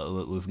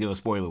 let's give a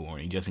spoiler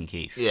warning just in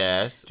case.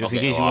 Yes. Just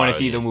in case you want to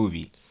see the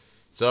movie.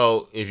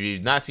 So, if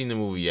you've not seen the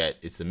movie yet,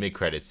 it's the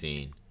mid-credit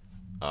scene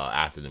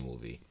after the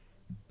movie.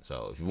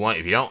 So, if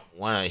you don't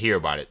want to hear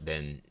about it,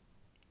 then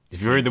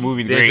if you heard the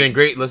movie, it's been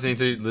great listening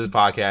to this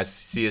podcast.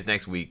 See us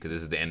next week because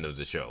this is the end of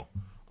the show.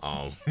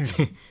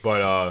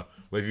 But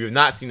if you've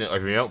not seen it, or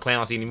if you don't plan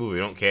on seeing the movie,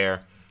 you don't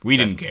care. We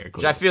didn't care.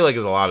 Which I feel like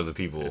is a lot of the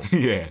people.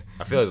 Yeah.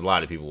 I feel there's a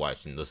lot of people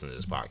watching, listening to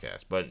this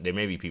podcast, but there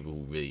may be people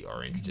who really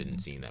are interested in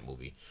seeing that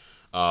movie.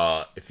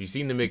 If you've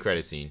seen the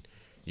mid-credit scene,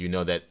 you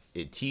know that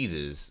it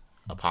teases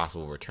a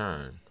possible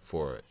return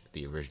for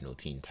the original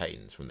Teen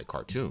Titans from the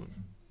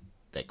cartoon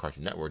that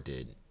Cartoon Network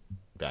did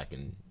back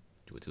in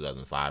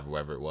 2005 or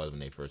whatever it was when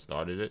they first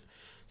started it.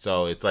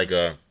 So it's like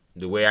the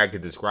way I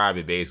could describe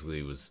it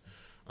basically was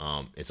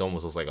it's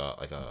almost looks like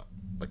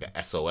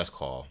a SOS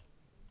call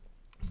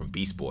from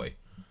Beast Boy,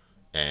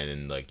 and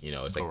then like, you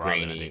know, it's like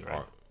Robin, grainy, think,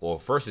 right? or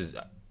first is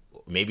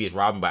maybe it's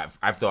Robin, but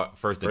I thought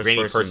the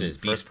grainy person is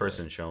Beast First Boy.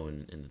 person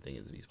shown in the thing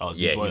is Beast Boy. Oh,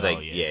 Yeah, Beast he's Boy? like,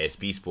 Oh, yeah, it's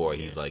Beast Boy.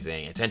 He's like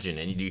saying, attention,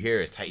 and you hear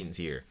it's Titans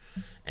here,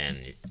 and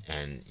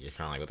you're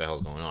kind of like, what the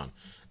hell's going on?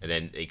 And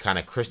then it kind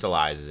of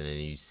crystallizes, and then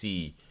you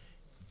see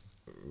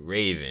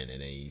Raven,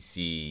 and then you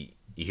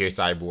hear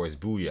Cyborg's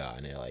Booyah,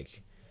 and they're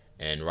like,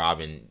 and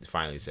Robin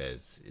finally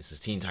says, "It's the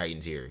Teen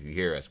Titans here. If you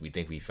hear us, we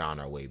think we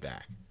found our way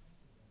back,"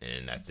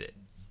 and that's it.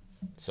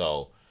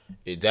 So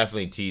it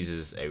definitely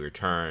teases a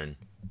return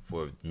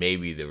for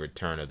maybe the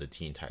return of the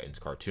Teen Titans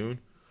cartoon.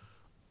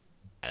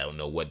 I don't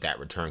know what that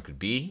return could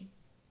be.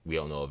 We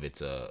don't know if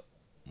it's a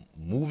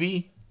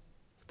movie.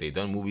 They've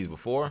done movies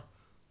before.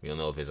 We don't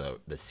know if it's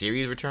the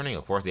series returning.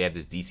 Of course, they have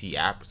this DC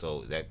app,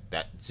 so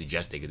that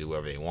suggests they could do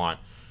whatever they want.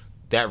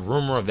 That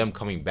rumor of them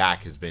coming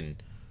back has been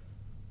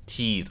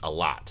teased a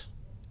lot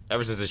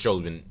ever since the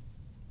show's been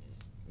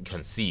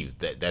conceived.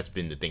 That's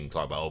been the thing to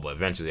talk about. Oh, but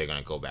eventually they're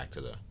gonna go back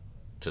to the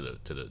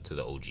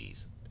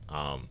OGs.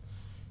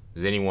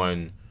 Does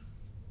anyone?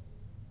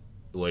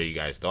 What are you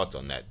guys' thoughts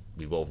on that?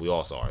 We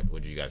all saw it.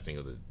 What did you guys think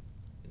of the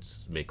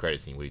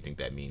mid-credit scene? What do you think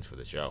that means for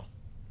the show?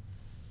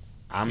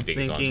 I'm think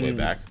it's on its way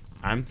back?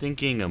 I'm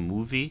thinking a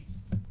movie.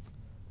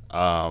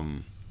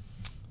 Not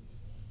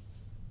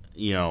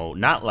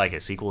like a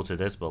sequel to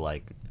this, but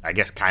like I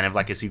guess kind of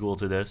like a sequel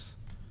to this.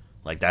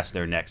 Like that's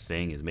their next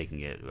thing, is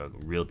making it a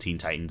real Teen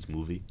Titans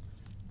movie.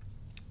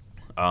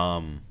 Which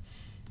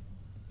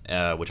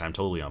I'm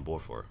totally on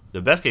board for.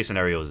 The best case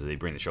scenario is that they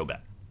bring the show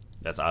back.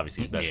 That's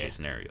obviously the best case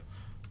scenario.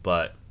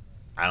 But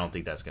I don't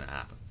think that's going to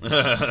happen.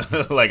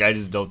 Like, I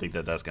just don't think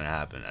that that's going to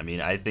happen. I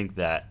mean, I think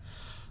that,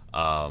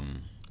 I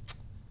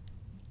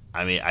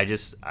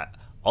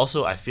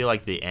feel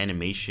like the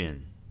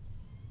animation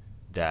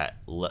the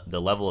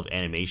level of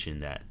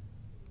animation that,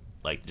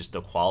 like, just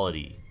the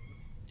quality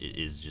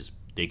is just,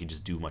 they could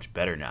just do much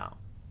better now,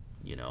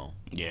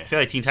 Yeah. I feel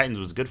like Teen Titans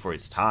was good for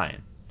its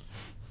time,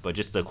 but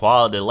just the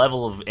quality, the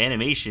level of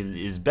animation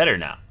is better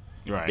now.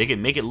 Right. They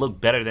can make it look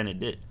better than it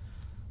did.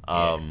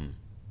 And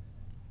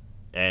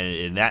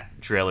in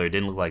that trailer, it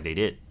didn't look like they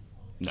did.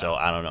 No. So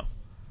I don't know.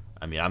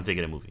 I mean, I'm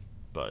thinking a movie,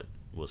 but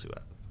we'll see what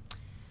happens.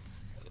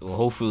 Well,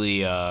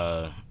 hopefully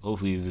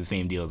it's the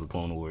same deal as the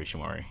Clone Wars,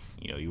 Shamari.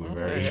 You were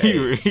very.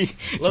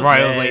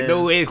 Shamari was like,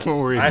 "No way, Clone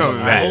Wars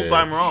coming back." I hope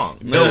I'm wrong.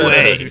 No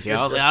way.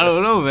 I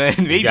don't know, man.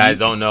 Maybe. You guys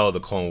don't know the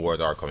Clone Wars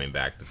are coming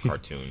back. The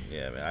cartoon.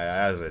 Yeah,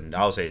 man.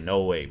 I would say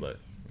no way, but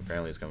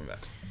apparently it's coming back.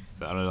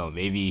 I don't know.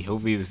 Maybe,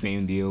 hopefully, the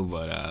same deal,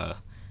 but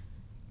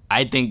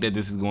I think that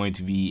this is going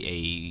to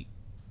be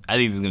I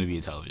think this is going to be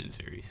a television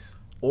series.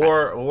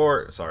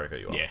 Or sorry to cut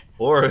you off. Yeah.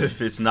 Or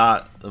if it's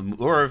not a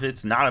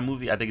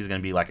movie, I think it's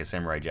going to be like a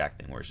Samurai Jack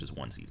thing, where it's just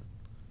one season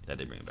that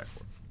they bring it back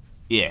for.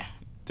 Yeah,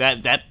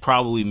 that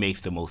probably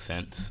makes the most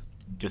sense,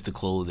 just to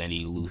close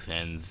any loose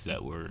ends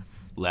that were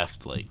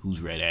left, like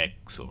who's Red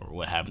X or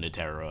what happened to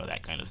Terra,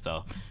 that kind of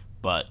stuff.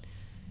 But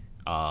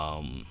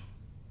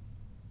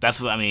that's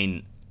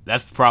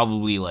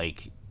probably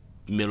like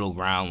middle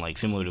ground, like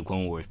similar to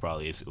Clone Wars.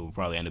 It will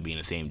probably end up being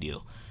the same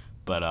deal.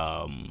 But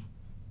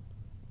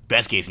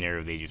best case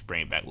scenario, they just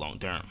bring it back long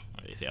term.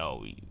 They say,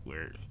 "Oh,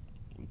 we're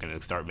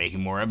gonna start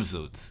making more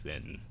episodes,"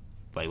 and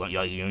like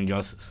Young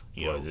Justice.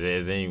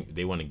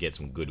 They want to get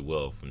some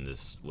goodwill from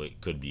this, what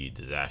could be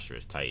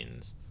disastrous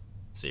Titans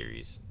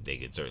series. They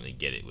could certainly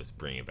get it with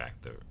bringing back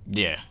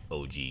the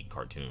OG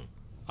cartoon.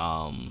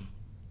 And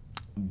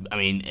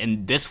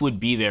this would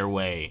be their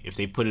way if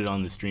they put it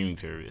on the streaming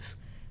service.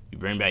 You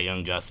bring back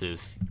Young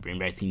Justice, you bring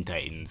back Teen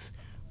Titans.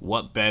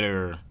 What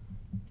better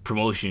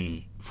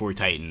promotion for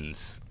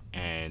Titans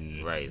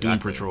and Doom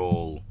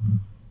Patrol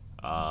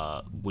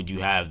would you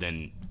have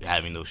than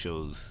having those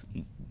shows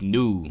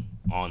new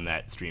on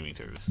that streaming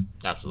service?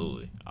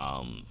 Absolutely.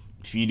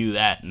 If you do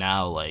that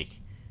now, like,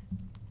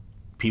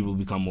 people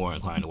become more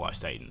inclined to watch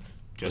Titans.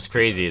 What's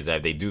crazy is that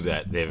if they do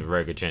that, they have a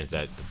very good chance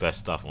that the best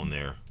stuff on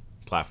their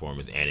platform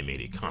is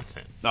animated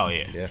content. Oh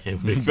yeah.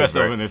 The best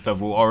stuff on their stuff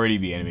will already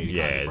be animated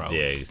content, probably.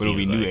 Yeah, but it'll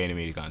be new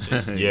animated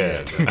content.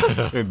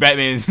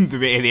 Batman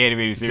the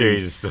animated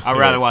series. Stuff. I'd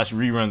rather watch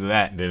reruns of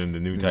that than the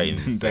new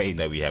Titans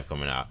that we have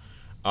coming out.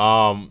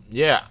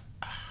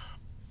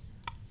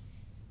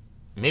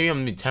 Maybe I'm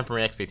gonna be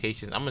tempering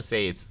expectations. I'm gonna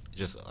say it's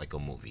just like a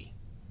movie.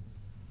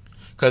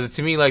 Because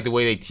to me, like, the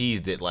way they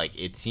teased it, like,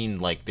 it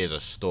seemed like there's a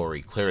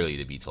story clearly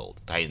to be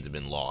told. Titans have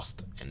been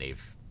lost, and they're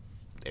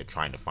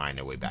trying to find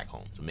their way back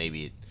home. So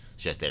maybe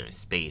it's just they're in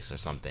space or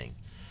something.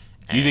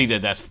 And you think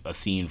that that's a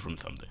scene from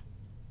something?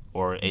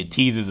 Or it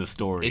teases a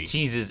story? It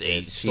teases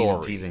a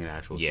story. Teasing an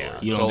actual story.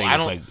 You don't think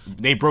it's like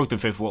they broke the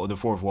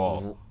fourth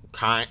wall?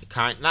 I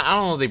don't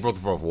know if they broke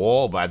the fourth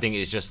wall, but I think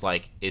it's just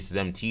like it's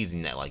them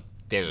teasing that, like,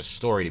 there's a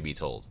story to be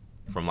told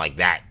from, like,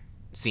 that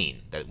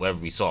scene, that whatever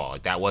we saw.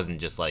 Like, that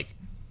wasn't just like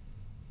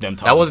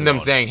that wasn't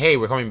them saying, "Hey,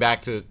 we're coming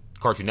back to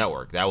Cartoon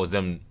Network." That was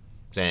them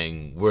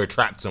saying, "We're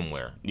trapped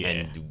somewhere,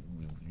 and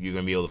you're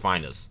gonna be able to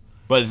find us."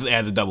 But it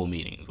has a double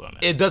meaning, is what I'm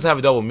It does have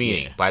a double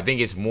meaning, but I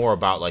think it's more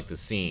about, like, the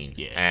scene,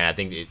 and I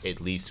think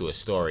it leads to a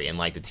story. And,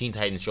 like, the Teen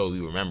Titans show we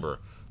remember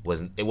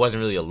wasn't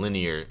really a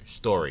linear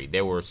story.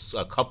 There were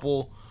a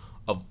couple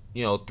of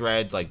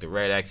threads, like the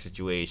Red X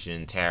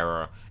situation,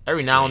 Terra.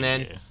 Every now and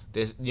then.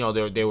 There's,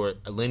 there were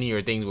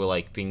linear things where,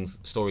 like,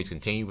 stories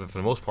continue, but for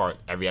the most part,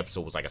 every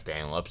episode was like a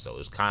standalone episode. It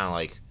was kind of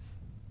like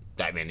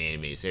Batman the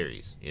Animated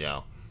Series,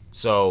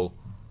 So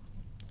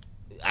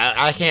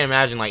I can't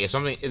imagine like if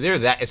something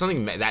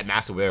that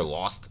massive they're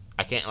lost.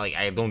 I can't like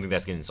I don't think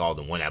that's getting solved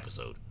in one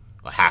episode,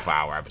 a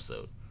half-hour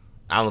episode.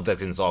 I don't know if that's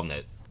getting solved in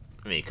that.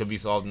 I mean, it could be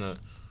solved in a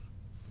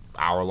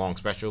hour-long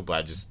special,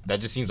 but that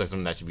just seems like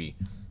something that should be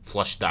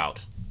flushed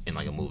out in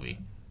like a movie.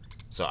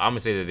 So I'm gonna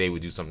say that they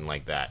would do something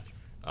like that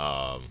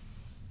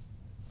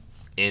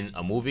in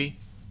a movie,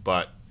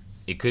 but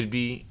it could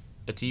be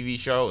a TV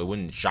show. It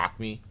wouldn't shock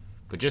me,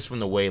 but just from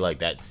the way like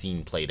that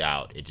scene played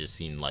out, it just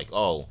seemed like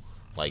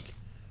like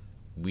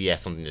we have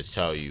something to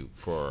tell you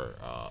for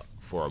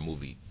our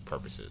movie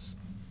purposes,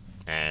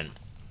 and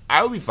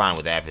I would be fine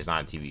with that if it's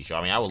not a TV show.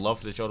 I mean, I would love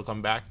for the show to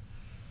come back,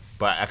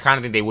 but I kind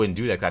of think they wouldn't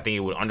do that because I think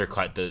it would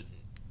undercut the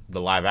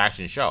live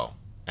action show.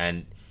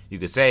 And you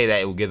could say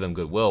that it would give them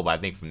goodwill, but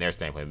I think from their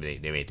standpoint,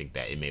 they may think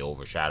that it may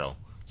overshadow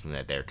something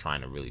that they're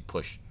trying to really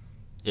push.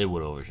 It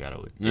would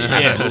overshadow it.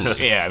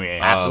 Absolutely. Yeah, I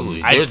mean,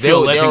 absolutely. I feel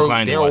less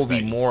inclined to there watch will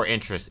be that. more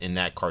interest in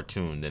that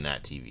cartoon than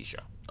that TV show.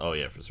 Oh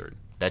yeah, for certain.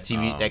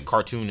 That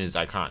cartoon is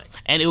iconic.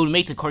 And it would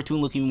make the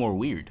cartoon look even more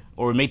weird,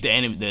 or would make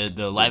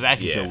the live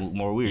action show look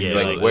more weird. Yeah,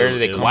 like where do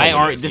they come? Why up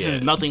aren't with this?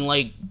 Is nothing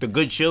like the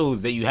good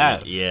shows that you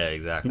have. Yeah,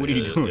 exactly. What are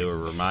you doing? It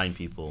would remind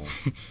people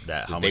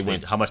that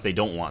how much they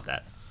don't want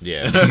that.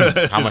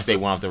 Yeah, how much they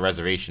want the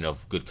reservation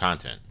of good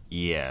content.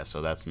 Yeah,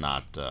 so that's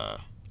not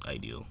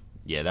Ideal.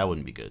 Yeah, that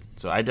wouldn't be good.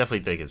 So I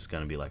definitely think it's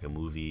gonna be like a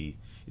movie,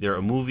 either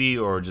a movie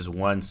or just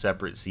one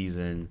separate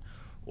season,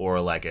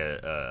 or like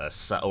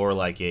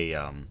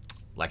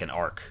like an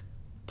arc,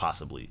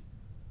 possibly,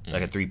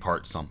 like a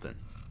 3-part something,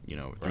 3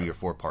 or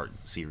 4-part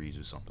series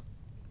or something.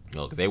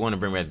 If they want to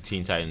bring back the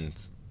Teen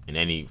Titans in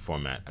any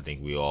format, I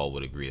think we all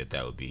would agree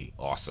that would be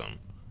awesome.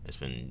 It's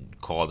been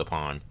called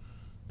upon.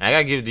 And I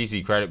gotta give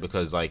DC credit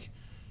because like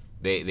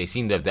they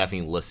seem to have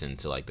definitely listened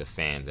to like the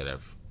fans that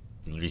have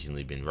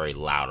recently been very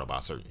loud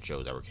about certain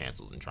shows that were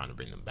canceled and trying to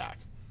bring them back.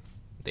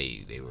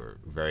 They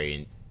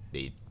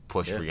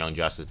pushed for Young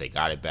Justice. They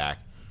got it back.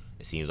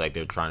 It seems like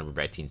they're trying to bring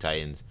back Teen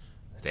Titans.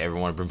 If they ever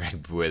want to bring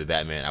back Beware the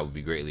Batman, I would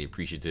be greatly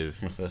appreciative.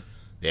 If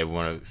they ever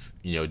want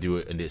to do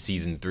it in the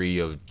season 3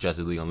 of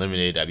Justice League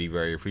Unlimited, I'd be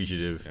very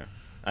appreciative. Yeah.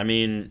 I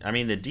mean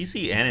the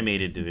DC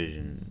animated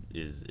division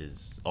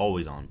is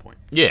always on point.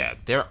 Yeah,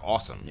 they're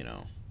awesome.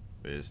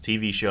 There's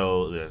TV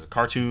show, there's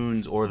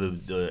cartoons, or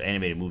the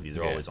animated movies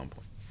are always on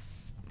point.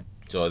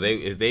 So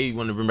if they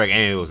want to bring back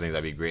any of those things,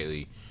 I'd be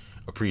greatly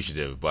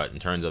appreciative. But in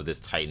terms of this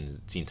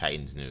Teen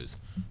Titans news,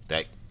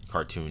 that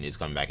cartoon is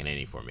coming back in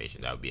any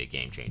formation. That would be a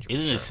game changer.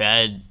 Isn't it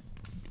sad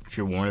if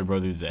you're Warner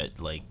Brothers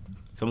that like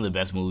some of the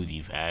best movies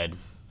you've had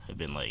have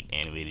been like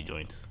animated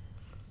joints?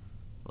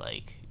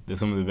 Like there's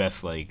some of the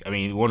best. Like I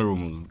mean, Wonder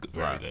Woman was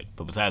very good,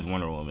 but besides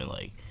Wonder Woman,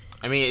 like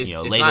I mean, it's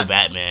Lego not,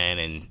 Batman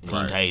and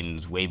Teen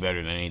Titans way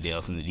better than anything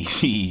else in the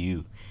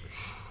DCEU.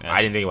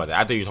 I didn't think about that.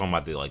 I thought you were talking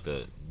about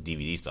the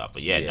DVD stuff,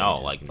 but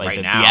like right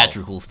the now,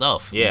 theatrical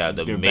stuff. Yeah,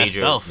 the major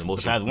stuff.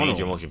 The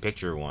major motion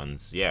picture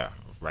ones. Yeah,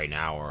 right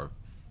now are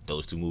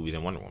those 2 movies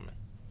and Wonder Woman.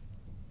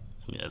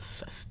 I mean,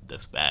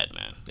 that's bad,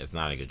 man. That's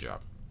not a good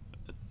job.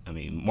 I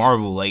mean,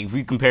 Marvel. Like if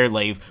we compared,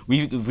 like if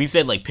we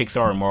said like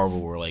Pixar and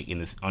Marvel were like in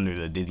this under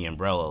the Disney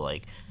umbrella,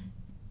 like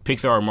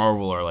Pixar and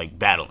Marvel are like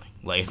battling.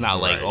 Like it's not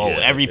like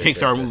every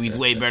Pixar movie is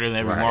way better than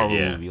every Marvel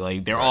movie.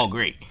 Like they're all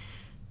great,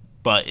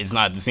 but it's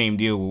not the same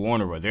deal with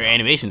Warner Bros. Their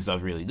animation stuff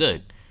is really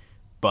good.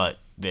 But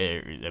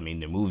their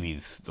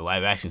movies, the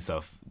live action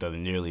stuff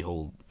doesn't nearly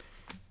hold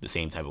the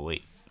same type of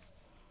weight.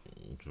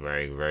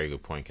 Very, very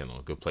good point,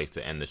 Kendall. Good place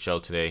to end the show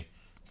today.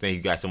 Thank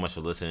you guys so much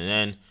for listening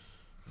in.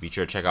 Be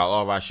sure to check out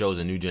all of our shows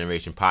in New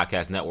Generation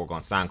Podcast Network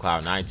on SoundCloud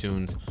and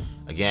iTunes.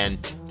 Again,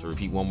 to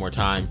repeat one more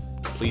time,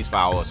 please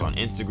follow us on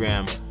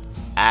Instagram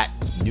at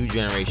New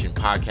Generation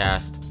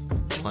Podcast.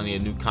 Plenty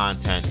of new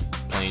content,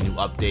 plenty of new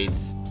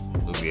updates.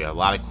 There'll be a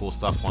lot of cool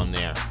stuff on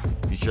there.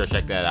 Be sure to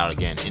check that out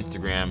again.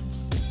 Instagram,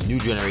 New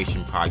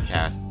Generation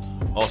Podcast.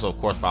 Also, of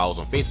course, follow us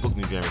on Facebook,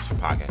 New Generation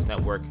Podcast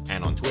Network,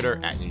 and on Twitter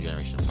at New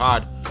Generation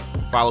Pod.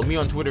 Follow me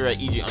on Twitter at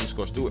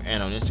EJ_Stewart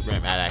and on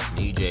Instagram at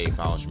ActionEJ.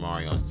 Follow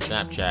Shamari on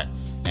Snapchat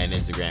and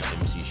Instagram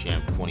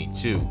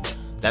MCSham22.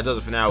 That does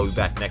it for now. We'll be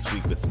back next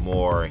week with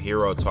more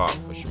Hero Talk.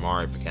 For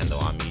Shamari, for Kendall,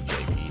 I'm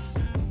EJP.